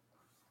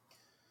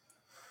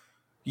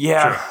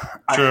 Yeah.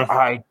 True.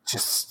 I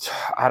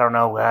don't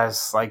know,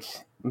 guys. Like,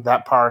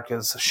 that park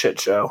is a shit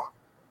show.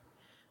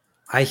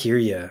 I hear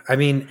you. I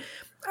mean,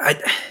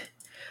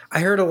 I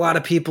heard a lot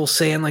of people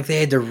saying like they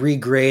had to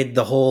regrade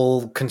the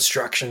whole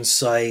construction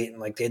site and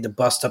like they had to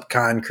bust up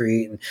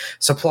concrete and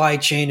supply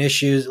chain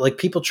issues. Like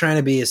people trying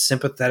to be as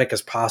sympathetic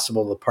as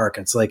possible to the park.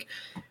 And it's like,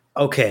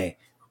 okay,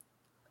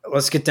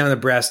 let's get down to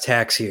brass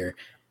tacks here.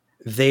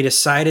 They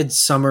decided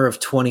summer of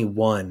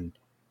 21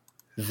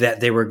 that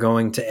they were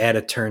going to add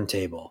a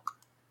turntable.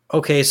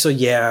 Okay, so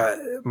yeah,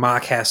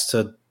 Mach has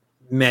to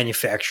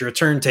manufacture a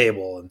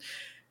turntable, and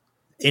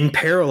in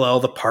parallel,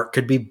 the park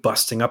could be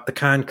busting up the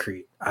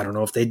concrete. I don't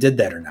know if they did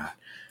that or not.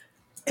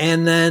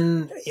 And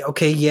then,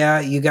 okay, yeah,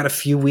 you got a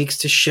few weeks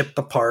to ship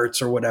the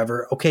parts or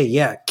whatever. Okay,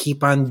 yeah,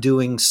 keep on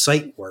doing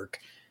site work.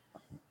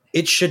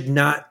 It should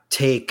not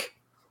take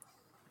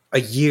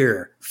a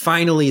year.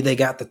 Finally, they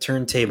got the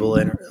turntable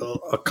in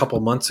a couple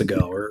months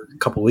ago or a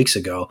couple weeks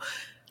ago.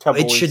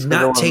 It should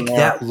not take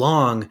that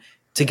long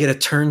to get a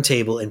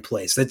turntable in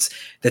place.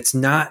 That's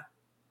not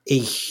a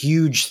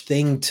huge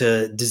thing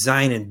to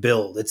design and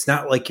build. It's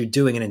not like you're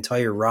doing an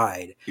entire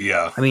ride.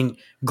 Yeah. I mean,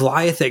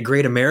 Goliath at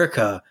Great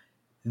America,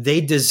 they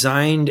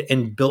designed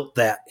and built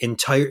that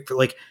entire,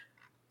 like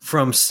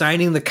from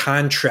signing the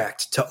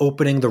contract to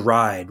opening the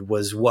ride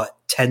was what,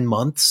 10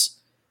 months?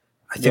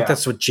 I think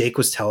that's what Jake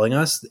was telling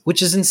us,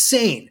 which is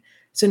insane.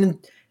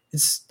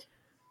 It's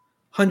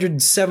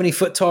 170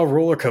 foot tall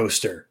roller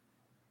coaster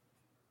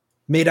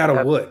made out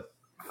of wood.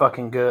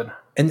 Fucking good.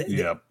 And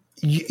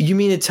you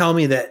mean to tell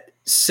me that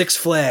Six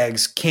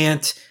Flags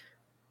can't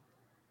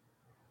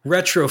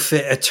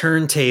retrofit a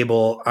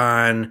turntable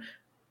on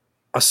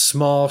a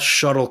small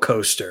shuttle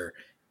coaster?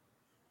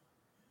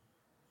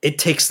 It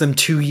takes them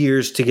 2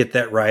 years to get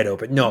that ride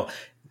open. No,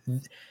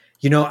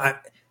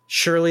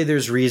 surely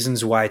there's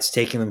reasons why it's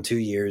taking them 2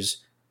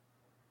 years.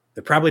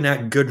 They're probably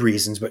not good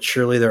reasons, but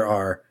surely there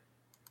are.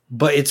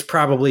 But it's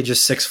probably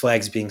just Six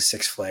Flags being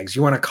Six Flags.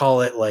 You want to call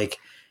it like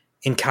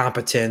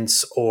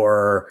incompetence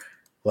or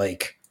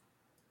like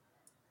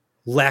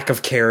lack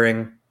of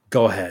caring,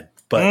 go ahead.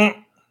 But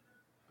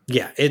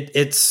yeah,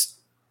 it's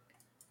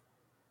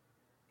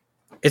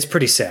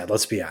pretty sad,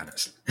 let's be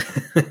honest.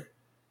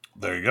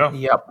 There you go.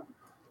 Yep.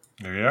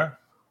 There you are.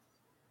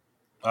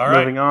 All right.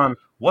 Moving on.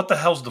 What the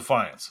hell's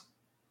Defiance?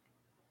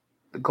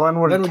 The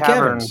Glenwood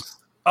Caverns.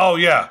 Oh,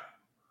 yeah.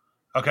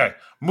 Okay.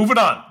 Moving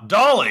on.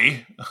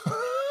 Dolly.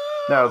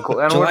 No,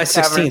 Glenwood July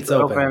Caverns 16th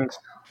opened.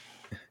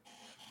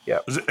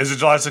 Yep. Is it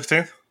July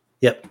 16th?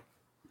 Yep.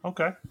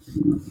 Okay.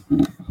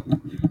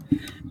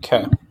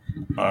 Okay.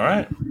 All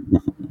right.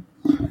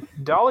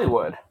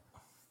 Dollywood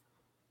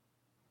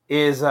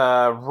is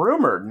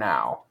rumored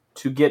now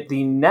to get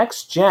the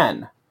next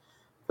gen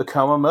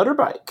Vekoma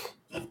motorbike.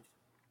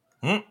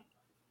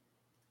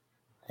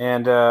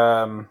 And,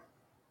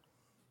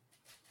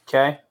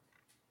 okay.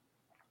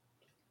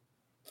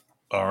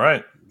 All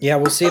right. Yeah,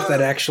 we'll see if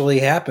that actually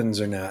happens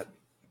or not.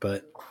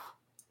 But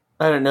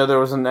I didn't know there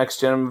was a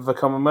next gen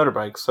Vekoma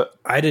motorbike. So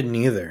I didn't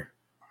either.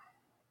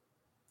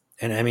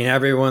 And I mean,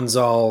 everyone's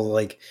all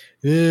like,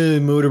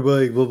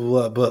 motorbike, blah, blah,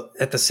 blah. But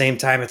at the same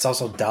time, it's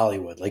also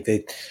Dollywood. Like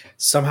they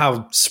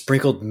somehow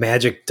sprinkled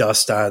magic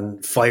dust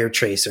on Fire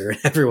Tracer, and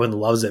everyone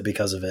loves it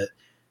because of it.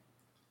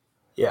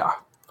 Yeah.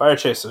 Fire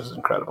Chaser is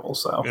incredible.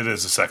 So It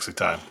is a sexy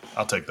time.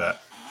 I'll take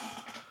that.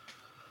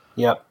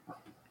 Yep.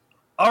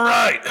 All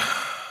right.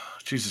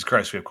 Jesus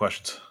Christ, we have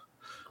questions.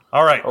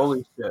 All right.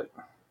 Holy shit.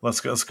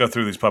 Let's go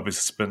through these puppies.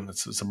 It's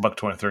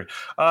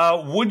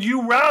 $1.23. Would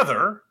you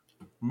rather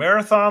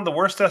marathon the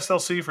worst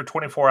SLC for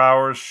 24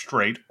 hours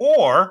straight,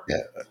 or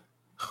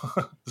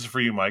this is for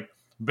you, Mike,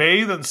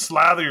 bathe and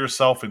slather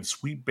yourself in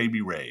Sweet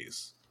Baby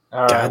Ray's?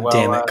 All right,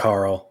 Damn it,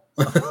 Carl.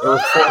 It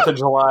was 4th of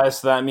July,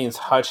 so that means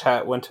Hutch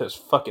Hat went to his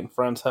fucking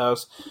friend's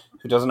house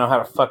who doesn't know how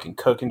to fucking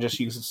cook and just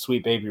uses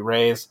Sweet Baby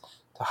Ray's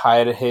to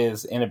hide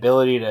his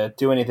inability to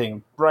do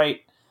anything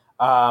right.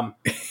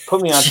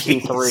 Put me on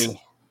T3.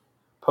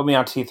 Put me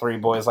on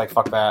T3, boys. Like,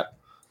 fuck that.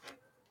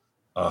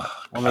 I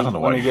don't know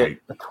why you get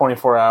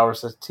 24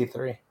 hours of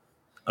T3.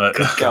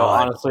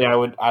 Honestly,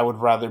 I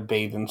would rather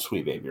bathe in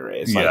Sweet Baby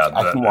Ray's. Like,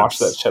 I can wash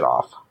that shit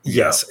off.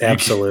 Yes,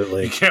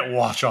 absolutely. You can't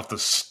wash off the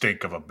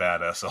stink of a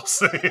bad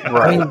SLC.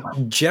 Right. I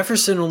mean,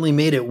 Jefferson only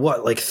made it,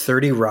 what, like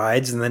 30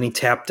 rides, and then he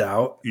tapped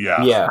out?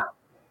 Yeah.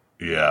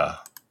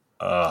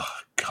 Oh,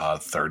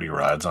 God, 30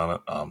 rides on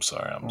it? Oh, I'm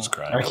sorry. I'm just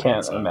crying. I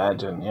can't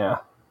imagine, yeah.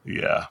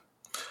 Yeah.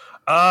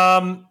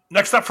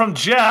 Next up from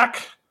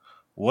Jack.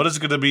 What is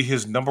going to be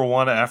his number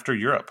one after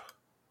Europe?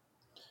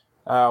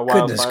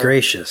 Goodness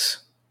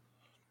gracious.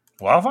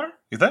 Wildfire,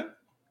 you think?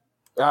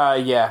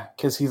 Yeah,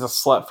 because he's a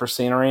slut for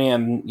scenery,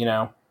 and,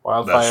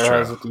 Wildfire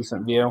has a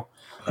decent view.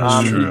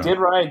 He did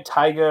ride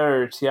Taiga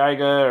or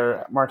Tiaga,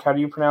 or Mark, how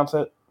do you pronounce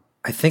it?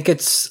 I think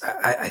it's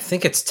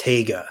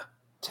Taiga.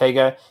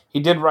 Taiga. He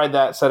did ride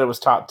that, said it was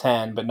top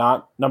 10, but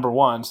not number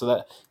one, so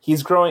that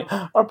he's growing.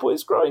 Our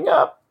boy's growing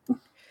up.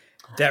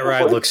 That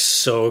ride looks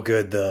so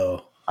good,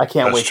 though. I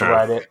can't wait to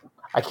ride it.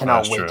 I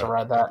cannot wait to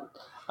ride that.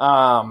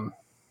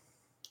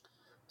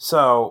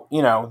 So,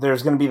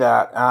 there's going to be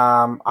that.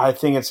 I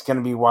think it's going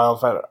to be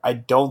Wildfire. I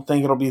don't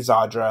think it'll be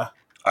Zadra.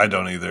 I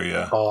don't either,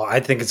 yeah. Oh, I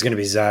think it's going to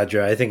be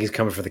Zadra. I think he's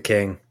coming for the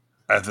king.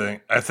 I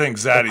think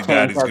Zaddy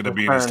Daddy's going to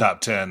be in his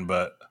top 10,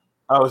 but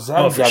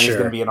Zaddy Daddy's sure.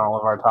 going to be in all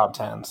of our top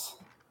 10s.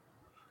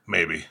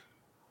 maybe.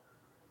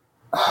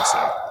 We'll see.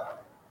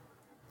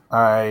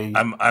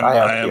 I'm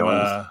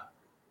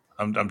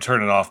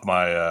turning off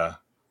my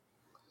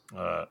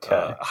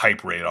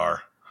hype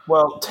radar.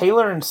 Well,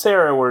 Taylor and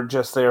Sarah were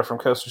just there from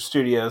Coaster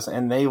Studios,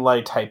 and they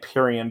liked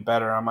Hyperion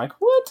better. I'm like,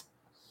 what?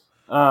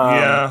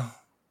 Yeah.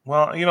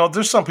 Well,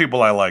 there's some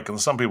people I like,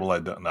 and some people I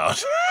don't know.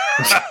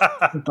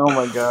 Oh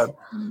my god!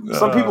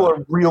 Some people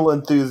are real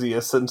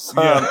enthusiasts, and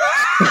some. Yeah.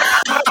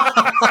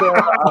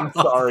 Sarah, I'm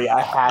sorry,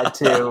 I had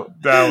to.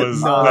 That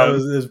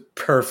was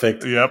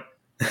perfect. Yep.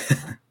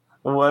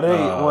 What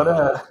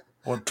a.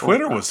 Well,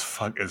 Twitter is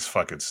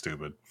fucking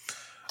stupid.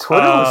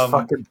 Twitter was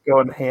fucking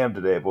going ham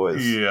today,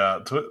 boys. Yeah,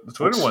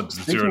 Twitter went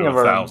 0 to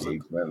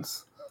 1,000.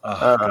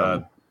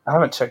 God. I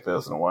haven't checked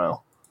those in a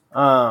while.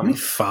 How many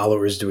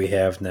followers do we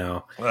have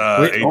now?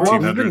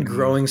 1,800. We've been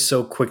growing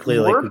so quickly,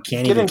 like we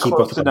can't even keep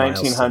up with the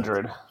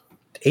 1,900.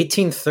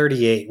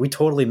 1838. We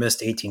totally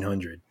missed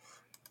 1,800.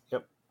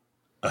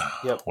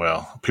 Yep.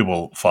 Well,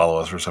 people follow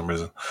us for some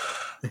reason.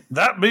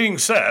 That being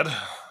said,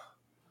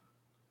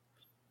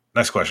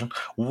 next question: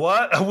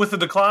 what, with the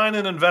decline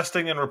in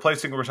investing and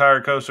replacing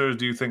retired coasters,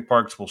 do you think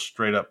parks will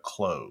straight up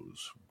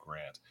close?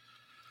 Grant.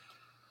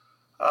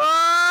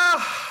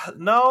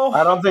 No.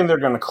 I don't think they're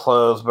going to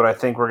close, but I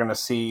think we're going to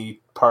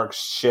see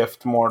parks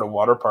shift more to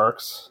water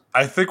parks.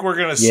 I think we're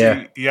going to see,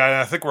 and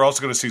I think we're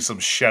also going to see some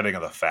shedding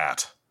of the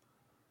fat.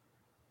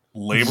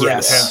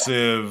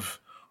 Labor-intensive,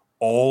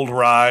 old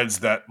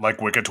rides like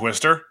Wicked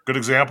Twister, good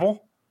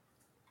example.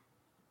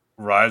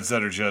 Rides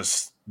that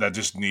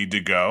just need to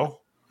go.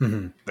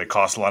 Mm-hmm. They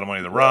cost a lot of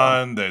money to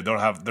run. They're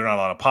not a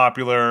lot of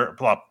popular.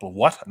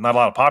 What? Not a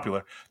lot of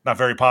popular. Not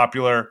very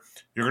popular.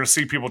 You're going to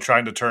see people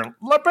trying to turn,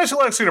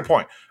 basically like Cedar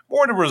Point,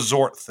 more into a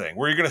resort thing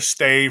where you're going to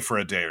stay for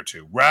a day or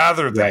two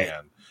rather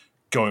than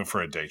going for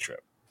a day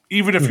trip,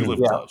 even if you live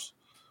close.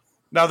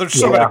 Now, they're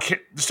still going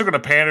to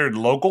pander to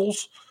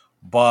locals,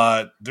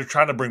 but they're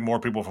trying to bring more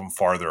people from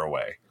farther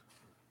away.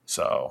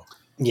 So,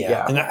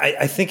 yeah. And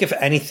I think if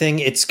anything,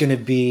 it's going to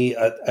be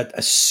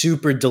a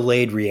super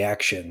delayed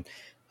reaction.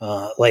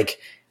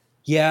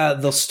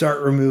 They'll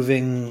start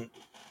removing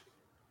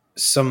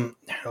some,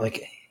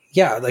 like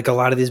a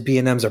lot of these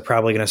B&Ms are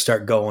probably going to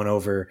start going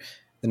over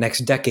the next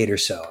decade or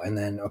so. And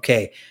then, a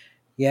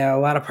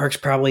lot of parks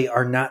probably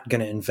are not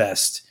going to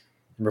invest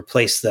and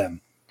replace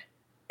them.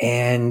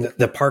 And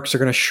the parks are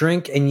going to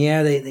shrink. And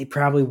they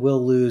probably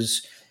will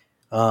lose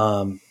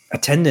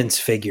attendance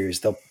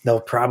figures.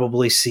 They'll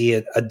probably see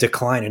a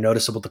decline, a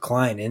noticeable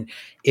decline. And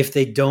if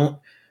they don't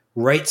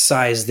right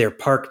size their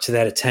park to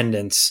that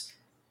attendance,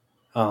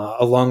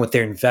 along with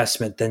their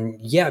investment, then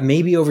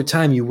maybe over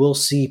time you will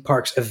see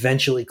parks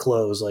eventually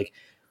close, like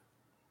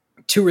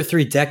 2 or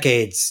 3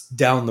 decades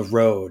down the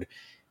road.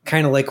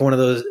 Kind of like one of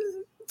those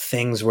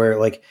things where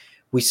like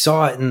we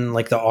saw it in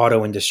like the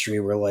auto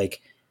industry where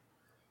like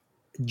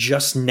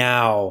just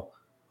now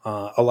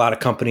a lot of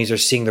companies are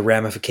seeing the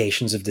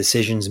ramifications of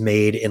decisions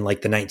made in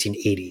like the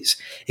 1980s.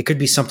 It could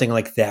be something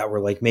like that where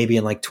like maybe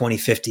in like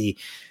 2050,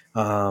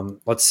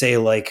 let's say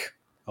like,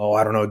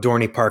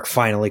 Dorney Park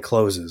finally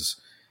closes.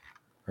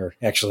 Or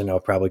actually, no,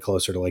 probably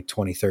closer to like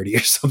 2030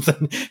 or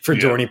something for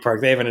Dorney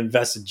Park. They haven't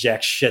invested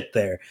jack shit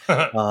there.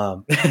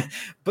 But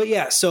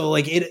so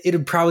like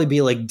it'd probably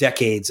be like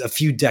a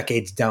few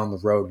decades down the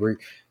road where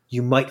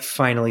you might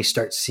finally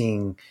start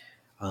seeing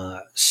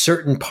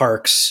certain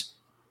parks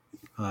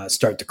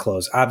start to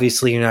close.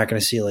 Obviously, you're not going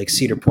to see like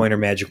Cedar Point or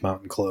Magic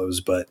Mountain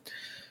close, but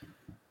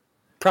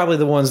probably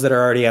the ones that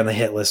are already on the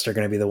hit list are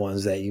going to be the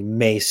ones that you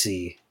may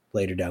see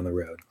later down the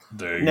road.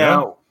 There you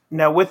go.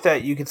 Now, with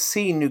that, you could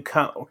see new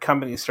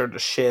companies start to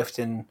shift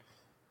and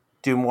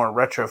do more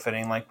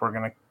retrofitting. Like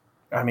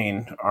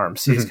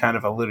RMC is kind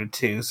of alluded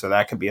to, so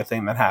that could be a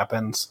thing that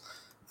happens.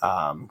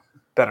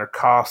 Better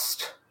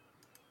cost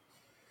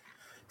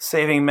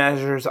saving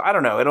measures. I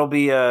don't know. It'll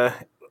be I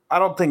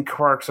don't think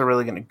parks are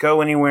really going to go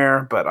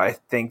anywhere, but I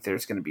think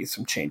there's going to be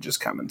some changes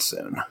coming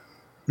soon.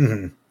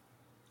 Mm-hmm.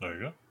 There you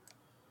go.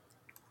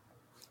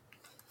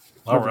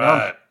 All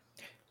right.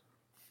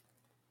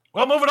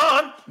 Well, moving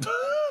on.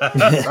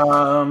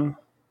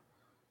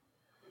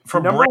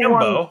 From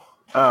Brambo.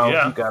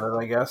 You got it,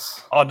 I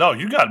guess. Oh, no,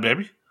 you got it,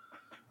 baby.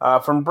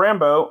 From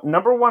Brambo,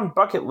 number 1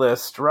 bucket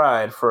list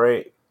ride for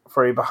a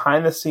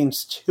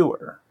behind-the-scenes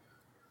tour.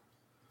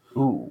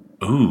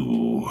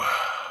 Ooh.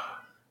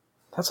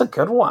 That's a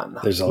good one.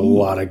 There's a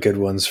lot of good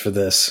ones for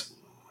this.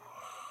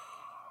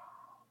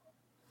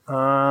 You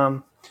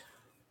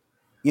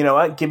know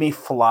what? Give me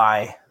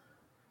Fly.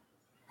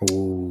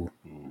 Ooh.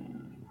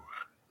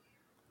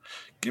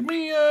 Give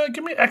me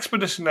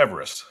Expedition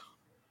Everest.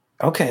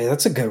 Okay,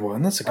 that's a good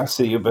one. I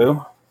see you,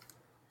 boo.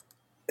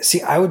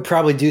 See, I would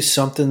probably do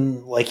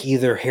something like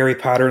either Harry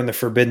Potter and the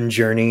Forbidden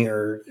Journey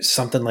or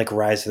something like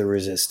Rise of the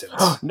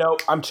Resistance. No,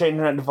 I'm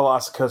changing it to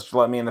Velocicoaster.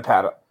 Let me in the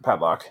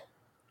padlock.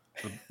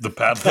 The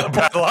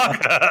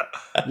padlock?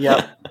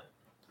 Yep.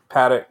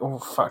 Paddock. Oh,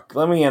 fuck.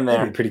 Let me in there.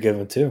 That'd be a pretty good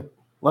one, too.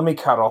 Let me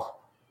cuddle.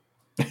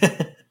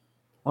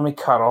 Let me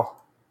cuddle.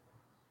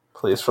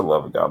 Please, for the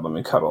love of God, let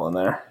me cuddle in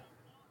there.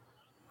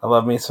 I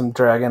love me some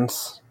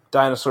dragons.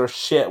 Dinosaur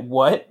shit.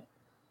 What?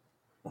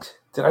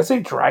 Did I say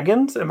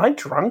dragons? Am I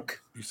drunk?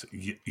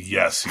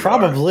 Yes, you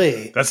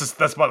Probably. Are. That's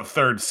about the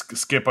third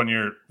skip on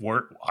your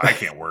word. I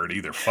can't word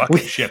either. Fucking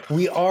shit.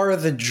 We are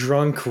the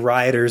drunk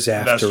riders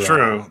after That's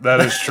true. That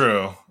is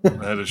true.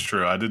 That is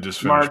true. I did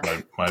just finish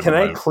Mark, my can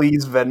I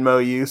please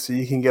Venmo you so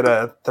you can get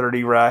a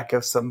 30 rack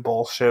of some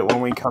bullshit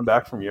when we come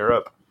back from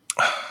Europe?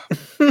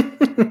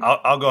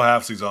 I'll go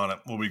halfsies on it.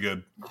 We'll be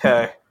good.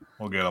 Okay.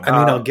 We'll get them. I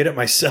mean, I'll get it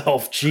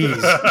myself. Jeez.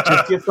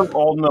 Just get some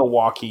old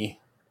Milwaukee.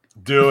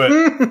 Do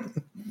it.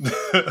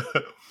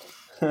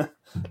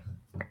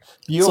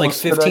 It's like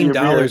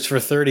 $15 for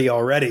 30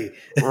 already.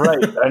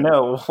 Right. I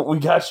know. We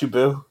got you,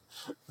 boo.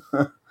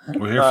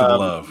 We're here for the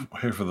love.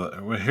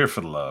 We're here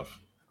for the love.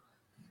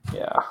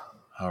 Yeah.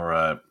 All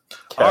right.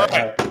 Okay. All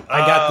right.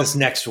 I got this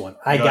next one.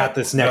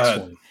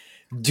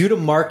 Due to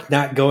Mark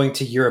not going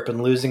to Europe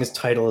and losing his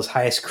title as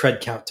highest cred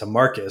count to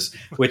Marcus,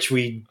 which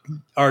we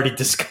already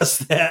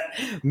discussed that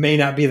may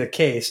not be the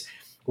case,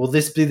 will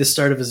this be the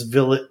start of his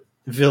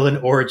villain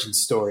origin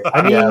story?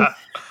 I mean,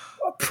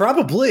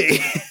 probably.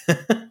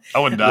 I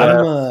would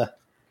die.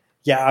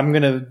 I'm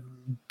going to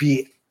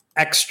be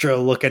extra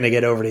looking to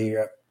get over to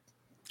Europe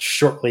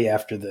shortly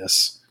after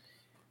this.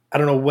 I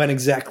don't know when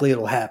exactly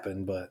it'll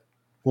happen, but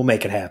we'll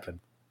make it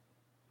happen.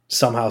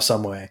 Somehow,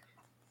 some way.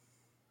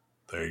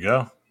 There you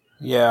go.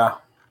 Yeah.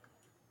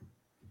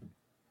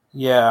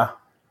 Yeah.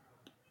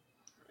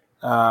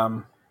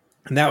 And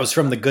that was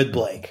from the good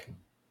Blake.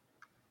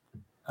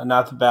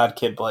 Not the bad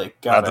kid Blake.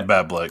 Not the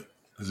bad Blake.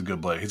 He's a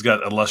good Blake. He's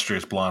got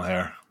illustrious blonde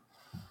hair.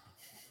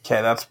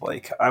 Okay, that's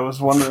Blake. I was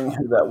wondering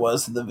who that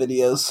was in the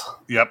videos.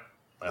 Yep,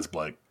 that's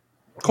Blake.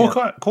 Cool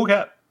cat.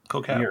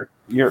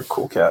 You're a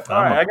cool cat.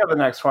 All right, I got the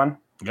next one.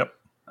 Yep.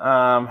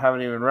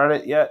 Haven't even read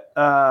it yet.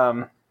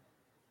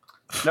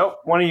 Nope.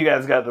 One of you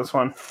guys got this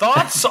one.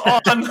 Thoughts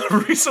on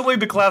recently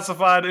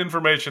declassified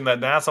information that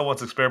NASA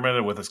once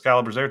experimented with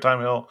Excalibur's airtime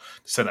hill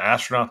to send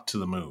astronauts to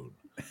the moon?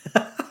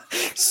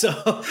 So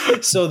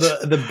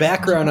the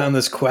background on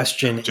this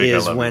question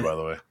is when by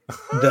the way.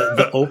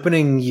 the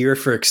opening year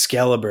for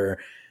Excalibur,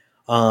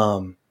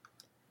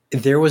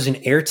 there was an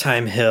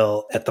airtime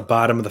hill at the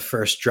bottom of the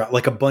first drop,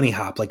 like a bunny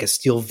hop, like a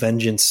Steel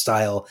Vengeance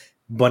style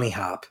bunny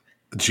hop.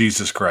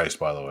 Jesus Christ,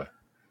 by the way.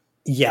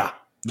 Yeah.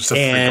 Just to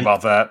think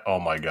about that, oh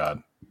my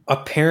God.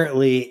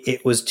 Apparently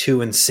it was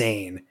too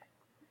insane.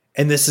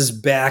 And this is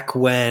back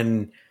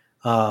when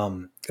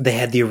they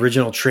had the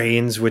original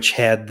trains, which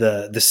had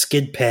the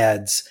skid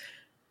pads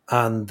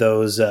on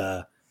those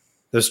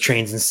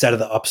trains instead of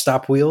the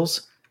upstop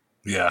wheels.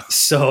 Yeah.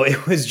 So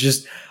it was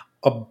just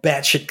a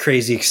batshit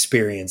crazy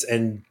experience,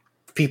 and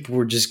people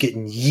were just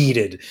getting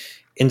yeeted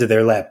into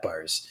their lap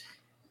bars.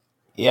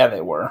 Yeah,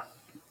 they were.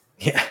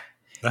 Yeah.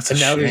 That's and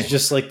now shame. there's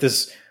just like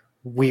this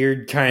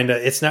weird kind of,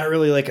 it's not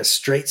really like a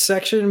straight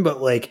section,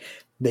 but like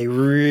they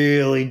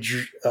really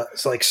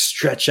like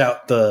stretch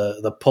out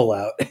the pull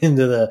out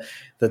into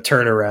the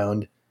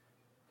turnaround.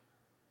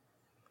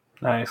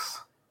 Nice.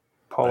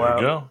 Pull there out.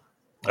 You go.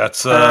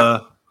 That's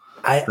I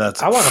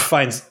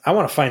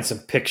want to find some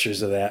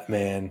pictures of that,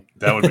 man.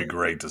 That would be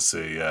great to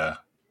see, yeah.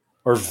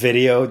 Or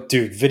video.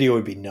 Dude, video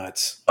would be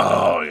nuts.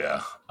 Oh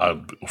yeah.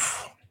 I'm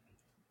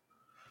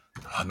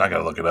not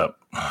gonna look it up.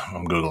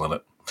 I'm Googling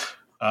it.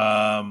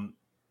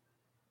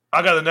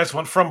 I got the next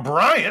one from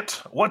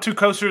Bryant. What two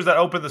coasters that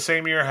opened the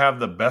same year have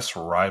the best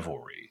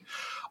rivalry?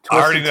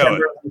 I already know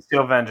it.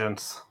 Steel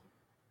Vengeance.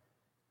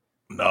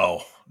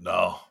 No.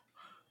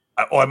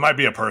 It might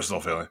be a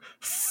personal feeling.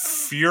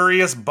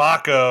 Furious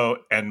Baco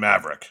and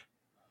Maverick.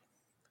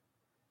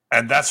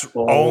 And that's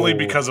only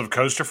because of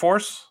Coaster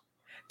Force.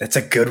 That's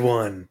a good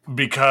one.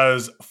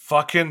 Because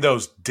fucking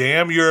those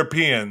damn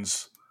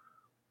Europeans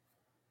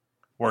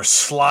were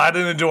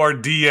sliding into our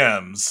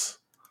DMs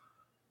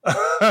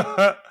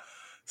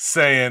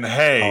saying,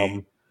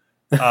 hey,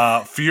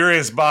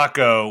 Furious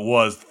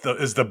Baco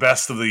is the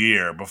best of the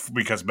year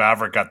because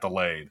Maverick got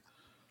delayed.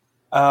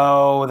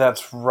 Oh,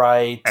 that's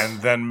right.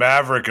 And then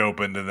Maverick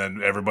opened, and then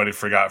everybody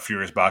forgot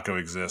Furious Baco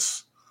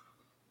exists.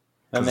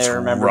 And they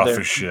remember rough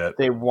as shit.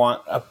 They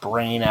want a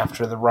brain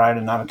after the ride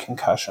and not a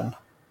concussion.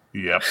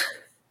 Yep.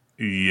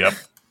 That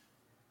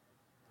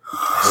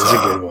was a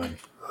good one.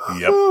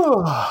 Yep.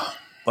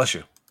 Bless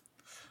you.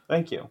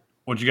 Thank you.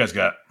 What you guys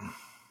got?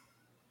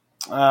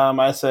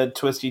 I said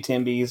Twisty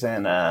Timbies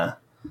and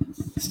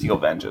Steel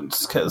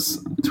Vengeance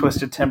because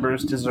Twisted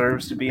Timbers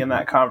deserves to be in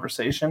that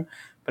conversation,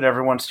 but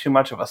everyone's too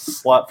much of a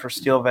slut for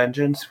Steel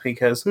Vengeance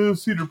because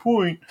Cedar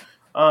Point.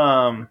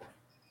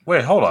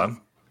 Wait, hold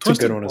on.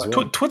 Twisted, a good one as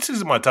well.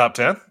 Twisty's in my top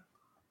 10.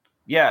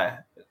 Yeah,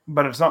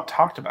 but it's not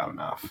talked about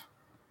enough.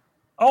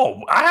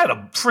 Oh, I had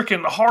a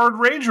freaking hard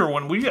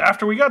rager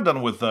after we got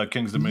done with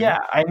King's Dominion. Yeah,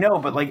 I know,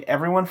 but like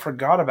everyone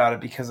forgot about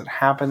it because it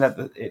happened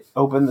it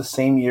opened the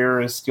same year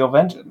as Steel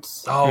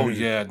Vengeance. Oh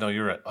yeah, no,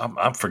 you're right.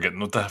 I'm forgetting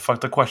what the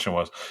fuck the question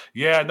was.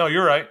 Yeah, no,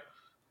 you're right.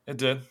 It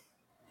did.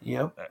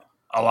 Yep.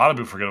 A lot of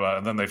people forget about it,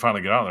 and then they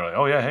finally get out and they're like,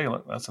 "Oh yeah, hey,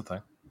 look, that's the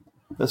thing."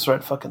 This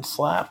red fucking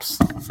slaps.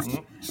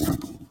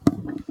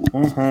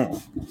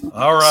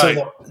 All right.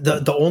 So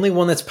the only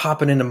one that's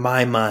popping into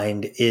my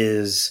mind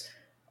is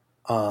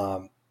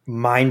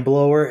Mind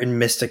Blower and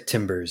Mystic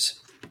Timbers.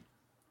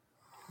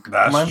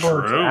 That's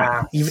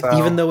true.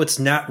 Even though it's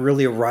not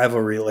really a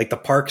rivalry, like the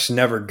parks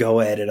never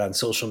go at it on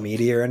social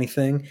media or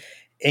anything,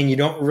 and you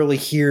don't really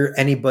hear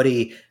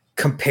anybody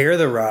compare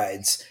the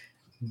rides.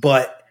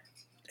 But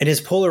and as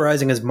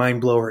polarizing as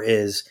Mind Blower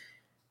is,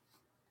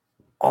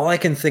 all I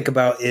can think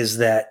about is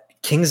that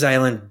Kings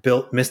Island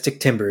built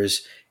Mystic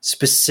Timbers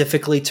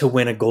specifically to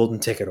win a Golden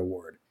Ticket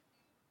Award.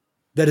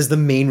 That is the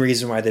main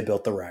reason why they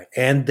built the ride,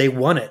 and they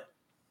won it.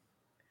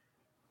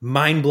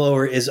 Mind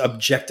Blower is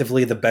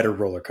objectively the better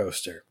roller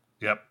coaster.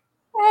 Yep.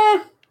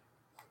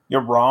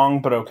 You're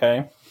wrong, but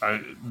okay.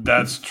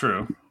 That's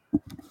true.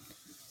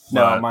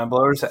 No, Mind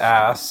Blower's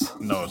ass.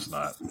 No, it's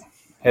not.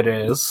 It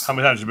is. How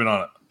many times have you been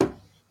on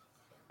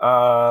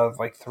it?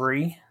 Like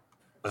 3.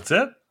 That's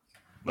it?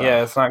 No.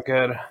 Yeah, it's not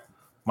good.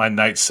 My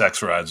night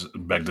sex rides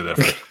beg to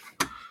differ.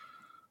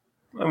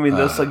 I mean,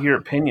 that's like your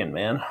opinion,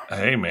 man.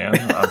 Hey, man.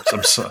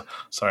 I'm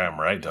sorry I'm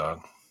right,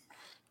 dog.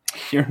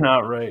 You're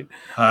not right.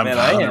 I'm man,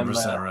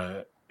 100%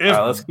 right.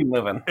 Let's keep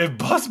moving. If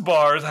Bus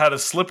Bars had a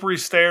Slippery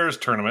Stairs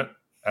tournament,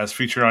 as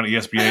featured on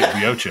ESPN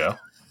The Ocho,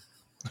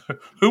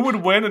 who would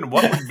win and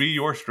what would be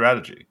your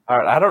strategy? All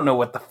right, I don't know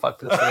what the fuck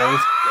this is.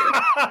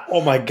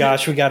 Oh my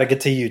gosh, we got to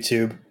get to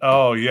YouTube.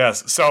 Oh,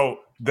 yes. So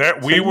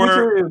we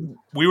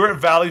were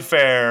at Valley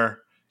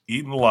Fair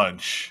eating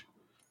lunch,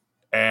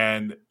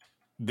 and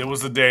there was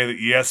the day that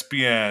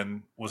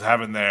ESPN was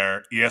having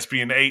their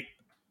ESPN 8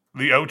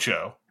 The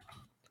Ocho.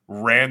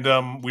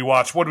 Random.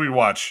 What did we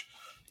watch?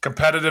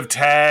 Competitive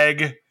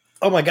tag.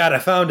 Oh my god, I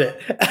found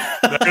it.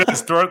 There it is.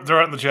 Throw it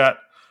in the chat.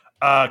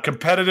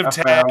 Competitive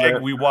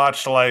tag. We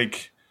watched I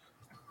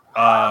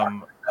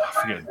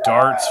forget,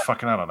 darts.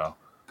 Fucking I don't know.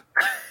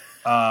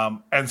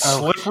 And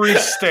slippery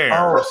stairs.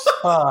 Oh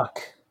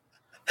fuck,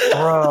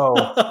 bro.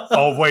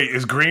 Oh wait,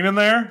 is Green in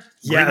there?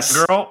 Yes,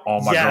 Green girl. Oh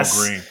my girl,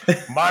 Green.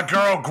 My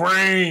girl,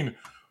 Green.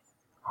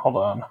 Hold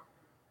on.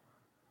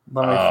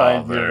 Let me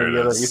find your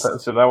video that you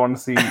posted. I want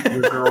to see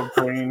your girl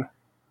Green.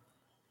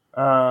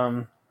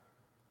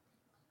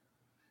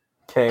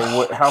 Okay,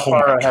 how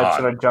far ahead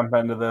should I jump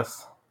into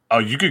this? Oh,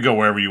 you could go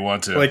wherever you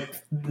want to. Like,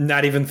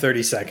 not even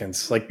 30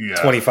 seconds. Like,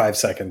 25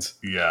 seconds.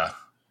 Yeah.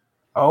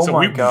 Oh,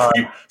 my God.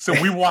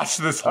 We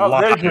watched this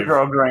live. There's your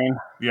girl, Green.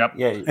 Yep.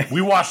 Yeah.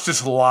 We watched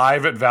this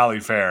live at Valley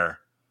Fair.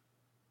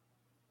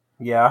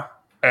 Yeah.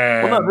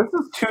 And well, no, this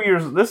is 2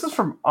 years. This is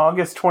from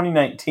August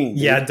 2019.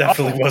 Dude. Yeah, it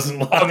definitely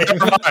wasn't live. Oh,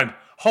 never mind.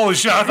 Holy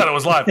shit, I thought it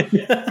was live.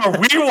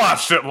 We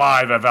watched it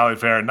live at Valley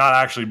Fair, not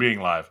actually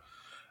being live.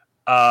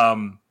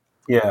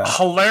 Yeah.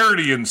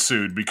 Hilarity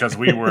ensued because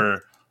we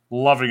were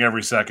loving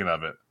every second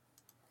of it.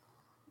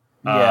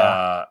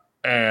 Yeah.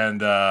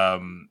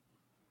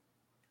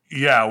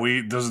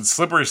 Those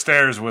slippery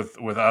stairs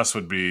with us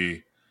would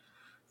be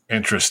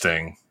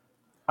interesting.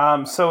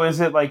 So is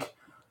it like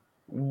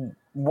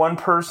one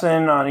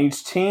person on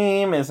each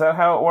team? Is that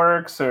how it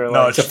works? Or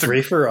no, it's just a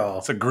free for all.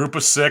 It's a group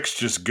of 6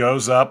 just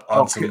goes up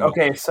on some.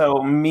 Okay,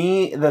 so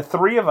the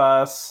 3 of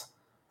us,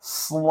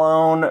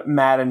 Sloan,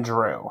 Matt, and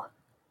Drew.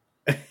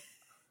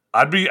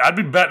 I'd be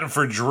betting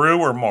for Drew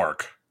or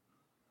Mark.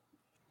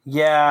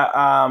 Yeah,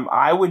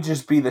 I would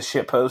just be the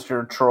shit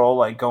poster troll,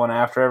 like going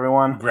after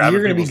everyone.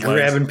 You're going to be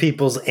grabbing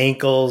people's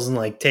ankles and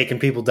like taking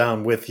people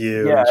down with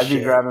you. Yeah, I'd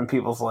be grabbing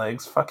people's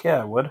legs. Fuck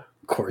yeah, I would.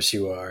 Of course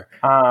you are.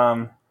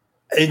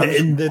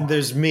 And then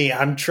there's me.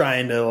 I'm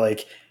trying to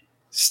like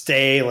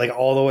stay like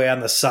all the way on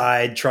the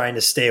side, trying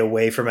to stay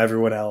away from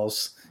everyone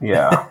else.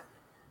 Yeah.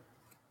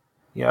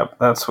 Yep,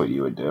 that's what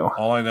you would do.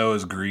 All I know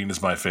is green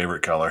is my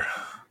favorite color.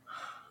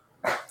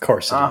 Of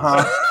course it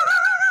is.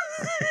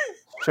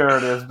 Sure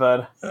it is,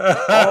 bud.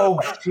 Oh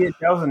shit,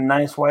 that was a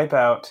nice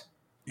wipeout.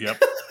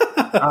 Yep.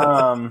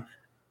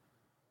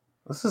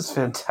 This is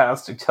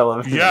fantastic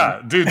television.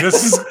 Yeah, dude,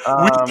 this is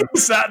we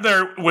sat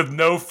there with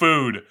no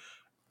food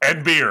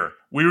and beer.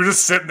 We were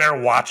just sitting there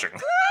watching.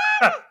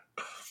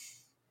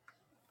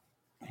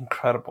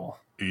 Incredible.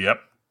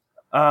 Yep.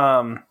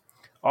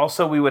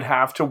 Also, we would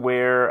have to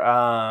wear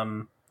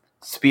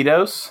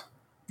Speedos.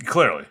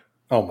 Clearly.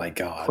 Oh my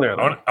god.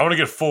 Clearly. I want to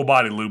get full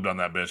body lubed on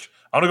that bitch.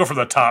 I want to go from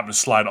the top and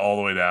slide all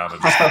the way down.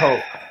 And just,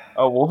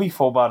 we'll be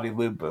full body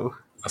lube, boo.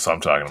 That's what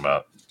I'm talking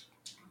about.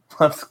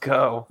 Let's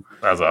go.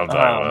 That's what I'm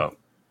talking about.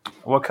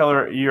 What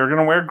color? You're going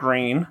to wear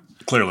green.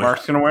 Clearly.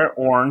 Mark's going to wear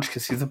orange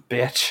because he's a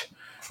bitch.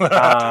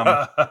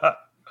 I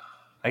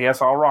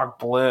guess I'll rock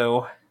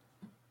blue.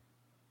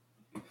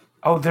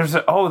 Oh,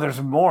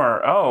 there's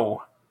more.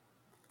 Oh.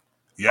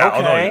 Yeah,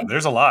 okay.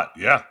 There's a lot.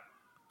 Yeah.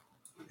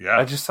 Yeah.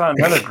 I just saw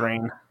another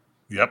green.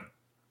 Yep.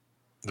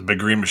 The big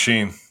green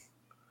machine.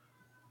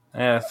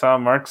 Yeah, I saw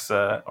Mark's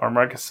or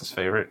Marcus's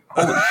favorite.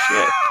 Holy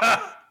shit.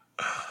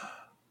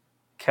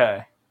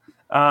 Okay.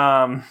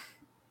 I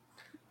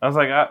was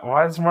like,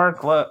 why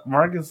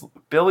does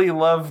Billy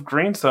love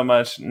green so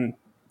much?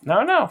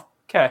 No.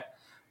 Okay.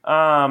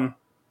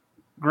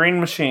 Green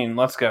machine.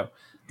 Let's go.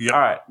 Yep. All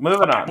right,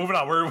 moving on. Moving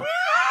on.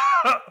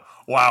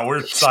 Wow,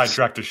 we're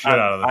sidetracked the shit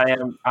out of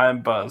this.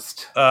 I'm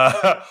buzzed.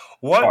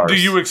 What Parks. do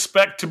you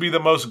expect to be the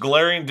most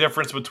glaring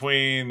difference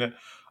between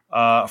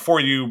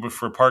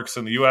for parks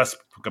in the U.S.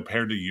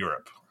 compared to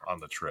Europe on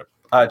the trip?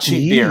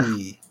 Cheap beer.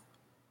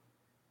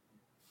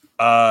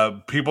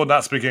 People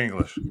not speaking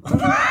English.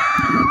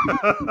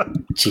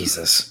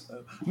 Jesus.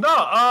 No,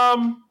 I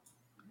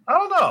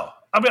don't know.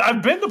 I mean,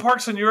 I've been to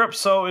parks in Europe,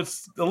 so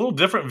it's a little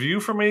different view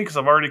for me because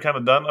I've already kind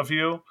of done a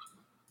few.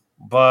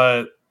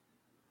 But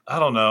I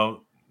don't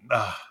know.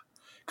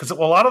 Because a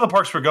lot of the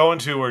parks we're going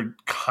to are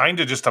kind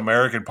of just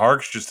American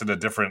parks, just in a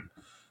different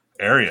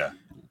area.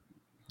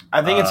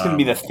 I think it's going to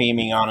be the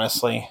theming,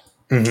 honestly.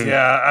 Mm-hmm.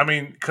 Yeah, I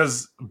mean,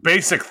 because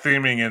basic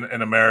theming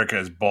in America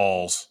is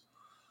balls.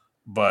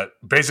 But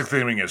basic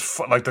theming is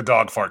like the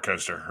dog fart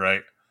coaster,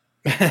 right?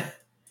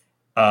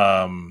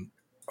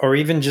 Or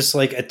even just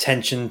like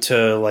attention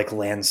to like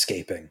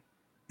landscaping.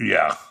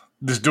 Yeah,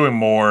 just doing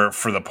more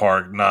for the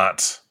park,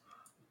 not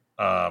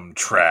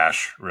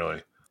trash,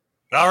 really.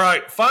 All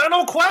right,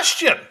 final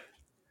question.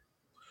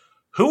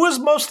 Who is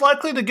most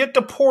likely to get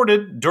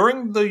deported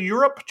during the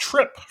Europe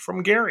trip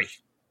from Gary?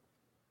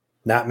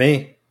 Not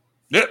me.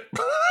 Yep.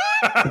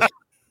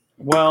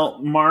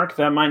 Well, Mark,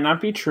 that might not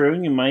be true.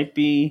 You might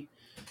be,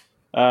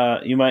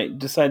 you might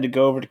decide to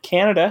go over to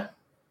Canada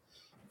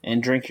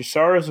and drink your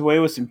sorrows away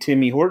with some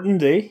Timmy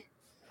Hortons, eh?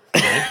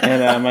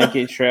 And might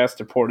get your ass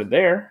deported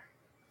there.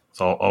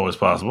 It's always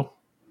possible.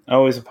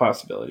 Always a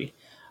possibility.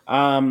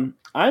 I'm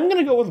going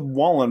to go with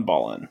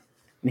Wallenballen.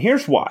 And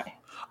here's why.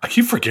 I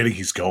keep forgetting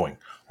he's going.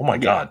 Oh my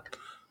God.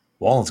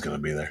 Wallen's going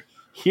to be there.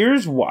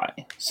 Here's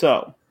why.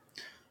 So,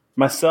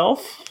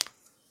 myself,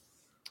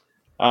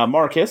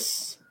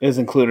 Marcus is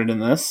included in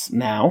this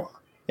now.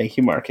 Thank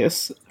you,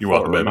 Marcus. You're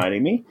welcome, baby.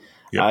 Reminding me.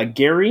 Yep.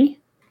 Gary,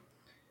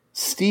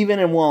 Steven,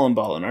 and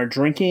Wallenballen are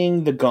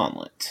drinking the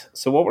gauntlet.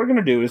 So what we're going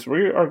to do is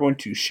we are going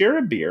to share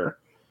a beer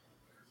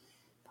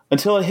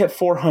until I hit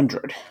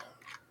 400,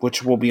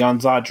 which will be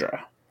on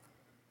Zadra.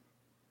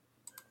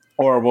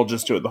 Or we'll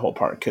just do it the whole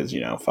park because,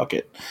 fuck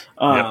it.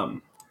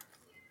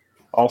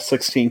 All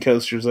 16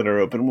 coasters that are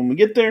open. When we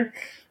get there,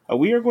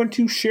 we are going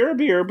to share a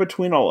beer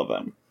between all of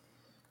them.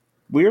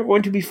 We are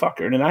going to be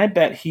fuckered, and I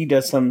bet he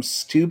does some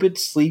stupid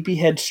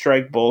sleepyhead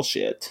strike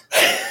bullshit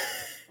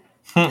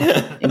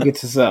and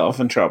gets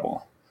himself in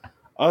trouble.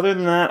 Other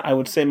than that, I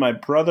would say my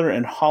brother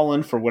in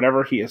Holland for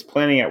whatever he is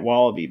planning at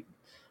Wallaby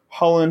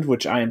Holland,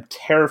 which I am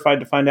terrified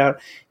to find out.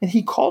 And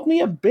he called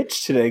me a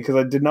bitch today because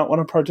I did not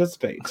want to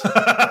participate.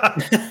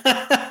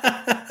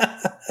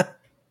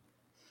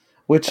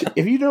 Which,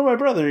 if you know my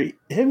brother,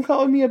 him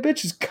calling me a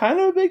bitch is kind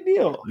of a big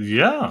deal.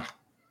 Yeah.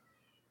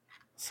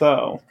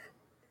 So,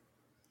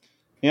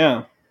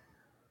 yeah.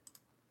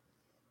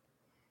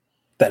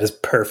 That is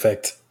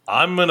perfect.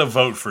 I'm going to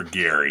vote for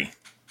Gary.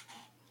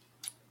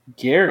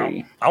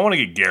 Gary. I want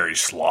to get Gary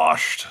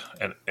sloshed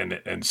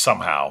and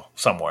somehow,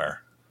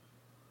 somewhere.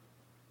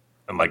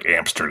 In like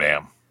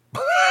Amsterdam.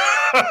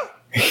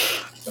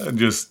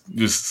 just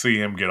see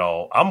him get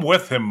all... I'm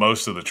with him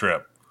most of the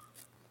trip.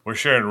 We're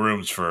sharing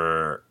rooms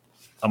for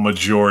a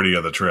majority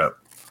of the trip.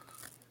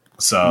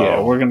 So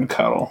yeah, we're going to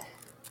cuddle.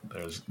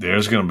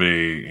 There's going to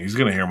be... He's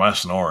going to hear my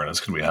snoring.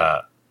 It's going to be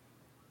hot.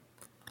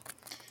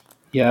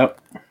 Yep.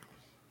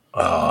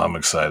 Oh, I'm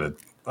excited.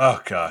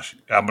 Oh gosh,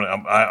 I'm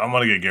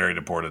gonna get Gary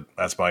deported.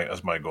 That's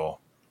my goal.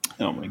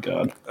 Oh my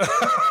God.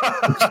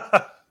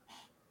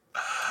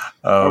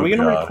 Oh, are we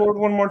gonna record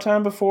one more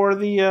time before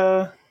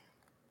the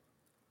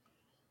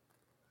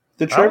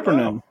trip or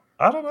no?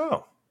 I don't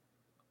know.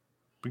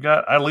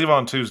 I leave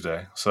on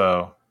Tuesday,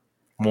 so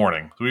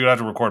morning. So we would have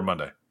to record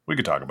Monday. We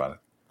could talk about it.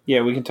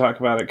 Yeah, we can talk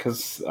about it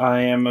because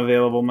I am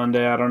available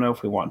Monday. I don't know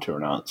if we want to or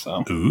not.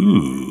 So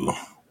ooh,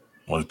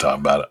 we'll talk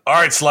about it. All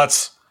right,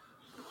 sluts.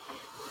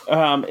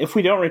 If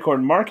we don't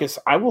record Marcus,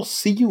 I will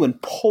see you in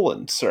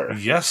Poland, sir.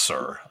 Yes,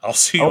 sir. I'll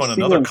see you on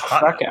another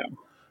continent.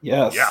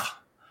 Yes. Yeah.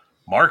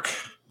 Mark.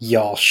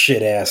 Y'all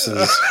shit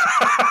asses.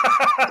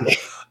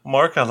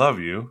 Mark, I love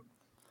you.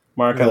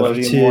 Mark, I love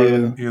you more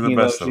than you're the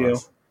best of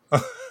us.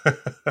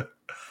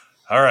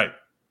 All right.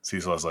 See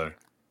you later.